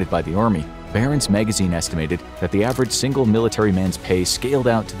provided by the Army, Barron's magazine estimated that the average single military man's pay scaled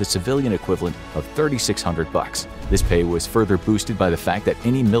out to the civilian equivalent of $3,600. This pay was further boosted by the fact that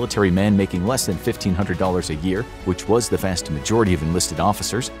any military man making less than $1,500 a year, which was the vast majority of enlisted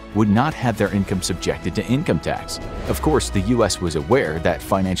officers, would not have their income subjected to income tax. Of course, the U.S. was aware that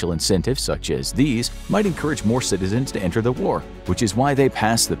financial incentives such as these might encourage more citizens to enter the war, which is why they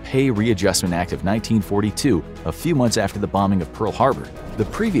passed the Pay Readjustment Act of 1942 a few months after the bombing of Pearl Harbor. The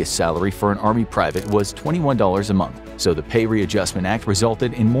previous salary for an Army private was $21 a month, so the Pay Readjustment Act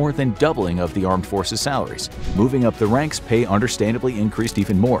resulted in more than doubling of the armed forces' salaries. Moving up the ranks, pay understandably increased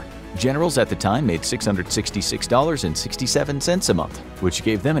even more. Generals at the time made $666.67 a month, which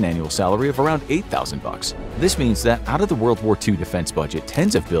gave them an annual salary of around $8,000. This means that out of the World War II defense budget,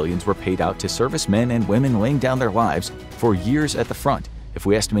 tens of billions were paid out to servicemen and women laying down their lives for years at the front. If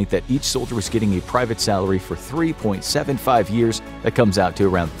we estimate that each soldier was getting a private salary for 3.75 years, that comes out to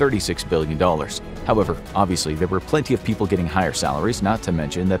around $36 billion. However, obviously, there were plenty of people getting higher salaries, not to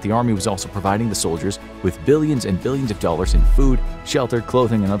mention that the Army was also providing the soldiers with billions and billions of dollars in food, shelter,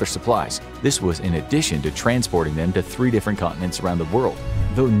 clothing, and other supplies. This was in addition to transporting them to 3 different continents around the world.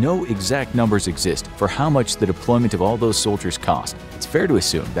 Though no exact numbers exist for how much the deployment of all those soldiers cost, it's fair to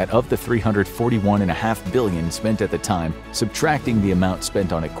assume that of the $341.5 billion spent at the time, subtracting the amount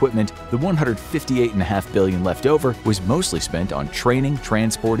spent on equipment, the $158.5 billion left over was mostly spent on training,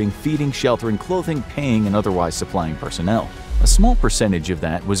 transporting, feeding, sheltering, clothing, paying, and otherwise supplying personnel. A small percentage of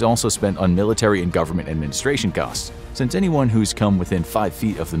that was also spent on military and government administration costs, since anyone who's come within 5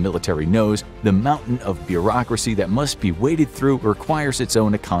 feet of the military knows the mountain of bureaucracy that must be waded through requires its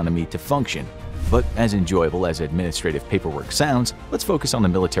own economy to function. But as enjoyable as administrative paperwork sounds, let's focus on the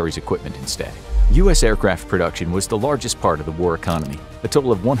military's equipment instead. U.S. aircraft production was the largest part of the war economy. A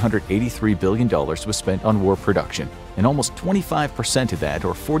total of $183 billion was spent on war production, and almost 25% of that,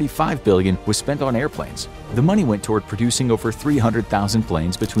 or $45 billion, was spent on airplanes. The money went toward producing over 300,000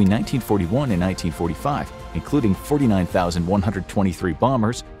 planes between 1941 and 1945, including 49,123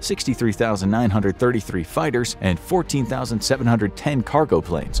 bombers, 63,933 fighters, and 14,710 cargo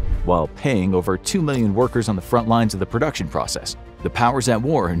planes, while paying over 2 million workers on the front lines of the production process. The powers at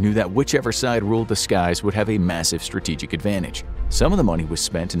war knew that whichever side ruled the skies would have a massive strategic advantage. Some of the money was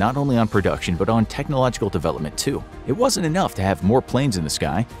spent not only on production but on technological development too. It wasn't enough to have more planes in the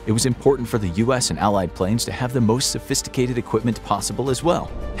sky, it was important for the US and Allied planes to have the most sophisticated equipment possible as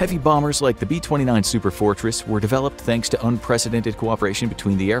well. Heavy bombers like the B-29 Superfortress were developed thanks to unprecedented cooperation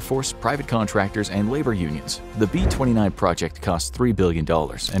between the Air Force, private contractors, and labor unions. The B-29 project cost $3 billion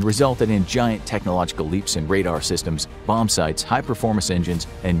and resulted in giant technological leaps in radar systems, bomb sights, high-performance engines,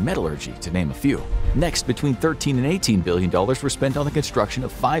 and metallurgy, to name a few. Next, between $13 and $18 billion were spent on the construction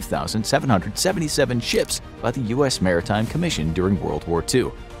of 5,777 ships by the U.S. Maritime Commission during World War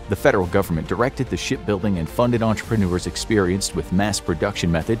II. The federal government directed the shipbuilding and funded entrepreneurs experienced with mass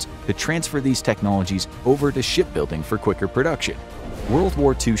production methods to transfer these technologies over to shipbuilding for quicker production. World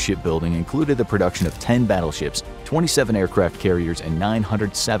War II shipbuilding included the production of 10 battleships, 27 aircraft carriers, and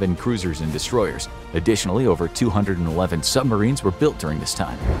 907 cruisers and destroyers. Additionally, over 211 submarines were built during this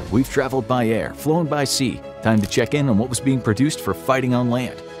time. We've traveled by air, flown by sea. Time to check in on what was being produced for fighting on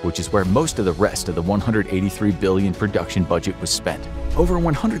land, which is where most of the rest of the $183 billion production budget was spent. Over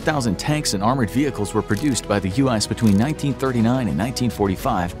 100,000 tanks and armored vehicles were produced by the U.S. between 1939 and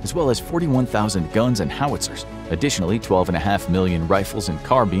 1945, as well as 41,000 guns and howitzers. Additionally, 12.5 million rifles and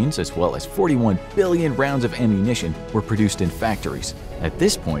carbines, as well as 41 billion rounds of ammunition, were produced in factories. At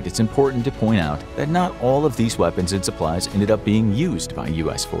this point, it's important to point out that not all of these weapons and supplies ended up being used by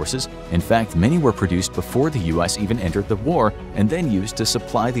U.S. forces. In fact, many were produced before the U.S. even entered the war and then used to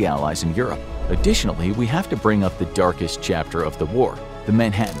supply the Allies in Europe. Additionally, we have to bring up the darkest chapter of the war, the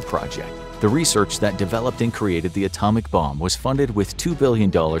Manhattan Project. The research that developed and created the atomic bomb was funded with $2 billion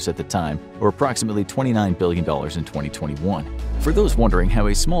at the time, or approximately $29 billion in 2021. For those wondering how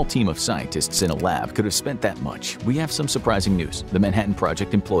a small team of scientists in a lab could have spent that much, we have some surprising news. The Manhattan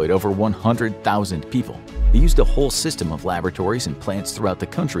Project employed over 100,000 people. They used a whole system of laboratories and plants throughout the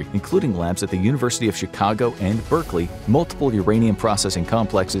country, including labs at the University of Chicago and Berkeley, multiple uranium processing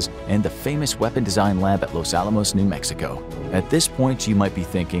complexes, and the famous weapon design lab at Los Alamos, New Mexico. At this point, you might be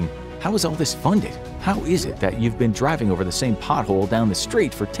thinking, how is all this funded? How is it that you've been driving over the same pothole down the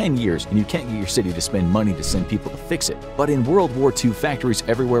street for 10 years and you can't get your city to spend money to send people to fix it? But in World War II, factories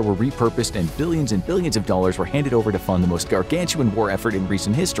everywhere were repurposed and billions of dollars were handed over to fund the most gargantuan war effort in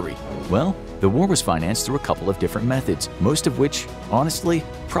recent history. Well, the war was financed through a couple of different methods, most of which, honestly,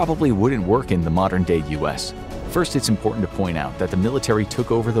 probably wouldn't work in the modern-day US. First, it's important to point out that the military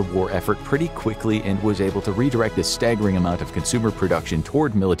took over the war effort pretty quickly and was able to redirect a staggering amount of consumer production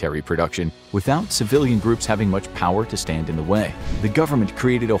toward military production without civilian groups having much power to stand in the way. The government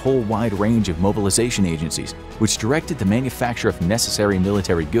created a whole wide range of mobilization agencies, which directed the manufacture of necessary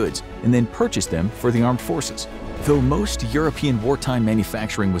military goods and then purchased them for the armed forces. Though most European wartime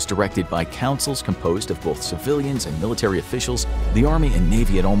manufacturing was directed by councils composed of both civilians and military officials, the Army and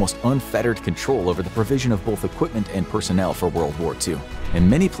Navy had almost unfettered control over the provision of both equipment and personnel for World War II. In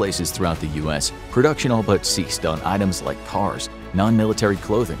many places throughout the U.S., production all but ceased on items like cars, non-military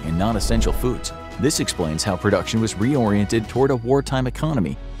clothing, and non-essential foods. This explains how production was reoriented toward a wartime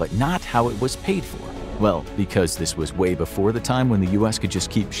economy, but not how it was paid for. Well, because this was way before the time when the US could just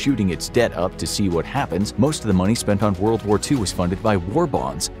keep shooting its debt up to see what happens, most of the money spent on World War II was funded by war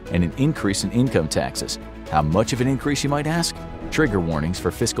bonds and an increase in income taxes. How much of an increase, you might ask? Trigger warnings for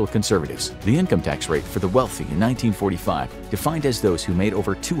fiscal conservatives. The income tax rate for the wealthy in 1945, defined as those who made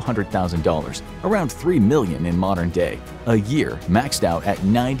over $200,000, around $3 million in modern day, a year maxed out at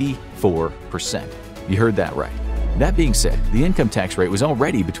 94%. You heard that right. That being said, the income tax rate was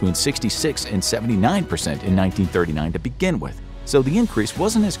already between 66 and 79% in 1939 to begin with, so the increase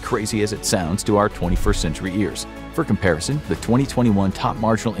wasn't as crazy as it sounds to our 21st century ears. For comparison, the 2021 top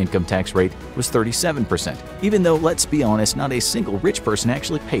marginal income tax rate was 37%, even though, let's be honest, not a single rich person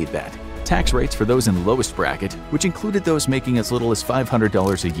actually paid that. Tax rates for those in the lowest bracket, which included those making as little as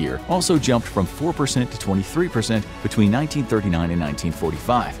 $500 a year, also jumped from 4% to 23% between 1939 and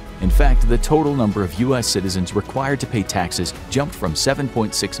 1945. In fact, the total number of U.S. citizens required to pay taxes jumped from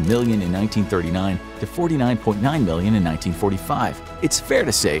 7.6 million in 1939 to 49.9 million in 1945. It's fair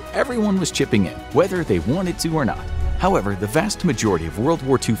to say everyone was chipping in, whether they wanted to or not. However, the vast majority of World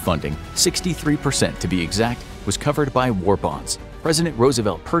War II funding, 63% to be exact, was covered by war bonds. President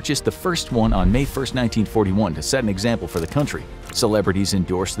Roosevelt purchased the first one on May 1, 1941 to set an example for the country. Celebrities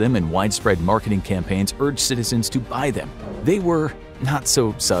endorsed them and widespread marketing campaigns urged citizens to buy them. They were not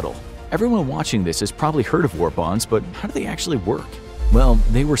so subtle. Everyone watching this has probably heard of war bonds, but how do they actually work? Well,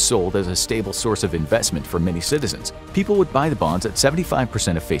 they were sold as a stable source of investment for many citizens. People would buy the bonds at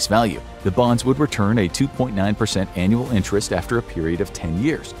 75% of face value. The bonds would return a 2.9% annual interest after a period of 10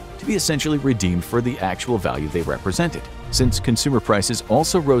 years, to be essentially redeemed for the actual value they represented. Since consumer prices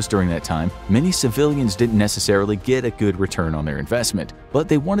also rose during that time, many civilians didn't necessarily get a good return on their investment, but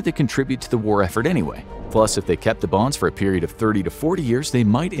they wanted to contribute to the war effort anyway. Plus, if they kept the bonds for a period of 30 to 40 years, they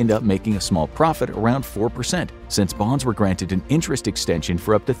might end up making a small profit, around 4%, since bonds were granted an interest extension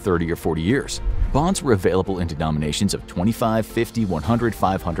for up to 30 or 40 years. Bonds were available in denominations of 25, 50, 100,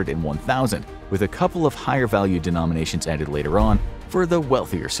 500, and 1,000, with a couple of higher value denominations added later on for the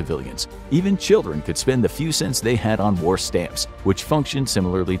wealthier civilians. Even children could spend the few cents they had on war stamps, which functioned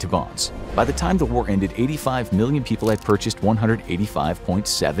similarly to bonds. By the time the war ended, 85 million people had purchased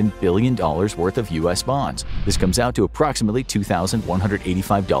 $185.7 billion worth of U.S. bonds. This comes out to approximately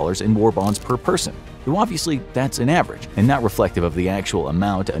 $2,185 in war bonds per person. Though obviously that's an average, and not reflective of the actual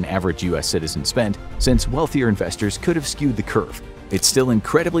amount an average U.S. citizen spent, since wealthier investors could have skewed the curve. It's still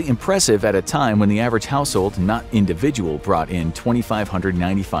incredibly impressive at a time when the average household, not individual, brought in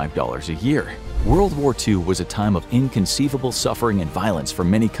 $2,595 a year. World War II was a time of inconceivable suffering and violence for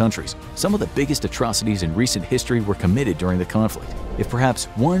many countries. Some of the biggest atrocities in recent history were committed during the conflict. If perhaps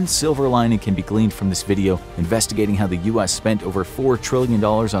one silver lining can be gleaned from this video investigating how the US spent over $4 trillion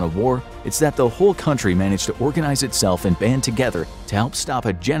on a war, it's that the whole country managed to organize itself and band together to help stop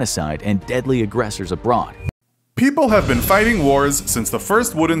a genocide and deadly aggressors abroad. People have been fighting wars since the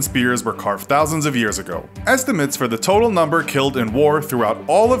first wooden spears were carved thousands of years ago. Estimates for the total number killed in war throughout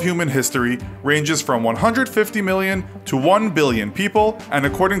all of human history ranges from 150 million to 1 billion people, and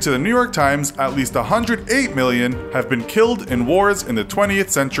according to the New York Times, at least 108 million have been killed in wars in the 20th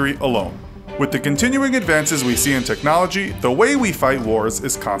century alone. With the continuing advances we see in technology, the way we fight wars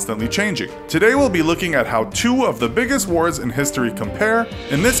is constantly changing. Today we'll be looking at how two of the biggest wars in history compare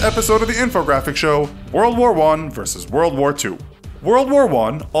in this episode of the infographic show, World War I versus World War II. World War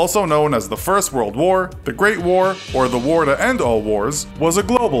I, also known as the First World War, the Great War, or the War to End All Wars, was a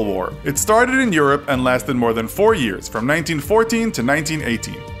global war. It started in Europe and lasted more than 4 years, from 1914 to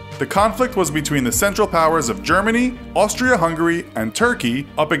 1918. The conflict was between the Central Powers of Germany, Austria-Hungary, and Turkey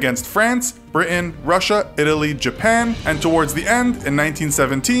up against France, Britain, Russia, Italy, Japan, and towards the end, in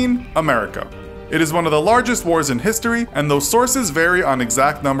 1917, America. It is one of the largest wars in history, and though sources vary on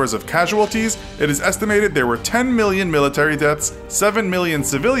exact numbers of casualties, it is estimated there were 10 million military deaths, 7 million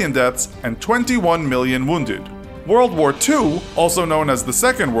civilian deaths, and 21 million wounded. World War II, also known as the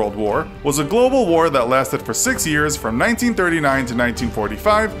Second World War, was a global war that lasted for 6 years from 1939 to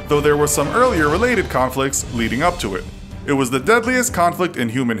 1945, though there were some earlier related conflicts leading up to it. It was the deadliest conflict in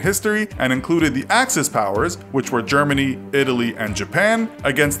human history and included the Axis powers, which were Germany, Italy, and Japan,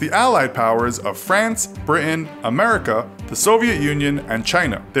 against the Allied powers of France, Britain, America, the Soviet Union, and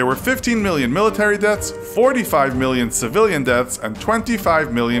China. There were 15 million military deaths, 45 million civilian deaths, and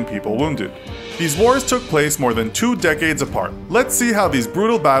 25 million people wounded. These wars took place more than 2 decades apart. Let's see how these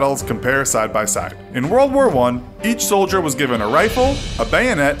brutal battles compare side by side. In World War I, each soldier was given a rifle, a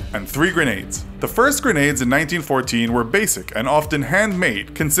bayonet, and 3 grenades. The first grenades in 1914 were basic and often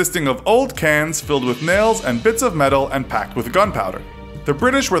handmade, consisting of old cans filled with nails and bits of metal and packed with gunpowder. The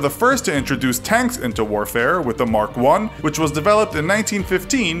British were the first to introduce tanks into warfare with the Mark I, which was developed in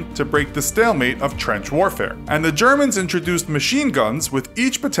 1915 to break the stalemate of trench warfare. And the Germans introduced machine guns, with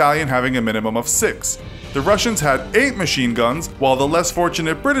each battalion having a minimum of 6. The Russians had 8 machine guns, while the less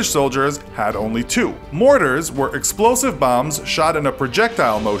fortunate British soldiers had only 2. Mortars were explosive bombs shot in a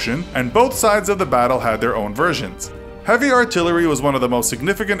projectile motion, and both sides of the battle had their own versions. Heavy artillery was one of the most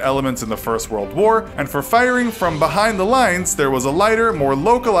significant elements in the First World War, and for firing from behind the lines, there was a lighter, more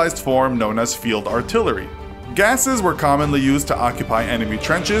localized form known as field artillery. Gases were commonly used to occupy enemy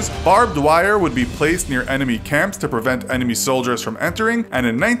trenches, barbed wire would be placed near enemy camps to prevent enemy soldiers from entering, and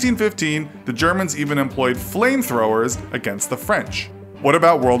in 1915, the Germans even employed flamethrowers against the French. What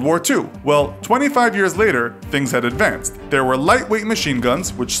about World War II? Well, 25 years later, things had advanced. There were lightweight machine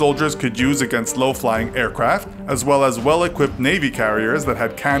guns, which soldiers could use against low-flying aircraft, as well as well-equipped Navy carriers that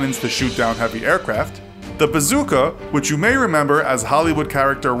had cannons to shoot down heavy aircraft. The bazooka, which you may remember as Hollywood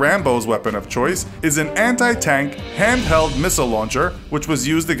character Rambo's weapon of choice, is an anti-tank, handheld missile launcher, which was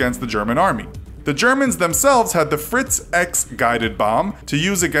used against the German army. The Germans themselves had the Fritz X guided bomb to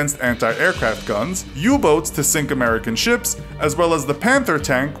use against anti-aircraft guns, U-boats to sink American ships, as well as the Panther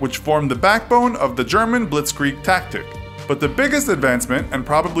tank, which formed the backbone of the German Blitzkrieg tactic. But the biggest advancement, and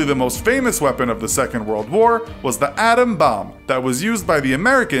probably the most famous weapon of the Second World War, was the atom bomb that was used by the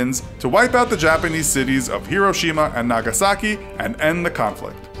Americans to wipe out the Japanese cities of Hiroshima and Nagasaki and end the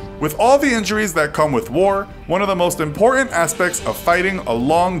conflict. With all the injuries that come with war, one of the most important aspects of fighting a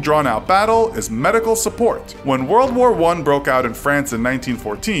long, drawn-out battle is medical support. When World War I broke out in France in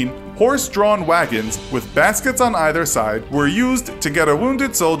 1914, horse-drawn wagons with baskets on either side were used to get a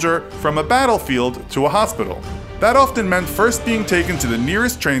wounded soldier from a battlefield to a hospital. That often meant first being taken to the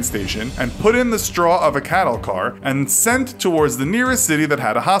nearest train station and put in the straw of a cattle car and sent towards the nearest city that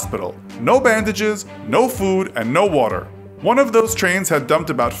had a hospital. No bandages, no food, and no water. One of those trains had dumped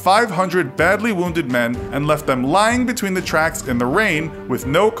about 500 badly wounded men and left them lying between the tracks in the rain with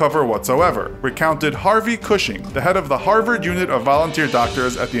no cover whatsoever, recounted Harvey Cushing, the head of the Harvard unit of volunteer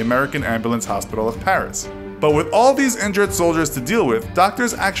doctors at the American Ambulance Hospital of Paris. But with all these injured soldiers to deal with,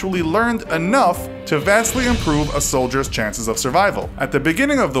 doctors actually learned enough to vastly improve a soldier's chances of survival. At the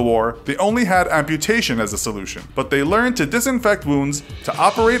beginning of the war, they only had amputation as a solution, but they learned to disinfect wounds, to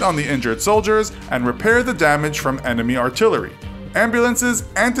operate on the injured soldiers, and repair the damage from enemy artillery. Ambulances,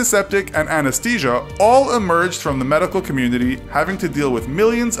 antiseptic, and anesthesia all emerged from the medical community, having to deal with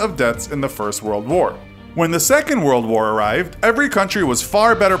millions of deaths in the First World War. When the Second World War arrived, every country was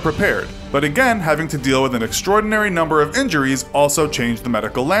far better prepared, but again, having to deal with an extraordinary number of injuries also changed the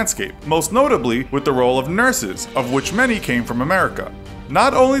medical landscape, most notably with the role of nurses, of which many came from America.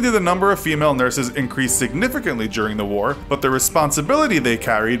 Not only did the number of female nurses increase significantly during the war, but the responsibility they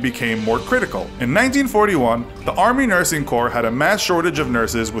carried became more critical. In 1941, the Army Nursing Corps had a mass shortage of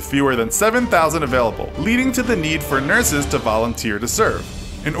nurses with fewer than 7,000 available, leading to the need for nurses to volunteer to serve.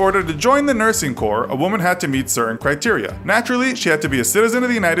 In order to join the nursing corps, a woman had to meet certain criteria. Naturally, she had to be a citizen of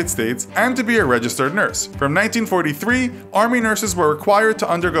the United States and to be a registered nurse. From 1943, Army nurses were required to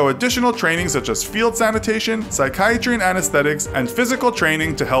undergo additional training such as field sanitation, psychiatry and anesthetics, and physical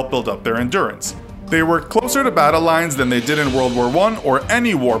training to help build up their endurance. They worked closer to battle lines than they did in World War I or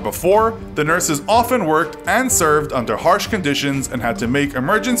any war before. The nurses often worked and served under harsh conditions and had to make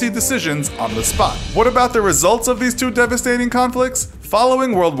emergency decisions on the spot. What about the results of these two devastating conflicts?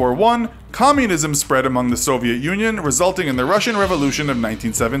 Following World War I, communism spread among the Soviet Union, resulting in the Russian Revolution of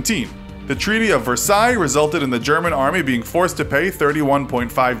 1917. The Treaty of Versailles resulted in the German army being forced to pay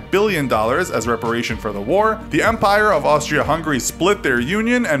 $31.5 billion as reparation for the war. The Empire of Austria-Hungary split their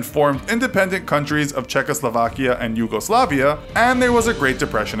union and formed independent countries of Czechoslovakia and Yugoslavia, and there was a Great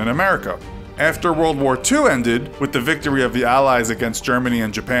Depression in America. After World War II ended, with the victory of the Allies against Germany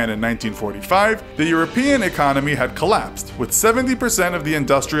and Japan in 1945, the European economy had collapsed, with 70% of the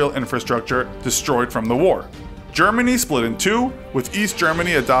industrial infrastructure destroyed from the war. Germany split in two, with East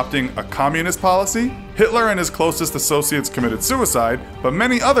Germany adopting a communist policy. Hitler and his closest associates committed suicide, but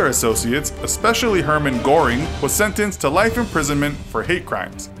many other associates, especially Hermann Göring, was sentenced to life imprisonment for hate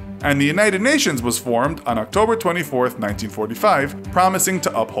crimes. And the United Nations was formed on October 24, 1945, promising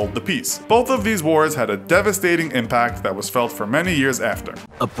to uphold the peace. Both of these wars had a devastating impact that was felt for many years after.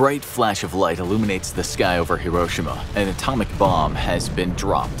 A bright flash of light illuminates the sky over Hiroshima. An atomic bomb has been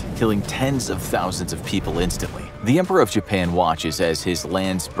dropped. killing tens of thousands of people instantly. The Emperor of Japan watches as his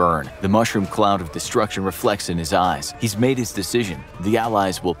lands burn. The mushroom cloud of destruction reflects in his eyes. He's made his decision. The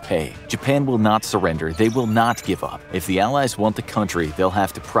Allies will pay. Japan will not surrender. They will not give up. If the Allies want the country, they'll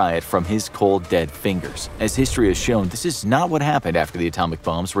have to pry it from his cold, dead fingers. As history has shown, this is not what happened after the atomic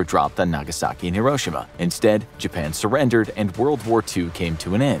bombs were dropped on Nagasaki and Hiroshima. Instead, Japan surrendered and World War II came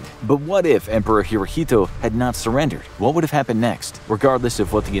to an end. But what if Emperor Hirohito had not surrendered? What would have happened next? Regardless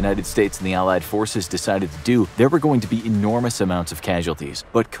of what the United States and the Allied forces decided to do, there were going to be enormous amounts of casualties.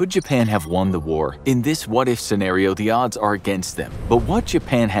 But could Japan have won the war? In this what-if scenario, the odds are against them. But what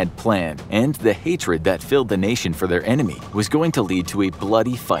Japan had planned, and the hatred that filled the nation for their enemy, was going to lead to a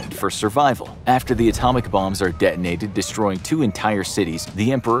bloody fight for survival. After the atomic bombs are detonated, destroying 2 entire cities,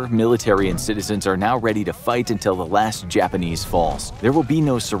 the emperor, military, and citizens are now ready to fight until the last Japanese falls. There will be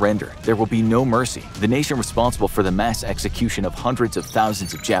no surrender. There will be no mercy. The nation responsible for the mass execution of hundreds of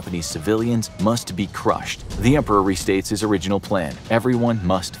thousands of Japanese civilians must be crushed. The emperor restates his original plan. Everyone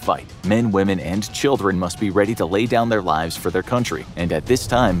must fight. Men, women, and children must be ready to lay down their lives for their country. And at this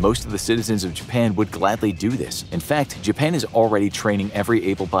time, most of the citizens of Japan would gladly do this. In fact, Japan is already training every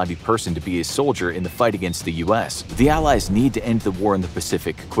able-bodied person to be a soldier in the fight against the US. The Allies need to end the war in the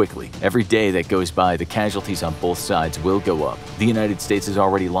Pacific quickly. Every day that goes by, the casualties on both sides will go up. The United States has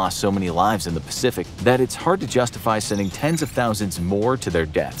already lost so many lives in the Pacific that it's hard to justify sending tens of thousands more to their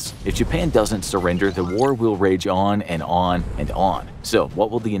deaths. If Japan doesn't surrender, the war will rage on and on and on. So, what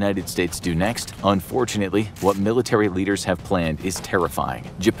will the United States do next? Unfortunately, what military leaders have planned is terrifying.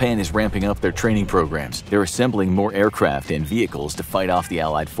 Japan is ramping up their training programs. They're assembling more aircraft and vehicles to fight off the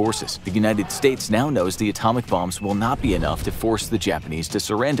Allied forces. The United States now knows the atomic bombs will not be enough to force the Japanese to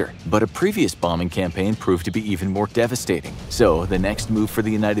surrender. But a previous bombing campaign proved to be even more devastating. So, the next move for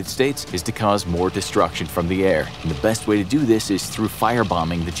the United States is to cause more destruction from the air. And the best way to do this is through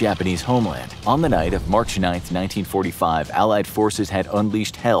firebombing the Japanese homeland. On the night of March 9, 1945, Allied forces had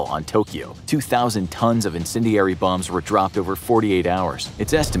unleashed hell on Tokyo. 2,000 tons of incendiary bombs were dropped over 48 hours.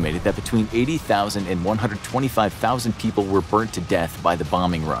 It's estimated that between 80,000 and 125,000 people were burnt to death by the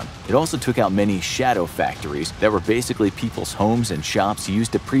bombing run. It also took out many shadow factories that were basically people's homes and shops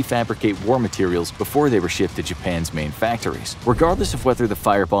used to prefabricate war materials before they were shipped to Japan's main factories. Regardless of whether the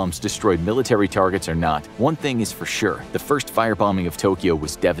firebombs destroyed military targets or not, one thing is for sure: the first firebombing of Tokyo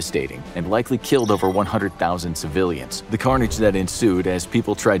was devastating and likely killed over 100,000 civilians. The carnage that ensued as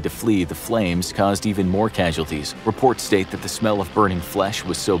people tried to flee the flames caused even more casualties. Reports state that the smell of burning flesh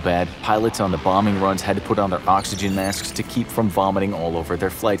was so bad, pilots on the bombing runs had to put on their oxygen masks to keep from vomiting all over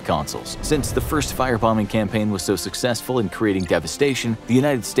their flight consoles. Since the first firebombing campaign was so successful in creating devastation, the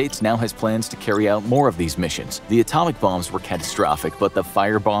United States now has plans to carry out more of these missions. The atomic bombs were catastrophic, but the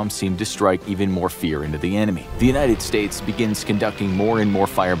firebombs seemed to strike even more fear into the enemy. The United States begins conducting more and more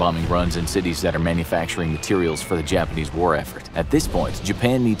firebombing runs in cities that are manufacturing materials for the Japanese war effort. At this point,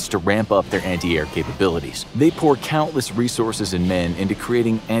 Japan needs to ramp up their anti-air capabilities. They pour countless resources and men into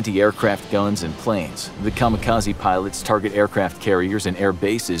creating anti-aircraft guns and planes. The kamikaze pilots target aircraft carriers and air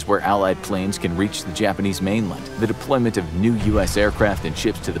bases where Allied planes can reach the Japanese mainland. The deployment of new U.S. aircraft and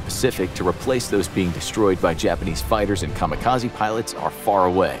ships to the Pacific to replace those being destroyed by Japanese fighters and kamikaze pilots are far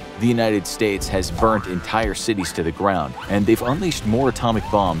away. The United States has burnt entire cities to the ground, and they've unleashed more atomic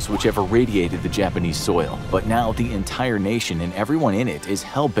bombs which have irradiated the Japanese soil. But now the entire nation and everyone in it is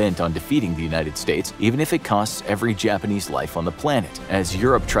hell-bent on defeating the United States, even if it costs every Japanese life on the planet. As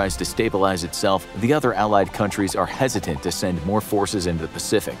Europe tries to stabilize itself, the other Allied countries are hesitant to send more forces into the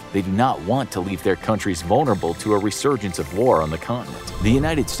Pacific. They do not want to leave their countries vulnerable to a resurgence of war on the continent. The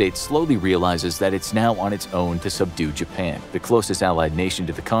United States slowly realizes that it's now on its own to subdue Japan. The closest Allied nation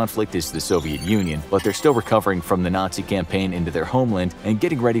to the conflict is the Soviet Union, but they're still recovering from the Nazi campaign into their homeland and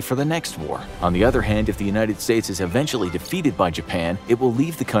getting ready for the next war. On the other hand, if the United States is eventually defeated by Japan, it will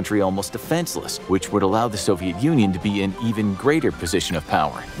leave the country almost defenseless, which would allow the Soviet Union to be in even greater position of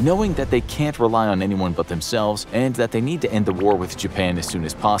power. Knowing that they can't rely on anyone but themselves and that they need to end the war with Japan as soon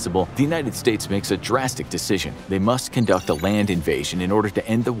as possible, the United States makes a drastic decision. They must conduct a land invasion in order to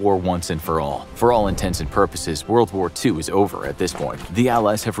end the war once and for all. For all intents and purposes, World War II is over at this point. The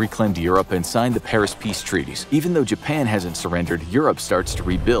Allies have reclaimed Europe and signed the Paris peace treaties. Even though Japan hasn't surrendered, Europe starts to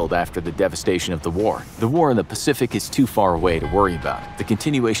rebuild after the devastation of the war. The war in the Pacific is too far away to worry about. The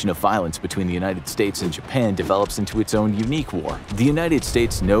continuation of violence between the United States and Japan develops into its own unique war. The United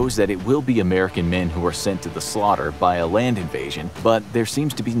States knows that it will be American men who are sent to the slaughter by a land invasion, but there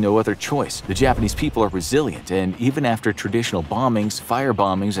seems to be no other choice. The Japanese people are resilient, and even after traditional bombings, fire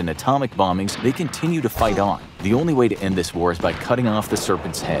bombings, and atomic bombings, they continue to fight on. The only way to end this war is by cutting off the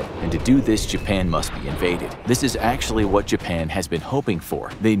serpent's head, and to do this, Japan must be invaded. This is actually what Japan has been hoping for.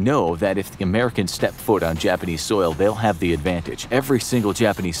 They know that if the Americans step foot on Japanese soil, they'll have the advantage. Every single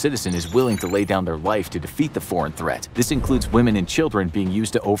Japanese citizen is willing to lay down their life to defeat the foreign threat. This includes women and children being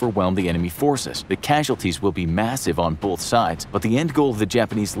used to overwhelm the enemy forces. The casualties will be massive on both sides, but the end goal of the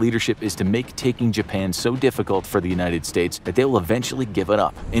Japanese leadership is to make taking Japan so difficult for the United States that they will eventually give it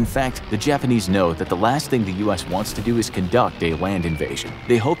up. In fact, the Japanese know that the last thing the US wants to do is conduct a land invasion.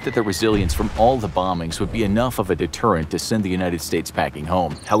 They hope that the resilience from all the bombings would be enough of a deterrent to send the United States packing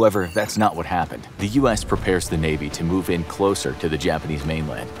home. However, that's not what happened. The US prepares the Navy to move in closer to the Japanese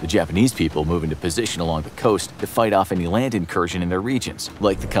mainland. The Japanese people move into position along the coast to fight off any land incursion in their regions.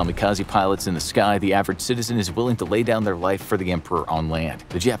 Like the kamikaze pilots in the sky, the average citizen is willing to lay down their life for the emperor on land.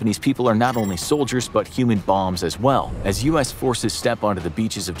 The Japanese people are not only soldiers but human bombs as well. As US forces step onto the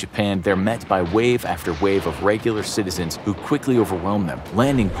beaches of Japan, they're met by wave after wave of regular citizens who quickly overwhelm them.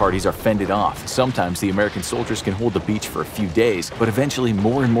 Landing parties are fended off. Sometimes the American soldiers can hold the beach for a few days, but eventually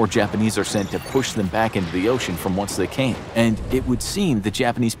more and more Japanese are sent to push them back into the ocean from whence they came. And it would seem the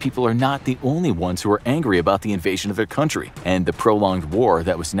Japanese people are not the only ones who are angry about the invasion of their country and the prolonged war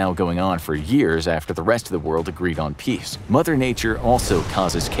that was now going on for years after the rest of the world agreed on peace. Mother Nature also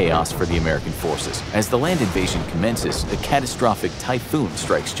causes chaos for the American forces. As the land invasion commences, a catastrophic typhoon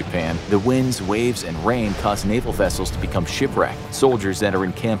strikes Japan. The winds, waves, and rain cause naval vessels to become shipwrecked. Soldiers that are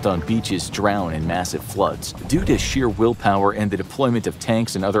encamped on beaches drown in massive floods. Due to sheer willpower and the deployment of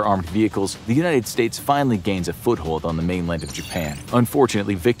tanks and other armed vehicles, the United States finally gains a foothold on the mainland of Japan.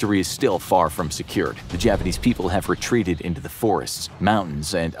 Unfortunately, victory is still far from secured. The Japanese people have retreated into the forests,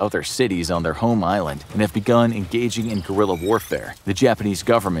 mountains, and other cities on their home island and have begun engaging in guerrilla warfare. The Japanese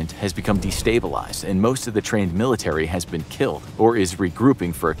government has become destabilized and most of the trained military has been killed or is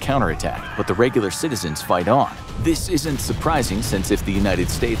regrouping for a counterattack, but the regular citizens fight on. This isn't surprising since if the United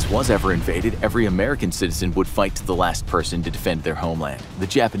States was ever invaded, every American citizen would fight to the last person to defend their homeland. The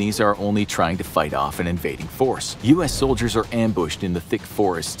Japanese are only trying to fight off an invading force. US soldiers are ambushed in the thick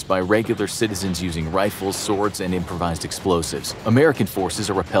forests by regular citizens using rifles, swords, and improvised explosives. American forces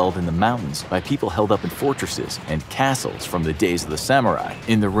are repelled in the mountains by people held up in fortresses and castles from the days of the samurai.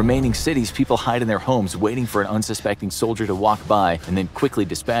 In the remaining cities, people hide in their homes waiting for an unsuspecting soldier to walk by and then quickly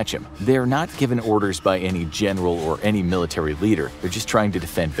dispatch him. They're not given orders by any general or any military leader. They're just trying to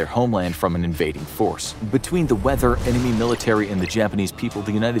defend their homeland from an invading force. Between the weather, enemy military, and the Japanese people,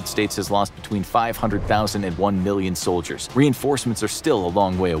 the United States has lost between 500,000 and 1 million soldiers. Reinforcements are still a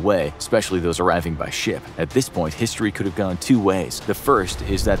long way away, especially those arriving by ship. At this point, history could have gone two ways. The first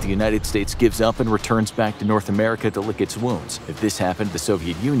is that the United States gives up and returns back to North America to lick its wounds. If this happened, the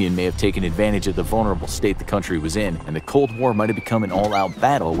Soviet Union may have taken advantage of the vulnerable state the country was in, and the Cold War might have become an all-out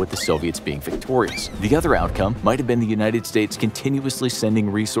battle with the Soviets being victorious. The other outcome might have been the United States continuously sending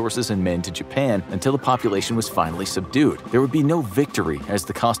resources and men to Japan until the population was finally subdued. There would be no victory, as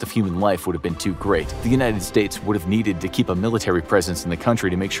the cost of human life would have been too great. The United States would have needed to keep a military presence in the country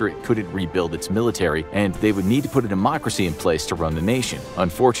to make sure it couldn't rebuild its military, and they would need to put a democracy in place to run the nation.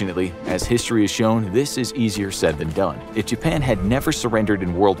 Unfortunately, as history has shown, this is easier said than done. If Japan had never surrendered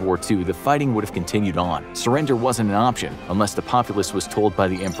in World War II, the fighting would have continued on. Surrender wasn't an option, unless the populace was told by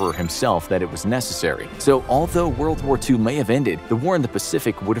the emperor himself that it was necessary. So although World War II may have ended, the war in the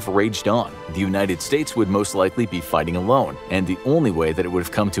Pacific would have raged on. The United States would most likely be fighting alone, and the only way that it would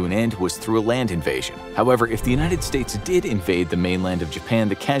have come to an end was through a land invasion. However, if the United States did invade the mainland of Japan,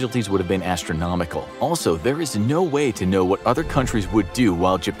 the casualties would have been astronomical. Also, there is no way to know what other countries would do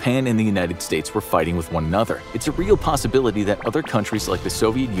while Japan and the United States were fighting with one another. It's a real possibility that other countries like the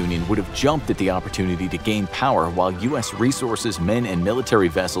Soviet Union would have jumped at the opportunity to gain power while US resources, men, and military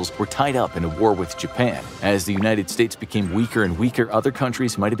vessels were tied up in a war with Japan. As the United States became weaker and weaker, other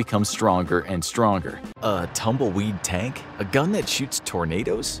countries might have become stronger and stronger. A tumbleweed tank? A gun that shoots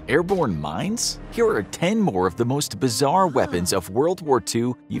tornadoes? Airborne mines? Here are 10 more of the most bizarre weapons of World War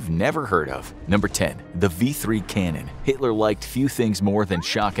II you've never heard of. Number 10. The V3 cannon. Hitler liked few things more than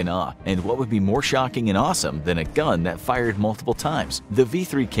shock and awe, and what would be more shocking and awesome than a gun that fired multiple times? The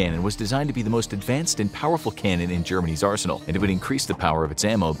V3 cannon was designed to be the most advanced and powerful cannon in Germany's arsenal, and it would increase the power of its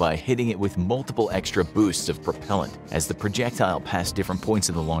ammo by hitting it with multiple extra boosts of propellant. As the projectile passed different points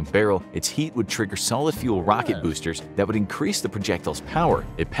in the long barrel, its heat would trigger solid fuel rocket boosters that would increase the projectile's power.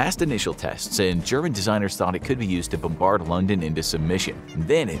 It passed initial tests, and German designers thought it could be used to bombard London into submission.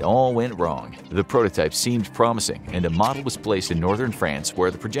 Then it all went wrong. The prototype seemed promising, and a model was placed in northern France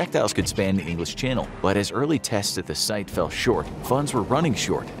where the projectiles could span the English Channel. But as early tests at the site fell short, funds were running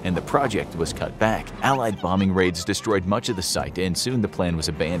short, and the project was cut back. Allied bombing raids destroyed much of the site, and soon the plan was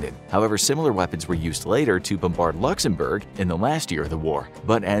abandoned. However, similar weapons were were used later to bombard Luxembourg in the last year of the war.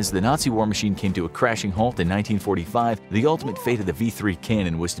 But as the Nazi war machine came to a crashing halt in 1945, the ultimate fate of the V3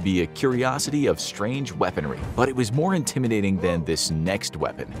 cannon was to be a curiosity of strange weaponry. But it was more intimidating than this next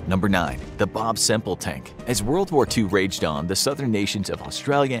weapon. Number 9. The Bob Semple tank. As World War II raged on, the southern nations of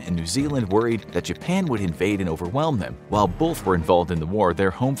Australia and New Zealand worried that Japan would invade and overwhelm them. While both were involved in the war, their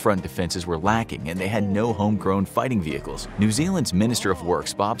home front defenses were lacking and they had no homegrown fighting vehicles. New Zealand's Minister of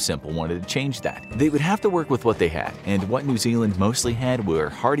Works, Bob Semple, wanted to change that. They would have to work with what they had, and what New Zealand mostly had were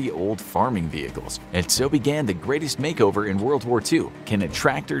hardy old farming vehicles. And so began the greatest makeover in World War II. Can a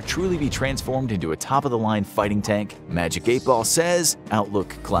tractor truly be transformed into a top-of-the-line fighting tank? Magic 8-Ball says,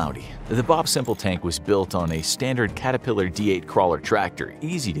 outlook cloudy. The Bob Semple tank was built on a standard Caterpillar D8 crawler tractor,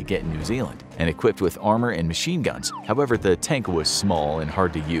 easy to get in New Zealand, and equipped with armor and machine guns. However, the tank was small and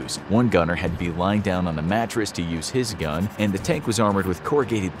hard to use. One gunner had to be lying down on a mattress to use his gun, and the tank was armored with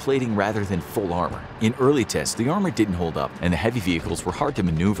corrugated plating rather than full armor. In early tests, the armor didn't hold up, and the heavy vehicles were hard to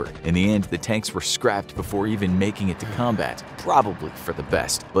maneuver. In the end, the tanks were scrapped before even making it to combat, probably for the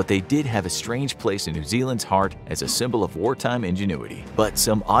best. But they did have a strange place in New Zealand's heart as a symbol of wartime ingenuity. But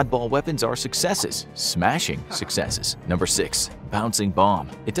some oddball weapons are successes, smashing successes. Number 6. Bouncing bomb.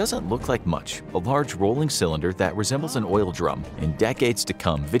 It doesn't look like much, a large rolling cylinder that resembles an oil drum. In decades to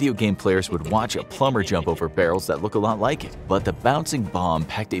come, video game players would watch a plumber jump over barrels that look a lot like it. But the bouncing bomb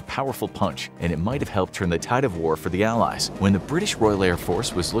packed a powerful punch, and it might have helped turn the tide of war for the Allies. When the British Royal Air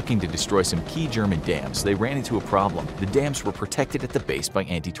Force was looking to destroy some key German dams, they ran into a problem. The dams were protected at the base by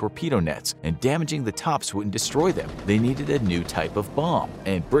anti-torpedo nets, and damaging the tops wouldn't destroy them. They needed a new type of bomb,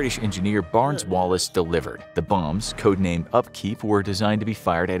 and British engineer Barnes Wallis delivered. The bombs, codenamed Upkeep, were designed to be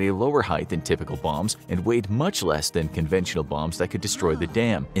fired at a lower height than typical bombs and weighed much less than conventional bombs that could destroy the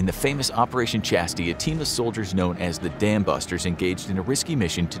dam. In the famous Operation Chastity, a team of soldiers known as the Dam Busters engaged in a risky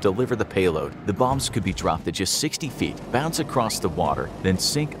mission to deliver the payload. The bombs could be dropped at just 60 feet, bounce across the water, then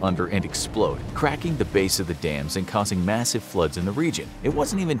sink under and explode, cracking the base of the dams and causing massive floods in the region. It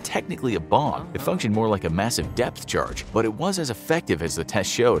wasn't even technically a bomb. It functioned more like a massive depth charge, but it was as effective as the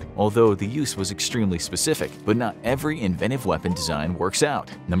test showed, although the use was extremely specific. But not every inventive weapon design works out.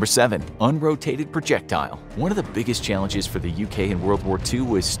 Number 7. Unrotated projectile. One of the biggest challenges for the UK in World War II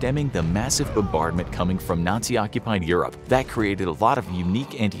was stemming the massive bombardment coming from Nazi-occupied Europe. That created a lot of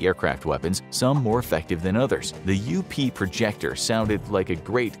unique anti-aircraft weapons, some more effective than others. The UP projector sounded like a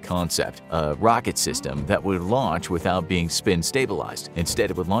great concept, a rocket system that would launch without being spin stabilized. Instead,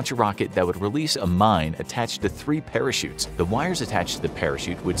 it would launch a rocket that would release a mine attached to 3 parachutes. The wires attached to the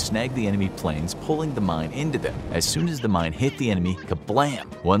parachute would snag the enemy planes, pulling the mine into them. As soon as the mine hit the enemy, kablam!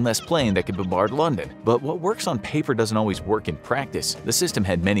 One less plane that could bombard London. But what works on paper doesn't always work in practice. The system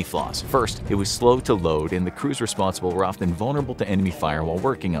had many flaws. First, it was slow to load, and the crews responsible were often vulnerable to enemy fire while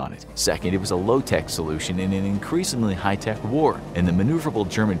working on it. Second, it was a low-tech solution in an increasingly high-tech war, and the maneuverable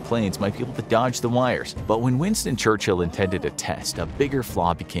German planes might be able to dodge the wires. But when Winston Churchill intended a test, a bigger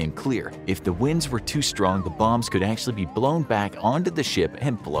flaw became clear. If the winds were too strong, the bombs could actually be blown back onto the ship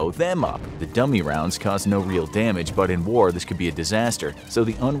and blow them up. The dummy rounds caused no real damage, but in war this could be a disaster, so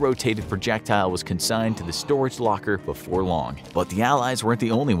the unrotated projectile was consigned to the storage locker before long. But the Allies weren't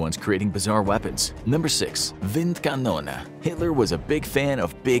the only ones creating bizarre weapons. Number 6. Windkanone. Hitler was a big fan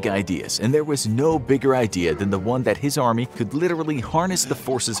of big ideas, and there was no bigger idea than the one that his army could literally harness the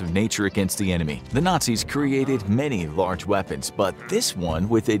forces of nature against the enemy. The Nazis created many large weapons, but this one,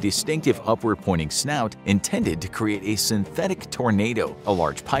 with a distinctive upward-pointing snout, intended to create a synthetic tornado. A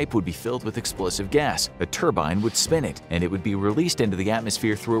large pipe would be filled with explosive gas, a turbine would spin it, and it would be released into the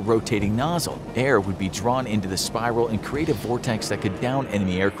atmosphere through a rotating nozzle. Air would be drawn into the spiral and create a vortex that could down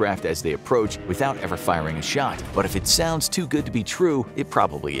enemy aircraft as they approach without ever firing a shot. But if it sounds too good to be true, it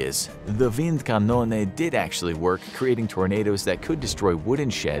probably is. The Windkanone did actually work, creating tornadoes that could destroy wooden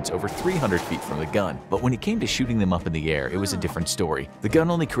sheds over 300 feet from the gun. But when it came to shooting them up in the air, it was a different story. The gun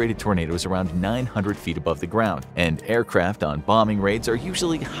only created tornadoes around 900 feet above the ground, and aircraft on bombing raids are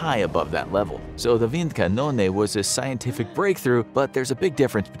usually high above that level. So the Windkanone was a scientific breakthrough, but there's a big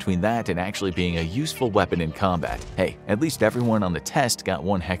difference between that and actually being a useful weapon in combat. Hey, at least everyone on the test got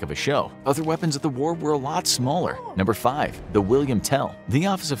one heck of a show. Other weapons of the war were a lot smaller. Number 5. The William Tell. The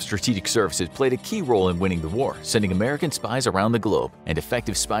Office of Strategic Services played a key role in winning the war, sending American spies around the globe, and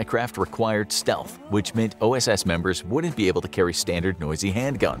effective spycraft required stealth, which meant OSS members wouldn't be able to carry standard noisy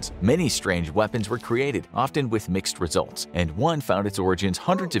handguns. Many strange weapons were created, often with mixed results, and one found its origins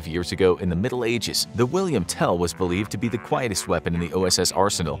hundreds of years ago in the Middle Ages. The William Tell was believed to be the quietest weapon in the OSS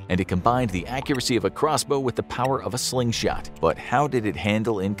arsenal, and it combined the accuracy of a crossbow with the power of a slingshot. But how did it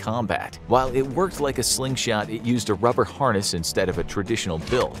handle in combat? While it worked like a slingshot, it used a rubber harness instead of a traditional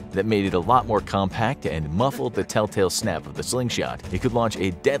bill that made it a lot more compact and muffled the telltale snap of the slingshot. It could launch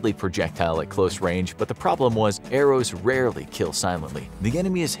a deadly projectile at close range, but the problem was arrows rarely kill silently. The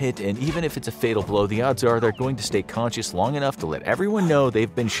enemy is hit, and even if it's a fatal blow, the odds are they're going to stay conscious long enough to let everyone know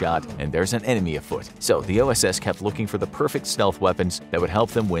they've been shot and there's an enemy afoot. So the OSS kept looking for the perfect stealth weapons that would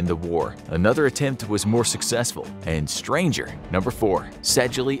help them win the war. Another attempt was more successful and stranger. Number 4.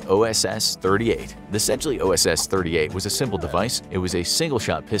 Sedgley OSS-38. The Sedgley OSS-38 was a simple device. It was a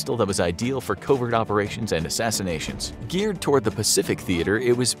single-shot pistol that was ideal for covert operations and assassinations. Geared toward the Pacific theater,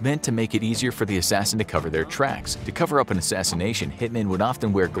 it was meant to make it easier for the assassin to cover their tracks. To cover up an assassination, hitmen would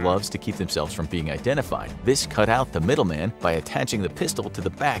often wear gloves to keep themselves from being identified. This cut out the middleman by attaching the pistol to the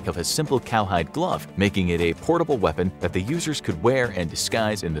back of a simple cowhide glove, making it a portable weapon that the users could wear and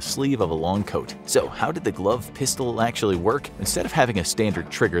disguise in the sleeve of a long coat. So how did the glove pistol actually work? Instead of having a standard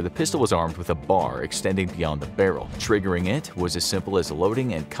trigger, the pistol was armed with a bar extending beyond the barrel. Triggering it was as simple as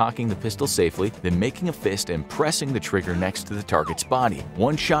loading and cocking the pistol safely, then making a fist and pressing the trigger next to the target's body.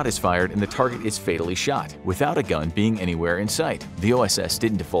 One shot is fired and the target is fatally shot, without a gun being anywhere in sight. The OSS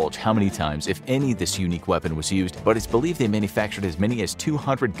didn't divulge how many times, if any, this unique weapon was used, but it's believed they manufactured as many as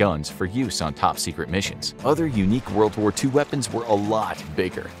 200 guns for use on top-secret missions. Other unique World War II weapons were a lot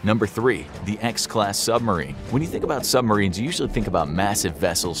bigger. Number 3. The X-Class submarine. When you think about submarines, you usually think about massive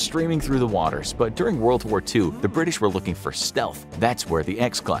vessels streaming through the waters, but during World War II, the British were looking for stealth. That's where the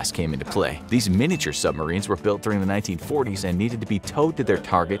X-Class came into play. These miniature submarines were built during the 1940s and needed to be towed to their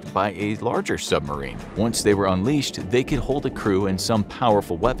target by a larger submarine. Once they were unleashed, they could hold a crew and some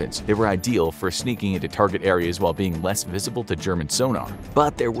powerful weapons. They were ideal for sneaking into target areas while being less visible to German sonar.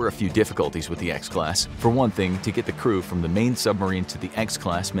 But there were a few difficulties with the X-Class. For one thing, to get the crew from the main submarine to the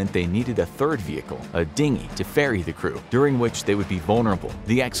X-Class meant they needed a third vehicle, a dinghy, to ferry the crew, during which they would be vulnerable.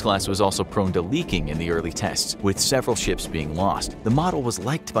 The X-Class was also prone to leaking in the early tests, with several ships being lost. The model was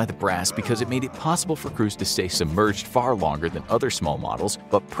liked by the brass because it made it possible for crews to stay submerged far longer than other small models,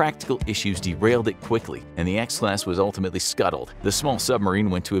 but practical issues derailed it quickly, and the X-Class was ultimately scuttled. The small submarine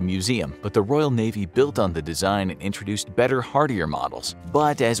went to a museum, but the Royal Navy built on the design and introduced better, hardier models.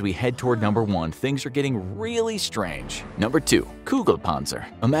 But as we head toward number 1, things are getting really strange. Number 2. Kugelpanzer.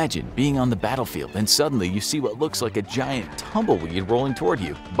 Imagine being on the battlefield and suddenly you see what looks like a giant tumbleweed rolling toward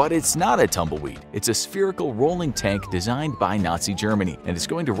you. But it's not a tumbleweed. It's a spherical rolling tank designed by Nazi Germany, and it's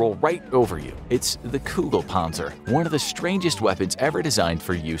going to roll right over you. It's the Kugelpanzer, one of the strangest weapons ever designed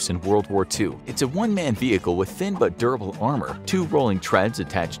for use in World War II. It's a one-man vehicle with thin but durable armor, 2 rolling treads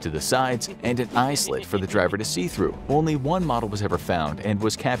attached to the sides, and an eye slit for the driver to see through. Only one model was ever found and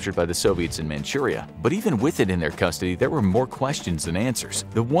was captured by the Soviets in Manchuria. But even with it in their custody, there were more questions than answers.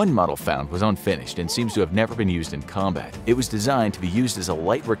 The one model found was unfinished and seems to have never been used in combat. It was designed to be used as a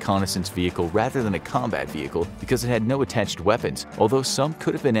light reconnaissance vehicle rather than a combat vehicle because it had no attached weapons, although some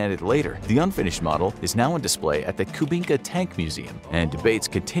could have been added later. The unfinished model is now on display at the Kubinka Tank Museum, and debates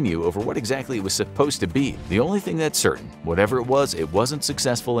continue over what exactly it was supposed to be. The only thing that's certain, whatever it wasn't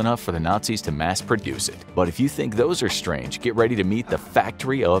successful enough for the Nazis to mass produce it. But if you think those are strange, get ready to meet the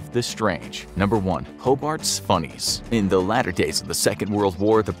factory of the strange. Number 1. Hobart's Funnies. In the latter days of the Second World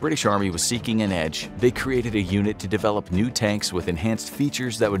War, the British Army was seeking an edge. They created a unit to develop new tanks with enhanced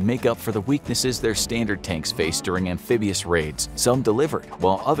features that would make up for the weaknesses their standard tanks faced during amphibious raids. Some delivered,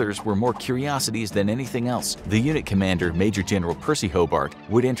 while others were more curiosities than anything else. The unit commander, Major General Percy Hobart,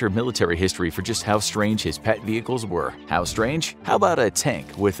 would enter military history for just how strange his pet vehicles were. How strange? How about a tank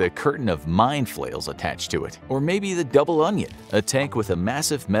with a curtain of mine flails attached to it? Or maybe the Double Onion, a tank with a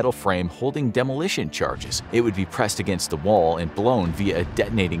massive metal frame holding demolition charges. It would be pressed against the wall and blown via a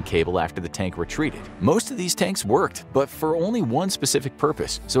detonating cable after the tank retreated. Most of these tanks worked, but for only one specific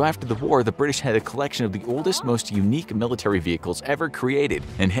purpose. So after the war, the British had a collection of the oldest, most unique military vehicles ever created.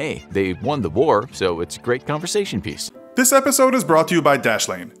 And hey, they won the war, so it's a great conversation piece. This episode is brought to you by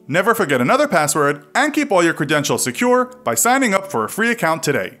Dashlane. Never forget another password and keep all your credentials secure by signing up for a free account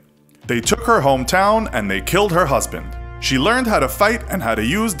today. They took her hometown and they killed her husband. She learned how to fight and how to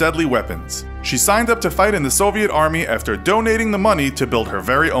use deadly weapons. She signed up to fight in the Soviet army after donating the money to build her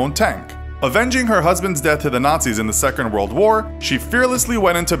very own tank. Avenging her husband's death to the Nazis in the Second World War, she fearlessly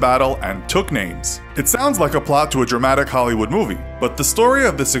went into battle and took names. It sounds like a plot to a dramatic Hollywood movie, but the story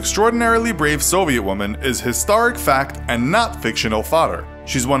of this extraordinarily brave Soviet woman is historic fact and not fictional fodder.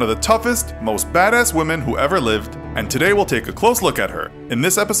 She's one of the toughest, most badass women who ever lived, and today we'll take a close look at her in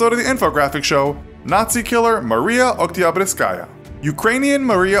this episode of the Infographic Show, Nazi killer Maria Oktyabrskaya. Ukrainian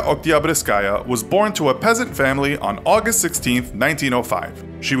Maria Oktyabrskaya was born to a peasant family on August 16, 1905.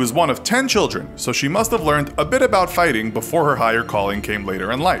 She was one of 10 children, so she must have learned a bit about fighting before her higher calling came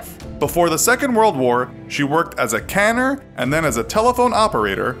later in life. Before the Second World War, she worked as a canner and then as a telephone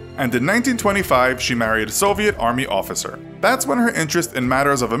operator, and in 1925 she married a Soviet army officer. That's when her interest in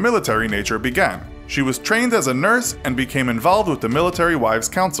matters of a military nature began. She was trained as a nurse and became involved with the Military Wives'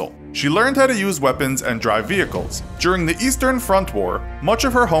 Council. She learned how to use weapons and drive vehicles. During the Eastern Front War, much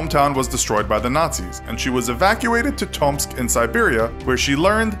of her hometown was destroyed by the Nazis, and she was evacuated to Tomsk in Siberia, where she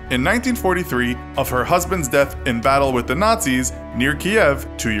learned in 1943 of her husband's death in battle with the Nazis near Kiev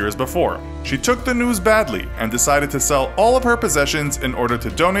 2 years before. She took the news badly and decided to sell all of her possessions in order to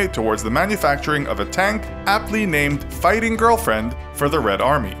donate towards the manufacturing of a tank aptly named Fighting Girlfriend for the Red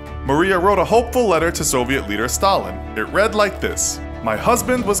Army. Maria wrote a hopeful letter to Soviet leader Stalin. It read like this: "My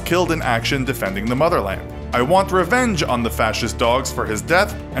husband was killed in action defending the motherland. I want revenge on the fascist dogs for his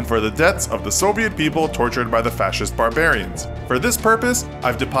death and for the deaths of the Soviet people tortured by the fascist barbarians. For this purpose,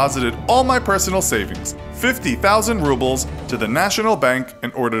 I've deposited all my personal savings, 50,000 rubles, to the National Bank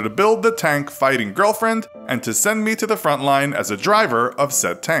in order to build the tank Fighting Girlfriend and to send me to the front line as a driver of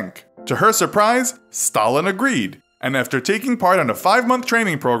said tank." To her surprise, Stalin agreed, and after taking part in a 5-month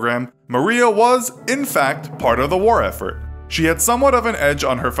training program, Maria was, in fact, part of the war effort. She had somewhat of an edge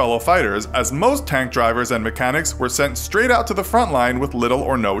on her fellow fighters, as most tank drivers and mechanics were sent straight out to the front line with little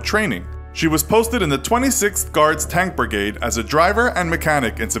or no training. She was posted in the 26th Guards Tank Brigade as a driver and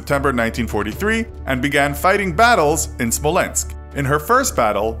mechanic in September 1943 and began fighting battles in Smolensk. In her first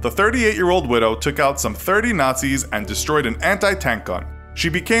battle, the 38-year-old widow took out some 30 Nazis and destroyed an anti-tank gun. She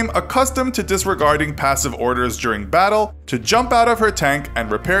became accustomed to disregarding passive orders during battle to jump out of her tank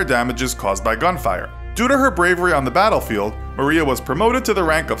and repair damages caused by gunfire. Due to her bravery on the battlefield, Maria was promoted to the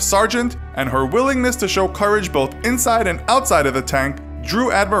rank of sergeant, and her willingness to show courage both inside and outside of the tank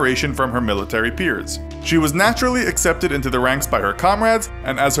drew admiration from her military peers. She was naturally accepted into the ranks by her comrades,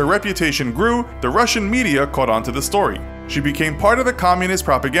 and as her reputation grew, the Russian media caught on to the story. She became part of the communist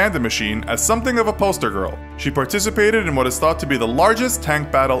propaganda machine as something of a poster girl. She participated in what is thought to be the largest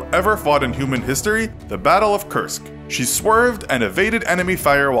tank battle ever fought in human history, the Battle of Kursk. She swerved and evaded enemy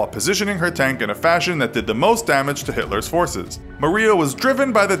fire while positioning her tank in a fashion that did the most damage to Hitler's forces. Maria was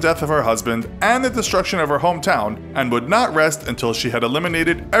driven by the death of her husband and the destruction of her hometown, and would not rest until she had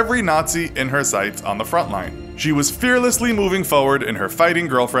eliminated every Nazi in her sights on the front line. She was fearlessly moving forward in her Fighting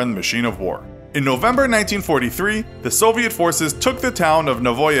Girlfriend machine of war. In November 1943, the Soviet forces took the town of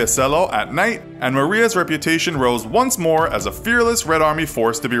Novoye Selo at night, and Maria's reputation rose once more as a fearless Red Army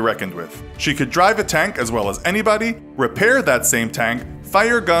force to be reckoned with. She could drive a tank as well as anybody, repair that same tank,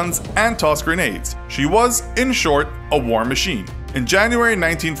 fire guns, and toss grenades. She was, in short, a war machine. In January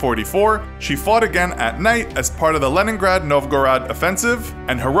 1944, she fought again at night as part of the Leningrad-Novgorod offensive,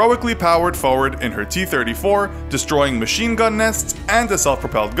 and heroically powered forward in her T-34, destroying machine gun nests and a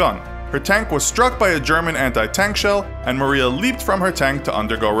self-propelled gun. Her tank was struck by a German anti-tank shell, and Maria leaped from her tank to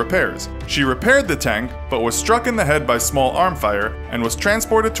undergo repairs. She repaired the tank, but was struck in the head by small arm fire, and was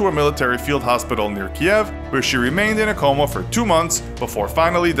transported to a military field hospital near Kiev, where she remained in a coma for 2 months before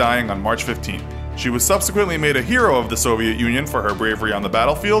finally dying on March 15. She was subsequently made a hero of the Soviet Union for her bravery on the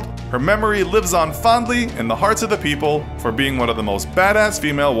battlefield. Her memory lives on fondly in the hearts of the people for being one of the most badass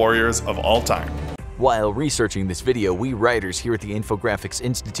female warriors of all time. While researching this video, we writers here at the Infographics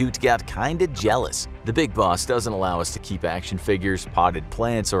Institute got kinda jealous. The big boss doesn't allow us to keep action figures, potted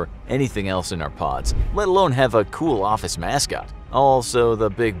plants, or anything else in our pods, let alone have a cool office mascot. Also,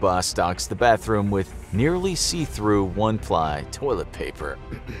 the big boss stocks the bathroom with nearly see-through one-ply toilet paper.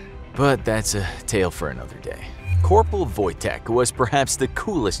 But that's a tale for another day. Corporal Wojtek was perhaps the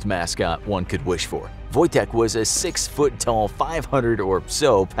coolest mascot one could wish for. Wojtek was a 6-foot-tall, 500 or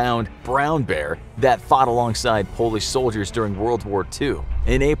so pound brown bear that fought alongside Polish soldiers during World War II.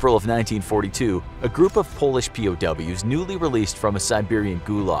 In April of 1942, a group of Polish POWs newly released from a Siberian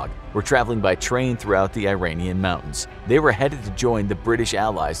gulag were traveling by train throughout the Iranian mountains. They were headed to join the British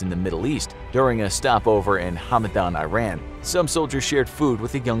allies in the Middle East during a stopover in Hamadan, Iran. Some soldiers shared food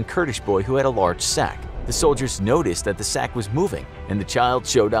with a young Kurdish boy who had a large sack. The soldiers noticed that the sack was moving, and the child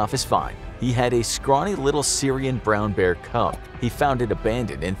showed off his find. He had a scrawny little Syrian brown bear cub. He found it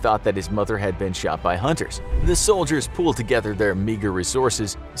abandoned and thought that his mother had been shot by hunters. The soldiers pooled together their meager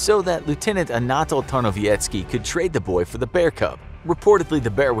resources so that Lieutenant Anatol Tarnowiecki could trade the boy for the bear cub. Reportedly,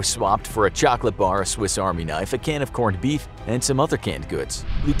 the bear was swapped for a chocolate bar, a Swiss Army knife, a can of corned beef, and some other canned goods.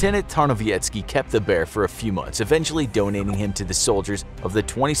 Lieutenant Tarnowiecki kept the bear for a few months, eventually donating him to the soldiers of the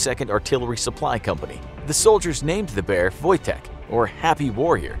 22nd Artillery Supply Company. The soldiers named the bear Wojtek, or Happy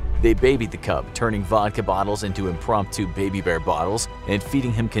Warrior. They babied the cub, turning vodka bottles into impromptu baby bear bottles and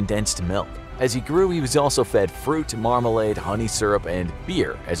feeding him condensed milk. As he grew, he was also fed fruit, marmalade, honey syrup, and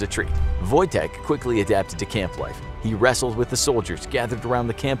beer as a treat. Wojtek quickly adapted to camp life. He wrestled with the soldiers, gathered around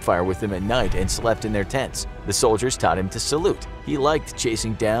the campfire with them at night, and slept in their tents. The soldiers taught him to salute. He liked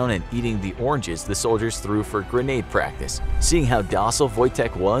chasing down and eating the oranges the soldiers threw for grenade practice. Seeing how docile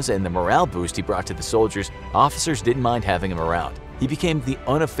Wojtek was and the morale boost he brought to the soldiers, officers didn't mind having him around. He became the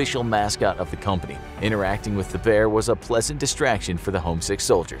unofficial mascot of the company. Interacting with the bear was a pleasant distraction for the homesick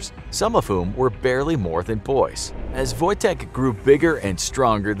soldiers, some of whom were barely more than boys. As Wojtek grew bigger and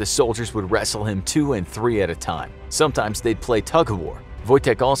stronger, the soldiers would wrestle him 2 and 3 at a time. Sometimes they'd play tug-of-war.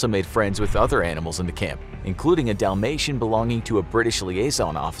 Wojtek also made friends with other animals in the camp, including a Dalmatian belonging to a British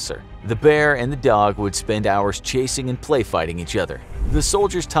liaison officer. The bear and the dog would spend hours chasing and play fighting each other. The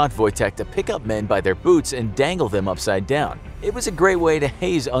soldiers taught Wojtek to pick up men by their boots and dangle them upside down. It was a great way to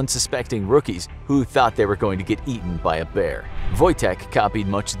haze unsuspecting rookies who thought they were going to get eaten by a bear. Wojtek copied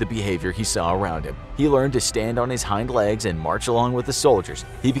much of the behavior he saw around him. He learned to stand on his hind legs and march along with the soldiers.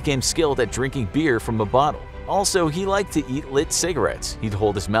 He became skilled at drinking beer from a bottle. Also, he liked to eat lit cigarettes. He'd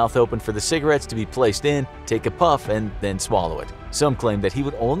hold his mouth open for the cigarettes to be placed in, take a puff, and then swallow it. Some claim that he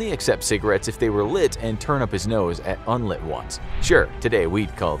would only accept cigarettes if they were lit and turn up his nose at unlit ones. Sure, today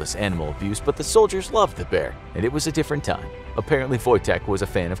we'd call this animal abuse, but the soldiers loved the bear, and it was a different time. Apparently, Wojtek was a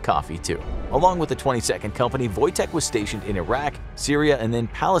fan of coffee too. Along with the 22nd Company, Wojtek was stationed in Iraq, Syria, and then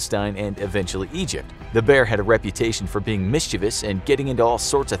Palestine and eventually Egypt. The bear had a reputation for being mischievous and getting into all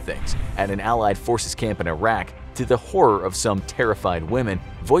sorts of things. At an Allied forces camp in Iraq, to the horror of some terrified women,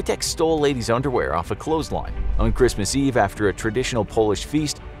 Wojtek stole ladies' underwear off a clothesline. On Christmas Eve, after a traditional Polish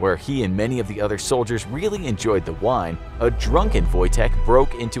feast where he and many of the other soldiers really enjoyed the wine, a drunken Wojtek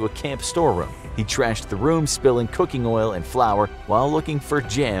broke into a camp storeroom. He trashed the room, spilling cooking oil and flour while looking for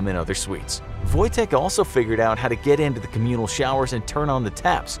jam and other sweets. Wojtek also figured out how to get into the communal showers and turn on the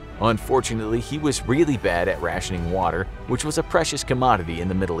taps. Unfortunately, he was really bad at rationing water, which was a precious commodity in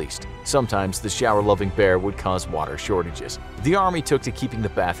the Middle East. Sometimes the shower-loving bear would cause water shortages. The army took to keeping the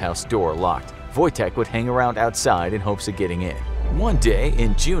bathhouse door locked. Wojtek would hang around outside in hopes of getting in. One day,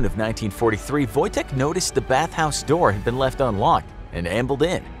 in June of 1943, Wojtek noticed the bathhouse door had been left unlocked and ambled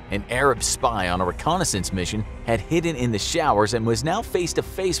in. An Arab spy on a reconnaissance mission had hidden in the showers and was now face to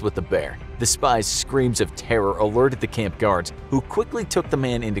face with the bear. The spy's screams of terror alerted the camp guards, who quickly took the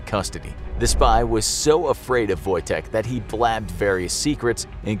man into custody. The spy was so afraid of Wojtek that he blabbed various secrets,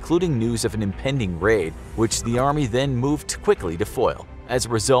 including news of an impending raid, which the army then moved quickly to foil. As a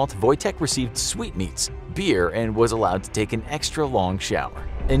result, Wojtek received sweetmeats, beer, and was allowed to take an extra long shower.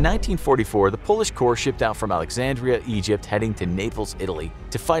 In 1944, the Polish Corps shipped out from Alexandria, Egypt, heading to Naples, Italy,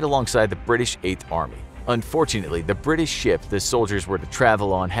 to fight alongside the British 8th Army. Unfortunately, the British ship the soldiers were to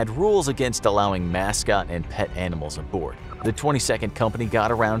travel on had rules against allowing mascot and pet animals aboard. The 22nd Company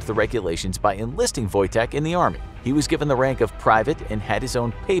got around the regulations by enlisting Wojtek in the army. He was given the rank of private and had his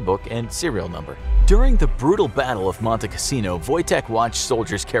own paybook and serial number. During the brutal Battle of Monte Cassino, Wojtek watched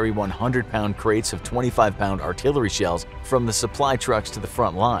soldiers carry 100-pound crates of 25-pound artillery shells from the supply trucks to the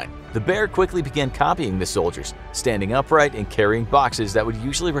front line. The bear quickly began copying the soldiers, standing upright and carrying boxes that would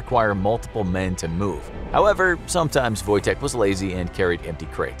usually require multiple men to move. However, sometimes Wojtek was lazy and carried empty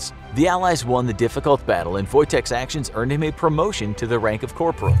crates. The Allies won the difficult battle, and Wojtek's actions earned him a promotion to the rank of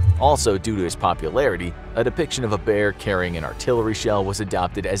corporal. Also, due to his popularity, a depiction of a bear carrying an artillery shell was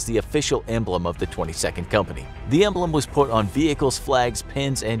adopted as the official emblem of the 22nd Company. The emblem was put on vehicles, flags,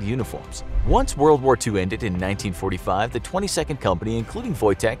 pins, and uniforms. Once World War II ended in 1945, the 22nd Company, including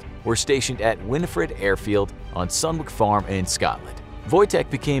Wojtek, were stationed at Winifred Airfield on Sunwick Farm in Scotland. Wojtek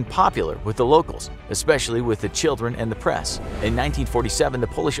became popular with the locals, especially with the children and the press. In 1947, the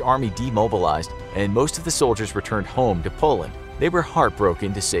Polish army demobilized, and most of the soldiers returned home to Poland. They were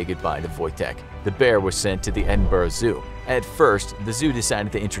heartbroken to say goodbye to Wojtek. The bear was sent to the Edinburgh Zoo. At first, the zoo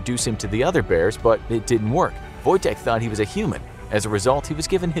decided to introduce him to the other bears, but it didn't work. Wojtek thought he was a human. As a result, he was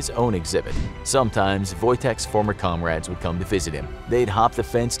given his own exhibit. Sometimes, Wojtek's former comrades would come to visit him. They'd hop the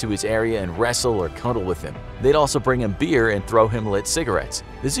fence to his area and wrestle or cuddle with him. They'd also bring him beer and throw him lit cigarettes.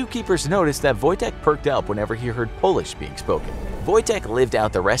 The zookeepers noticed that Wojtek perked up whenever he heard Polish being spoken. Wojtek lived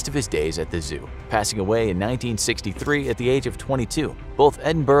out the rest of his days at the zoo, passing away in 1963 at the age of 22. Both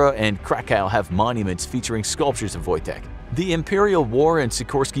Edinburgh and Krakow have monuments featuring sculptures of Wojtek. The Imperial War and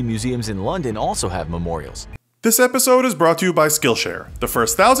Sikorsky Museums in London also have memorials. This episode is brought to you by Skillshare. The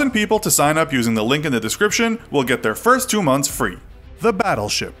first 1,000 people to sign up using the link in the description will get their first 2 months free. The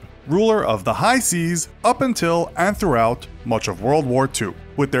Battleship. ruler of the high seas up until and throughout much of World War II.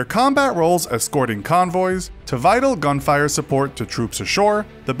 With their combat roles escorting convoys to vital gunfire support to troops ashore,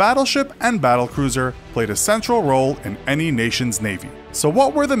 the battleship and battlecruiser played a central role in any nation's navy. So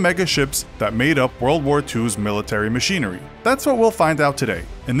what were the mega ships that made up World War II's military machinery? That's what we'll find out today,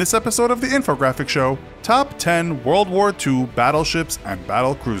 in this episode of the Infographic Show, Top 10 World War II Battleships and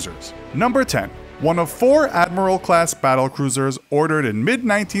Battlecruisers. Number 10. One of 4 Admiral-class battlecruisers ordered in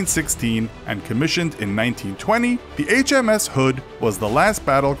mid-1916 and commissioned in 1920, the HMS Hood was the last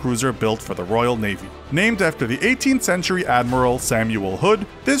battlecruiser built for the Royal Navy. Named after the 18th century Admiral Samuel Hood,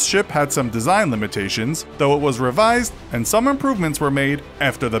 this ship had some design limitations, though it was revised and some improvements were made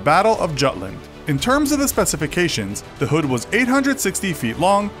after the Battle of Jutland. In terms of the specifications, the Hood was 860 feet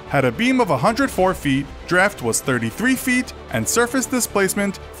long, had a beam of 104 feet, draft was 33 feet, and surface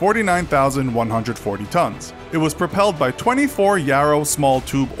displacement 49,140 tons. It was propelled by 24 Yarrow small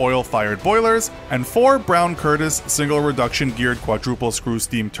tube oil-fired boilers and 4 Brown Curtis single reduction geared quadruple screw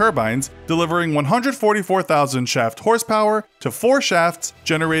steam turbines, delivering 144,000 shaft horsepower to 4 shafts,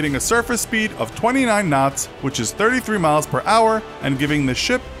 generating a surface speed of 29 knots, which is 33 miles per hour, and giving the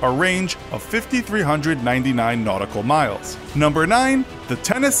ship a range of 5,399 nautical miles. Number 9. The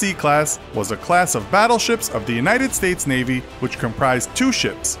Tennessee class was a class of battleships of the United States Navy which comprised 2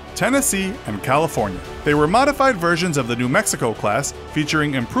 ships, Tennessee and California. They were modified versions of the New Mexico class,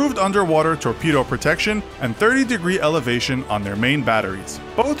 featuring improved underwater torpedo protection and 30-degree elevation on their main batteries.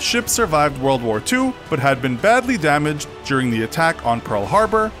 Both ships survived World War II, but had been badly damaged during the attack on Pearl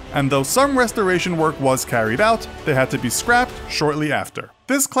Harbor, and though some restoration work was carried out, they had to be scrapped shortly after.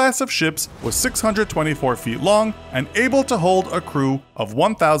 This class of ships was 624 feet long and able to hold a crew of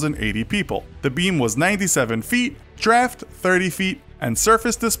 1,080 people. The beam was 97 feet, draft 30 feet, and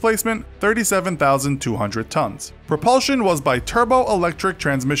surface displacement 37,200 tons. Propulsion was by turbo-electric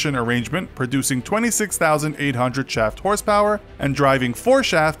transmission arrangement, producing 26,800 shaft horsepower and driving 4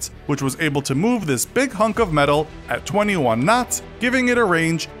 shafts, which was able to move this big hunk of metal at 21 knots, giving it a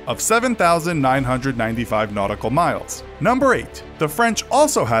range of 7,995 nautical miles. Number 8. The French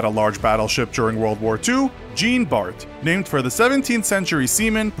also had a large battleship during World War II, Jean Bart, named for the 17th century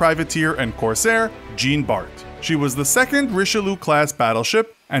seaman, privateer, and corsair Jean Bart. She was the second Richelieu-class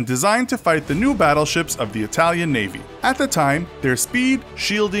battleship and designed to fight the new battleships of the Italian Navy. At the time, their speed,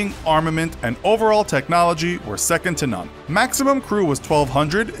 shielding, armament, and overall technology were second to none. Maximum crew was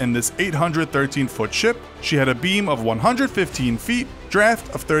 1,200 in this 813-foot ship. She had a beam of 115 feet,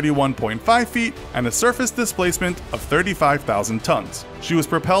 draft of 31.5 feet, and a surface displacement of 35,000 tons. She was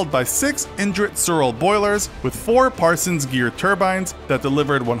propelled by 6 Indrit Searle boilers with 4 Parsons geared turbines that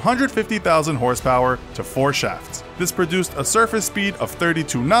delivered 150,000 horsepower to 4 shafts. This produced a surface speed of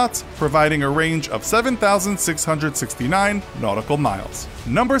 32 knots, providing a range of 7,669 nautical miles.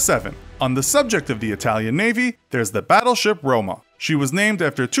 Number 7. On the subject of the Italian Navy, there's the battleship Roma. She was named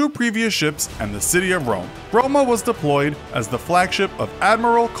after 2 previous ships and the city of Rome. Roma was deployed as the flagship of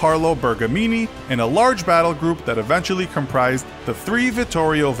Admiral Carlo Bergamini in a large battle group that eventually comprised the 3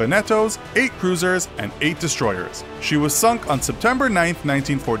 Vittorio Venetos, 8 cruisers, and 8 destroyers. She was sunk on September 9,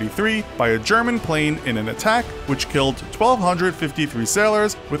 1943 by a German plane in an attack which killed 1,253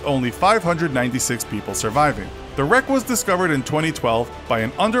 sailors with only 596 people surviving. The wreck was discovered in 2012 by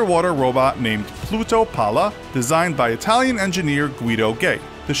an underwater robot named Pluto Palla, designed by Italian engineer Guido Gay.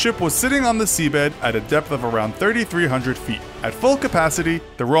 The ship was sitting on the seabed at a depth of around 3,300 feet. At full capacity,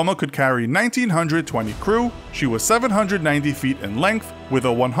 the Roma could carry 1,920 crew. She was 790 feet in length, with a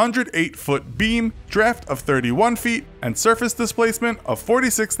 108-foot beam, draft of 31 feet, and surface displacement of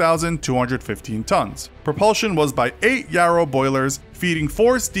 46,215 tons. Propulsion was by 8 Yarrow boilers, feeding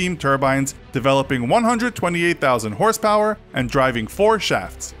 4 steam turbines, developing 128,000 horsepower, and driving 4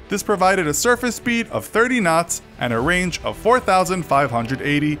 shafts. This provided a surface speed of 30 knots and a range of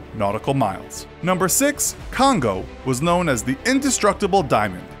 4,580 nautical miles. Number 6. Congo was known as the Indestructible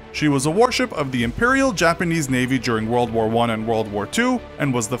Diamond. She was a warship of the Imperial Japanese Navy during World War I and World War II,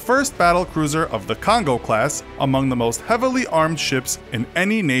 and was the first battlecruiser of the Congo class, among the most heavily armed ships in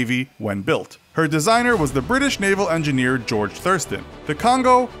any navy when built. Her designer was the British naval engineer George Thurston. The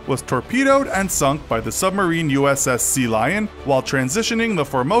Congo was torpedoed and sunk by the submarine USS Sea Lion while transitioning the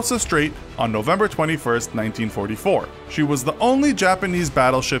Formosa Strait on November 21, 1944. She was the only Japanese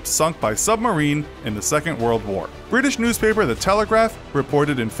battleship sunk by submarine in the Second World War. British newspaper The Telegraph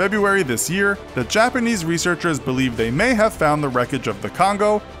reported in February this year that Japanese researchers believe they may have found the wreckage of the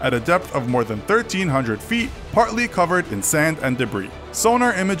Congo at a depth of more than 1,300 feet, partly covered in sand and debris.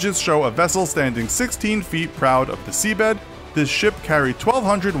 Sonar images show a vessel standing 16 feet proud of the seabed. This ship carried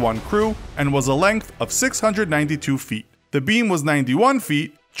 1,201 crew and was a length of 692 feet. The beam was 91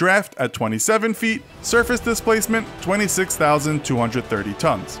 feet, draft at 27 feet, surface displacement 26,230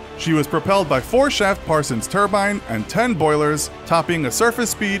 tons. She was propelled by 4 shaft Parsons turbine and 10 boilers, topping a surface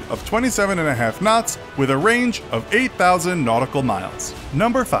speed of 27.5 knots with a range of 8,000 nautical miles.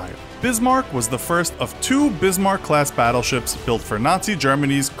 Number 5. Bismarck was the first of 2 Bismarck-class battleships built for Nazi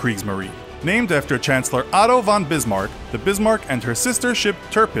Germany's Kriegsmarine. Named after Chancellor Otto von Bismarck, the Bismarck and her sister ship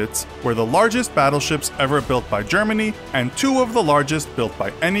Tirpitz were the largest battleships ever built by Germany and 2 of the largest built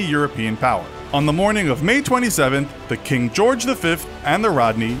by any European power. On the morning of May 27th, the King George V and the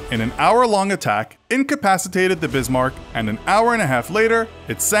Rodney, in an hour-long attack, incapacitated the Bismarck, and an hour and a half later,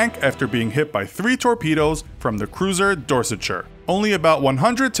 it sank after being hit by 3 torpedoes from the cruiser Dorsetshire. Only about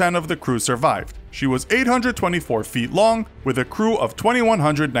 110 of the crew survived. She was 824 feet long, with a crew of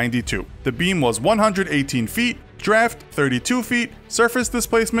 2,192. The beam was 118 feet, draft 32 feet, surface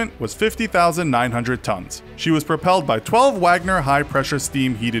displacement was 50,900 tons. She was propelled by 12 Wagner high-pressure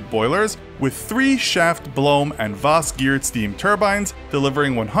steam-heated boilers with 3 shaft Blohm and Voss geared steam turbines,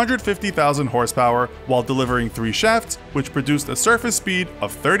 delivering 150,000 horsepower while delivering 3 shafts, which produced a surface speed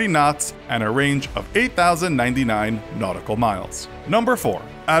of 30 knots and a range of 8,099 nautical miles. Number 4.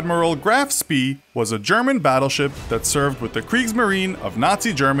 Admiral Graf Spee was a German battleship that served with the Kriegsmarine of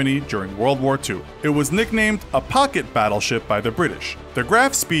Nazi Germany during World War II. It was nicknamed a pocket battleship by the British. The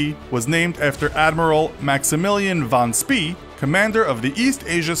Graf Spee was named after Admiral Maximilian von Spee, commander of the East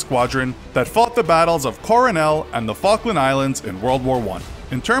Asia Squadron that fought the battles of Coronel and the Falkland Islands in World War I.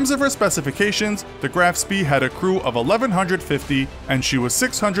 In terms of her specifications, the Graf Spee had a crew of 1,150 and she was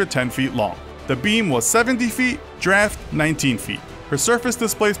 610 feet long. The beam was 70 feet, draft 19 feet. Her surface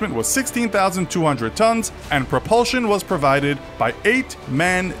displacement was 16,200 tons, and propulsion was provided by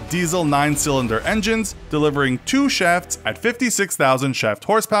 8-man diesel 9-cylinder engines, delivering 2 shafts at 56,000 shaft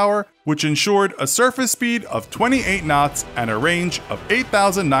horsepower, which ensured a surface speed of 28 knots and a range of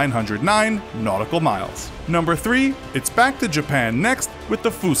 8,909 nautical miles. Number 3, it's back to Japan next with the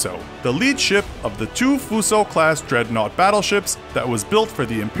Fuso, the lead ship of the 2 Fuso-class dreadnought battleships that was built for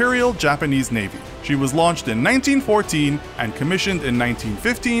the Imperial Japanese Navy. She was launched in 1914 and commissioned in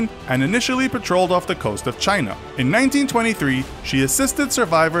 1915 and initially patrolled off the coast of China. In 1923, she assisted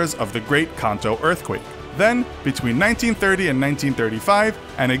survivors of the Great Kanto earthquake. Then, between 1930 and 1935,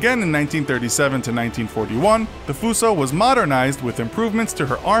 and again in 1937 to 1941, the Fuso was modernized with improvements to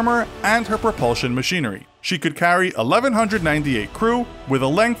her armor and her propulsion machinery. She could carry 1,198 crew with a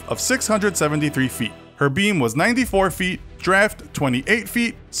length of 673 feet. Her beam was 94 feet, draft 28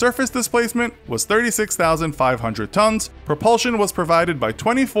 feet, surface displacement was 36,500 tons, propulsion was provided by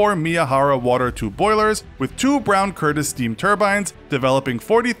 24 Miyahara water tube boilers with 2 Brown Curtis steam turbines, developing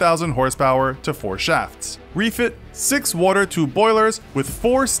 40,000 horsepower to 4 shafts. Refit, 6 water tube boilers with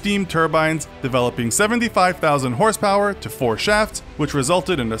 4 steam turbines, developing 75,000 horsepower to 4 shafts, which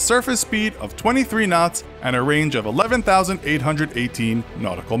resulted in a surface speed of 23 knots and a range of 11,818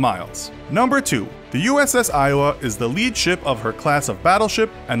 nautical miles. Number 2. The USS Iowa is the lead ship of her class of battleship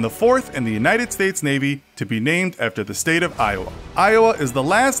and the 4th in the United States Navy to be named after the state of Iowa. Iowa is the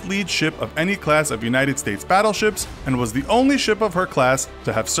last lead ship of any class of United States battleships and was the only ship of her class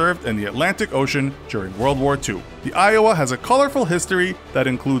to have served in the Atlantic Ocean during World War II. The Iowa has a colorful history that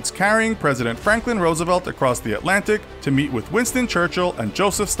includes carrying President Franklin Roosevelt across the Atlantic to meet with Winston Churchill and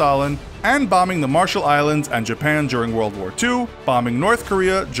Joseph Stalin, and bombing the Marshall Islands and Japan during World War II, bombing North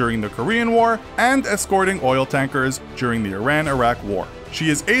Korea during the Korean War, and escorting oil tankers during the Iran-Iraq War. She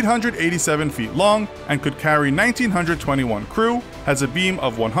is 887 feet long and could carry 1,921 crew, has a beam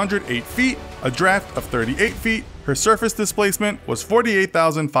of 108 feet, a draft of 38 feet, her surface displacement was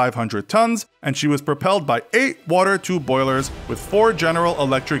 48,500 tons, and she was propelled by 8 water tube boilers with 4 General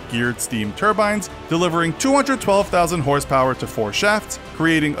Electric geared steam turbines, delivering 212,000 horsepower to 4 shafts,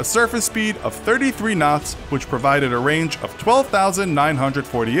 creating a surface speed of 33 knots, which provided a range of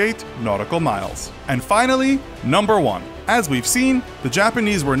 12,948 nautical miles. And finally, number 1. As we've seen, the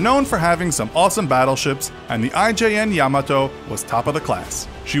Japanese were known for having some awesome battleships, and the IJN Yamato was top of the class.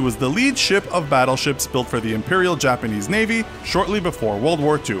 She was the lead ship of battleships built for the Imperial Japanese Navy shortly before World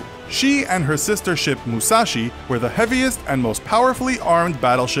War II. She and her sister ship Musashi were the heaviest and most powerfully armed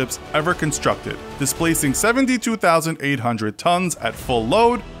battleships ever constructed, displacing 72,800 tons at full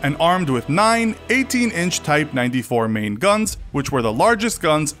load and armed with 9 18-inch Type 94 main guns, which were the largest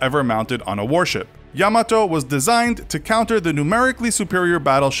guns ever mounted on a warship. Yamato was designed to counter the numerically superior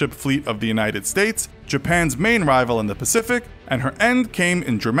battleship fleet of the United States, Japan's main rival in the Pacific, and her end came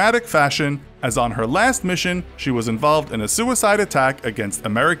in dramatic fashion as on her last mission, she was involved in a suicide attack against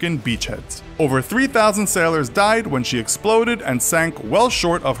American beachheads. Over 3,000 sailors died when she exploded and sank well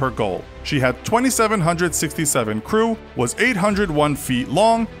short of her goal. She had 2,767 crew, was 801 feet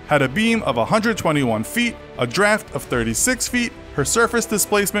long, had a beam of 121 feet, a draft of 36 feet, her surface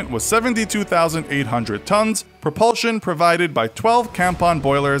displacement was 72,800 tons, propulsion provided by 12 Campon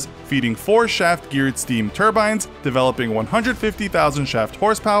boilers feeding 4 shaft-geared steam turbines, developing 150,000 shaft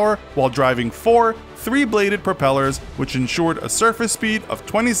horsepower while driving 4 3-bladed propellers, which ensured a surface speed of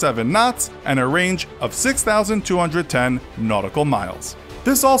 27 knots and a range of 6,210 nautical miles.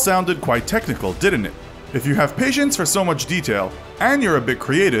 This all sounded quite technical, didn't it? If you have patience for so much detail, and you're a bit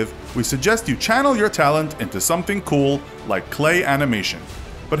creative, we suggest you channel your talent into something cool like clay animation.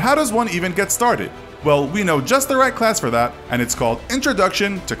 But how does one even get started? Well, we know just the right class for that, and it's called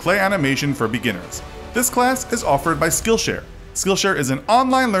Introduction to Clay Animation for Beginners. This class is offered by Skillshare. Skillshare is an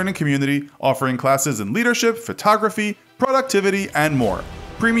online learning community offering classes in leadership, photography, productivity, and more.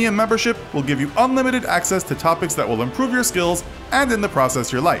 Premium membership will give you unlimited access to topics that will improve your skills and in the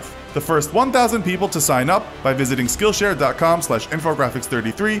process your life. The first 1,000 people to sign up by visiting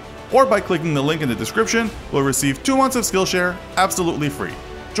Skillshare.com/infographics33 or by clicking the link in the description will receive 2 months of Skillshare absolutely free.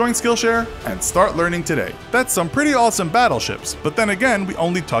 Join Skillshare and start learning today. That's some pretty awesome battleships, but then again, we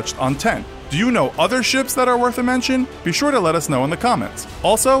only touched on 10. Do you know other ships that are worth a mention? Be sure to let us know in the comments.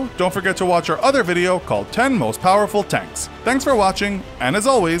 Also, don't forget to watch our other video called 10 Most Powerful Tanks. Thanks for watching, and as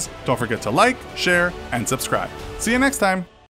always, don't forget to like, share, and subscribe. See you next time!